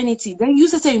serenity. Then you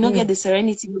say you don't get the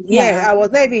serenity. I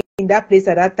was not even in that place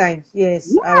at that time.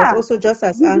 Yes, I was also just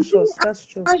as anxious. That's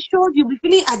true. You'll be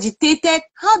feeling agitated.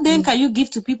 How then can you give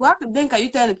to people? How then can you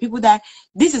tell the people that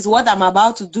this is what I'm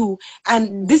about to do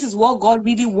and this is what God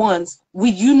really wants,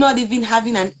 with you not even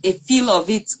having a feel of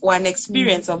it or an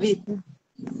experience of it?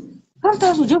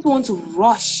 Sometimes we just want to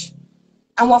rush,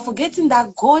 and we're forgetting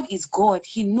that God is God.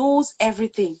 He knows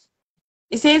everything.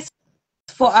 It says,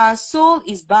 for our soul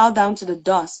is bowed down to the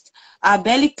dust, our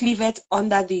belly cleaveth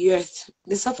under the earth.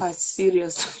 This stuff is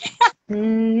serious.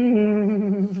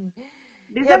 This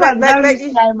stuff is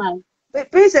very climax.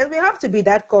 Please, we have to be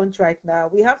that contrite now.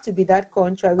 We have to be that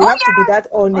contrite. We have to be that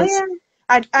honest.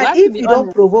 And if you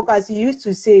don't provoke, as you used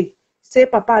to say,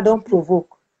 Papa, don't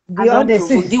provoke. Be honest.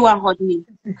 Do one hurt me.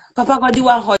 Papa, God, do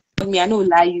one hurt me. I don't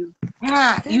lie you.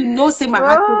 You know, say my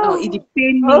heart, it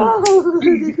pain me.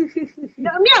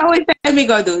 Me, I always tell me,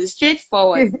 God, though,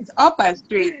 straightforward. It's up and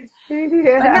straight. But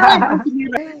now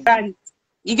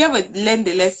you gotta learn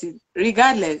the lesson.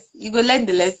 Regardless, you go learn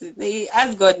the lesson.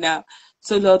 Ask God now.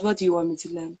 So, Lord, what do you want me to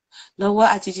learn? Lord,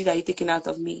 what attitude are you taking out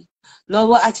of me? Lord,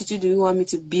 what attitude do you want me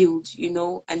to build? You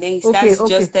know, and then he starts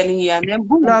just telling you, and then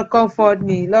boom. Lord, comfort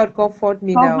me. Lord, comfort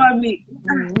me now. Comfort me.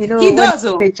 You know, he does.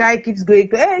 The child keeps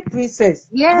going, hey, Princess.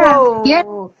 Yeah. Whoa. Yeah,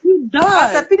 he does.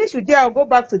 After I finish with you, I'll go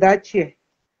back to that chair.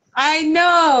 I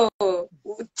know.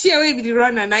 Chair will be the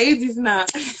runner. Now you this now.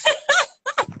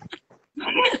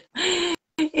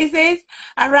 It says,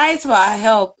 arise for our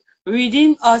help.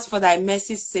 Redeem us for thy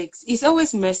mercy's sake. It's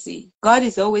always mercy. God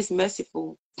is always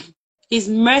merciful. His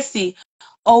mercy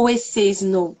always says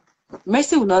no.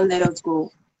 Mercy will not let us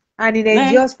go. And it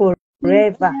endures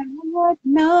forever.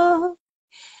 No,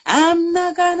 I'm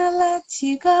not gonna let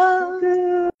you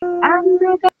go. I'm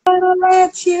not gonna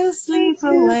let you slip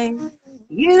away.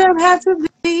 You don't have to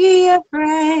be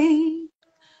afraid.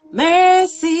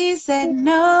 Mercy said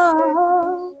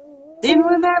no. They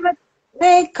will never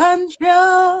take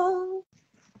control.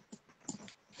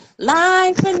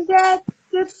 Life and death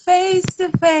stood face to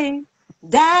face.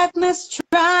 Darkness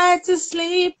tried to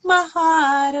sleep my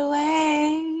heart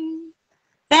away.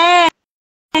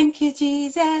 Thank you,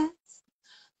 Jesus.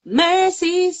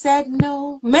 Mercy said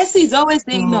no. Mercy is always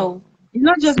saying no. It's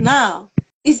not just now.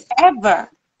 It's ever,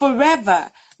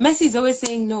 forever. Mercy is always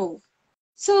saying no.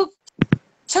 So,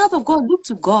 child of God, look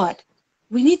to God.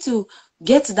 We need to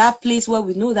get to that place where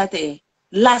we know that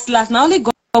last, now only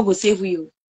God will save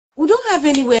you. We don't have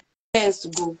anywhere else to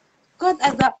go. God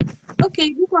has that.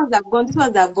 okay, these ones have gone, these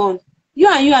ones have gone. You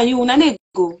and you, una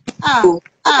go. You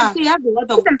have the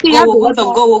word of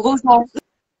God, will go for.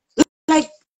 Like,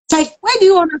 where do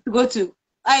you want us to go to?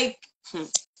 Like,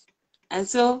 and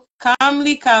so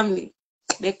calmly,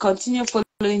 they continue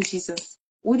following Jesus.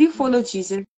 Would you follow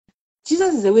Jesus?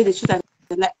 Jesus is the way, the truth, and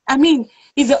the life. I mean,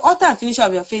 he's the author and finisher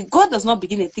of your faith. God does not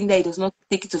begin a thing that he does not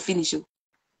take it to finish you.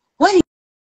 When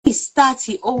he starts,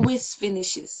 he always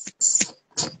finishes.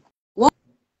 What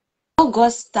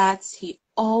God starts, he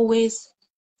always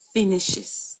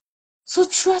finishes. So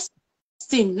trust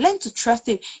him. Learn to trust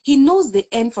him. He knows the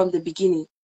end from the beginning.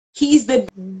 He is the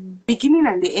beginning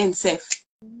and the end self.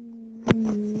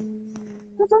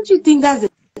 So don't you think that's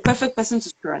the perfect person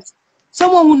to trust?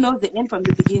 Someone who knows the end from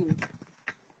the beginning.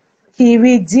 He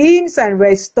redeems and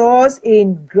restores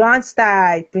in grand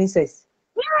style, princess.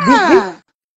 Yeah.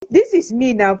 This is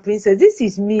me now, princess. This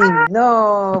is me.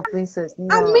 No, princess.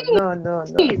 No.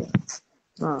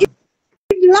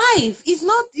 Life is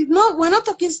not, we're not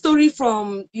talking story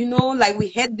from, like we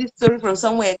heard this story from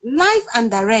somewhere. Life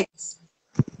and direct.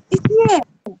 It's here.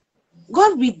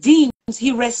 God redeems,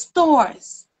 he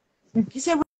restores. He's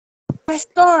a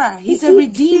restorer, he's a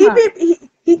redeemer.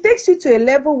 He takes you to a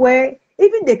level where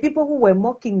even the people who were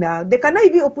mocking now, they cannot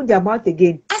even open their mouth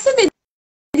again. I said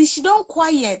she don't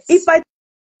quiet. If I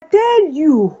tell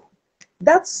you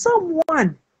that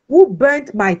someone who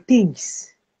burnt my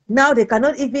things, now they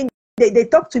cannot even, they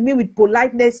talk to me with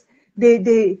politeness. They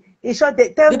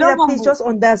tell me that please just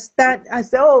understand. I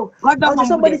say,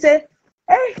 somebody say,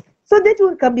 hey, so that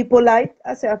one can be polite.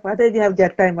 I say, I don't even have their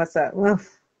time, sir.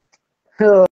 We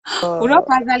don't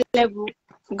pass that level.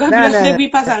 God bless every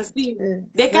pass and see.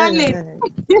 They can't let.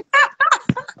 They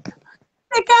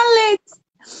can't let.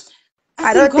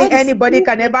 I don't think anybody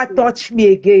can ever touch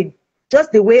me again.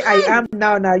 Just the way I am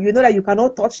now. Now you know that you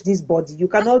cannot touch this body. You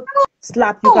cannot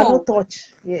slap. You cannot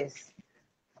touch. Yes.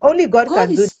 Only God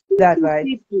can do that, right?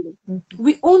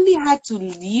 We only had to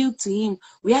yield to him.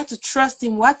 We had to trust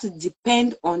him. We had to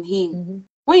depend on him.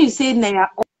 When you say now you're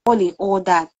all in all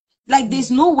that, like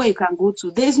there's no way you can go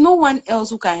to. There's no one else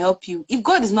who can help you. If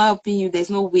God is not helping you, there's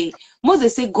no way. Most they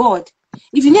say, God,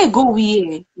 if you need to go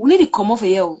here, we need to come off a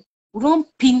year. We don't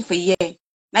pin for year.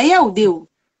 Now here we do.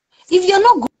 If you're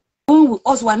not going with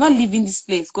us, we're not leaving this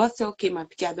place. God say, okay, my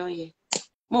pick, I don't hear.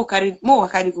 More carry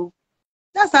go.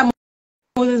 That's how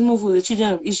Moses moved with the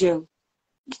children of Israel.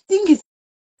 You think it's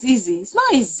easy? It's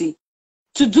not easy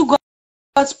to do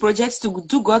God's projects, to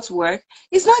do God's work.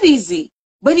 It's not easy.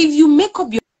 But if you make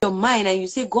up your mind and you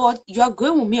say, God, you are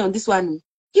going with me on this one,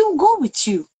 he will go with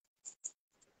you.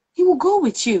 He will go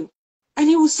with you. And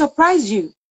he will surprise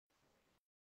you.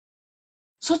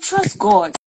 So trust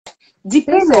God.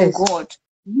 Depend on God.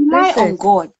 Rely on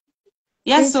God.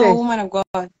 Yes, so woman of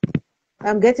God.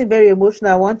 I'm getting very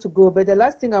emotional. I want to go. But the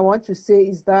last thing I want to say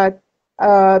is that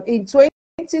in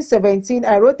 2017,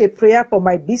 I wrote a prayer for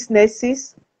my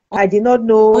businesses. I did not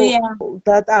know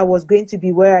that I was going to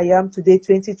be where I am today,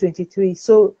 2023.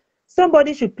 So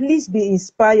somebody should please be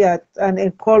inspired and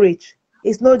encouraged.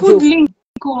 It's no joke. Link,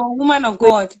 woman of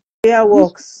God. Prayer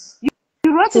works.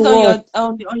 You wrote it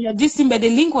on your distance, but the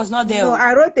link was not there. No,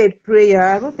 I wrote a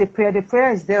prayer. The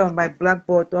prayer is there on my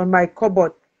blackboard, on my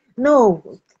cupboard.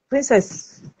 No,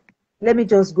 princess, let me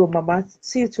just go, Mama.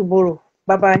 See you tomorrow.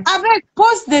 Bye-bye. I beg,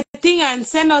 post the thing and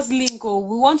send us link. Oh,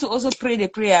 we want to also pray the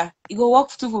prayer. You go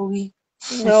walk to for we.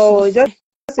 No, just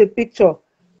a picture.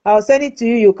 I'll send it to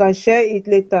you. You can share it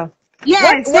later.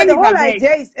 Yeah, what the whole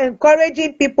idea is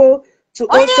encouraging people to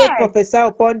also prophesy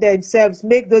upon themselves,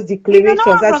 make those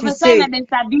declarations, as you say,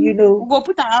 we'll go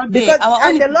put it out there. Because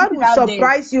and the Lord will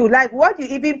surprise you. Like what you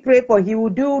even pray for, He will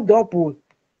do double.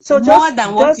 So more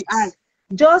than what you ask.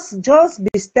 Just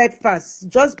be steadfast.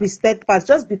 Just be steadfast.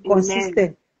 Just be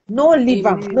consistent. No leave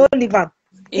them. No leave them.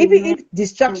 Even if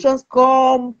distractions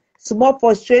come, small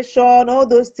frustration, all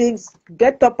those things,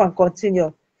 get up and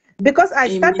continue. Because I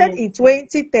started in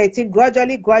 2013,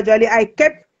 gradually, I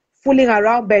kept fooling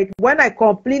around, but when I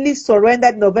completely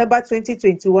surrendered November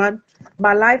 2021,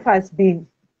 my life has been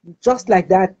just like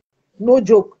that. No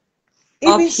joke.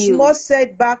 Even small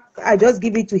setback, I just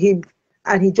give it to him,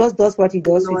 and he just does what he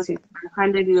does with it. I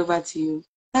handed it over to you.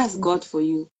 That's God for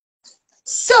you.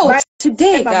 So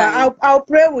today, Mama, guys, I'll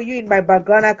pray with you in my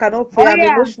background. I cannot pray. I'm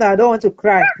emotional. I don't want to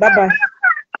cry. Bye-bye.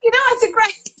 You don't want to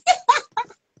cry.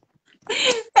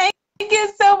 Thank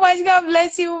you so much. God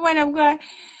bless you, woman of God.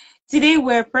 Today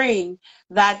we're praying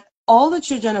that all the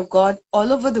children of God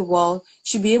all over the world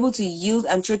should be able to yield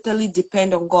and totally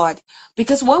depend on God.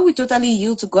 Because when we totally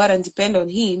yield to God and depend on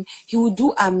Him, He will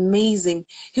do amazing.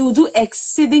 He will do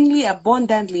exceedingly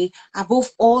abundantly above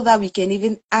all that we can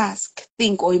even ask,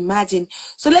 think or imagine.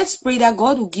 So let's pray that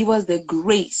God will give us the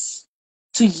grace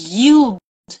to yield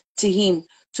to him,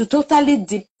 to totally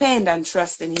depend and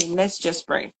trust in him. Let's just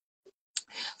pray.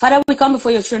 Father, we come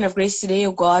before your throne of grace today,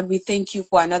 oh God. We thank you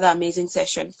for another amazing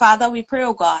session. Father, we pray,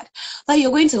 oh God, that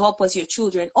you're going to help us, your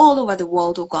children, all over the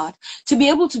world, oh God, to be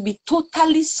able to be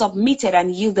totally submitted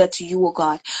and yielded to you, oh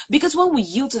God. Because when we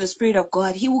yield to the Spirit of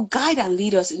God, he will guide and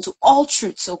lead us into all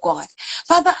truths, oh God.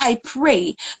 Father, I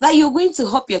pray that you're going to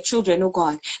help your children, oh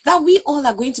God, that we all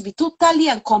are going to be totally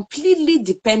and completely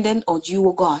dependent on you,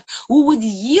 oh God. We would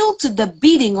yield to the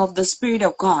bidding of the Spirit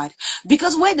of God.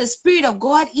 Because where the Spirit of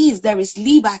God is, there is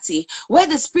liberty. Where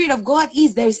the Spirit of God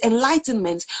is, there is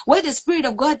enlightenment. Where the Spirit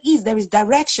of God is, there is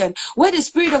direction. Where the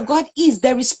Spirit of God is,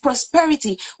 there is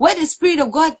prosperity. Where the Spirit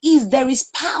of God is, there is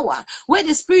power. Where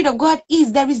the Spirit of God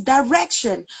is, there is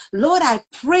direction. Lord, I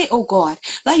pray, oh God,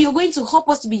 that you're going to help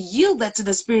us to be yielded to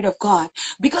the Spirit of God.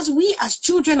 Because we as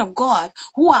children of God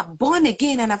who are born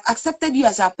again and have accepted you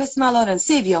as our personal Lord and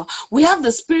Savior, we have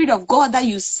the Spirit of God that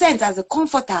you sent as a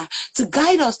comforter to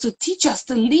guide us, to teach us,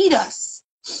 to lead us.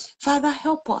 Father,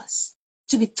 help us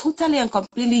to be totally and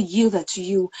completely yielded to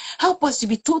you. Help us to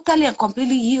be totally and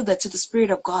completely yielded to the Spirit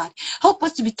of God. Help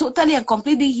us to be totally and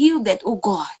completely yielded, oh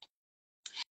God.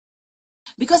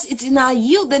 Because it's in our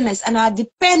yieldedness and our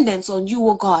dependence on you,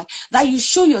 oh God, that you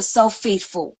show yourself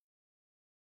faithful.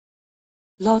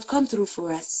 Lord, come through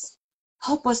for us.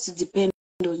 Help us to depend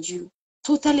on you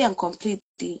totally and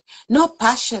completely, not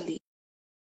partially.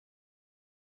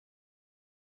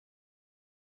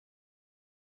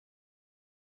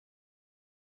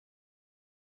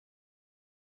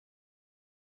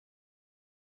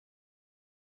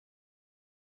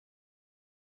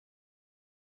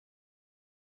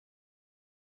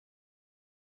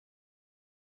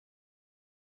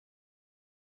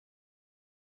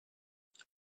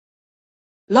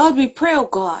 Lord, we pray, oh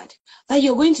God, that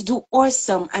you're going to do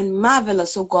awesome and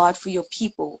marvelous, oh God, for your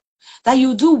people. That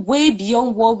you do way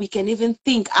beyond what we can even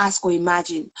think, ask, or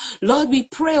imagine. Lord, we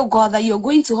pray, oh God, that you're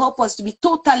going to help us to be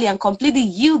totally and completely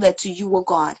yielded to you, oh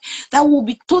God. That we'll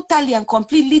be totally and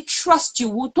completely trust you.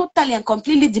 We'll totally and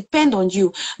completely depend on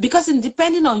you. Because in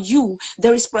depending on you,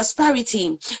 there is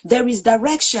prosperity, there is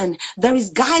direction, there is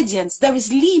guidance, there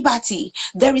is liberty,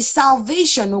 there is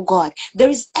salvation, oh God. There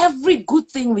is every good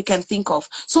thing we can think of.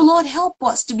 So Lord, help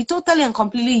us to be totally and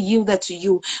completely yielded to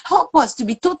you. Help us to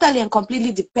be totally and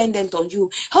completely dependent on you.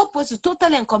 Help us to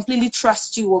totally and completely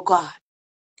trust you, oh God.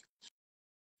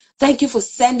 Thank you for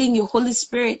sending your Holy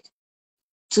Spirit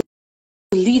to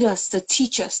lead us, to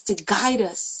teach us, to guide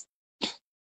us,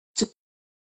 to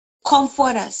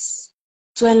comfort us,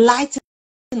 to enlighten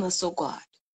us, oh God.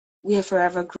 We are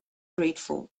forever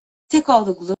grateful. Take all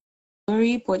the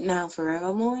glory, but now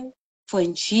forevermore. For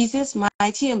in Jesus'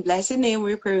 mighty and blessed name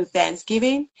we pray with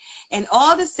thanksgiving. And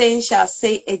all the saints shall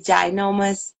say a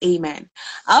ginormous amen.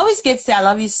 I always get to say I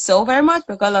love you so very much,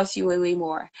 but God loves you way, way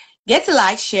more. Get to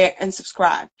like, share, and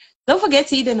subscribe. Don't forget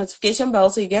to hit the notification bell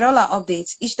so you get all our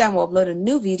updates each time we upload a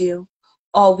new video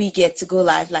or we get to go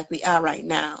live like we are right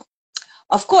now.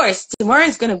 Of course, tomorrow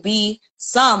is going to be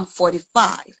Psalm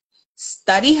 45.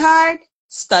 Study hard,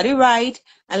 study right,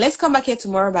 and let's come back here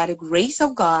tomorrow by the grace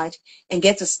of God and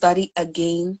get to study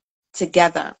again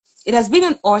together. It has been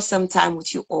an awesome time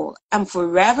with you all. I'm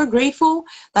forever grateful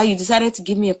that you decided to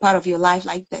give me a part of your life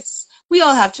like this. We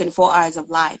all have 24 hours of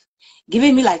life.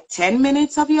 Giving me like 10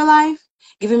 minutes of your life,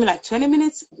 giving me like 20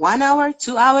 minutes, 1 hour,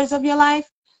 2 hours of your life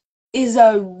is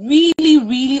a really,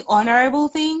 really honorable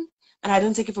thing, and I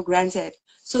don't take it for granted.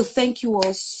 So thank you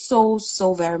all so,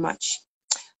 so very much.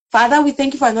 Father, we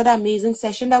thank you for another amazing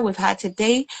session that we've had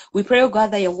today. We pray, oh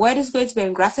God, that your word is going to be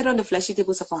engrafted on the fleshy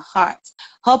tables of our hearts.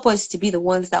 Help us to be the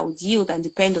ones that would yield and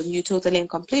depend on you totally and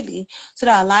completely so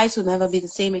that our lives will never be the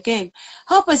same again.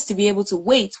 Help us to be able to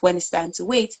wait when it's time to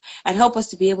wait, and help us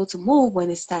to be able to move when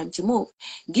it's time to move.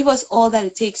 Give us all that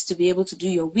it takes to be able to do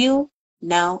your will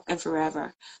now and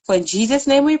forever. For in Jesus'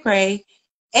 name we pray.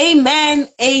 Amen,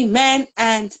 amen,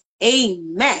 and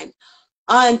amen.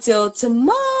 Until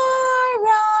tomorrow.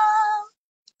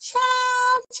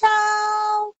 Ciao,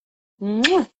 ciao.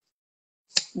 Mwah.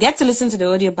 Get to listen to the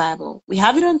audio Bible. We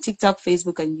have it on TikTok,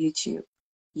 Facebook, and YouTube.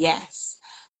 Yes.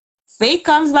 Faith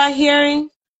comes by hearing,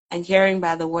 and hearing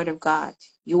by the word of God.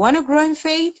 You want to grow in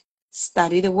faith?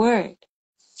 Study the word.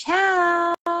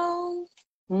 Ciao.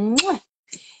 Mwah.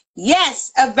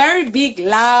 Yes, a very big,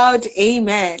 loud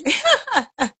amen.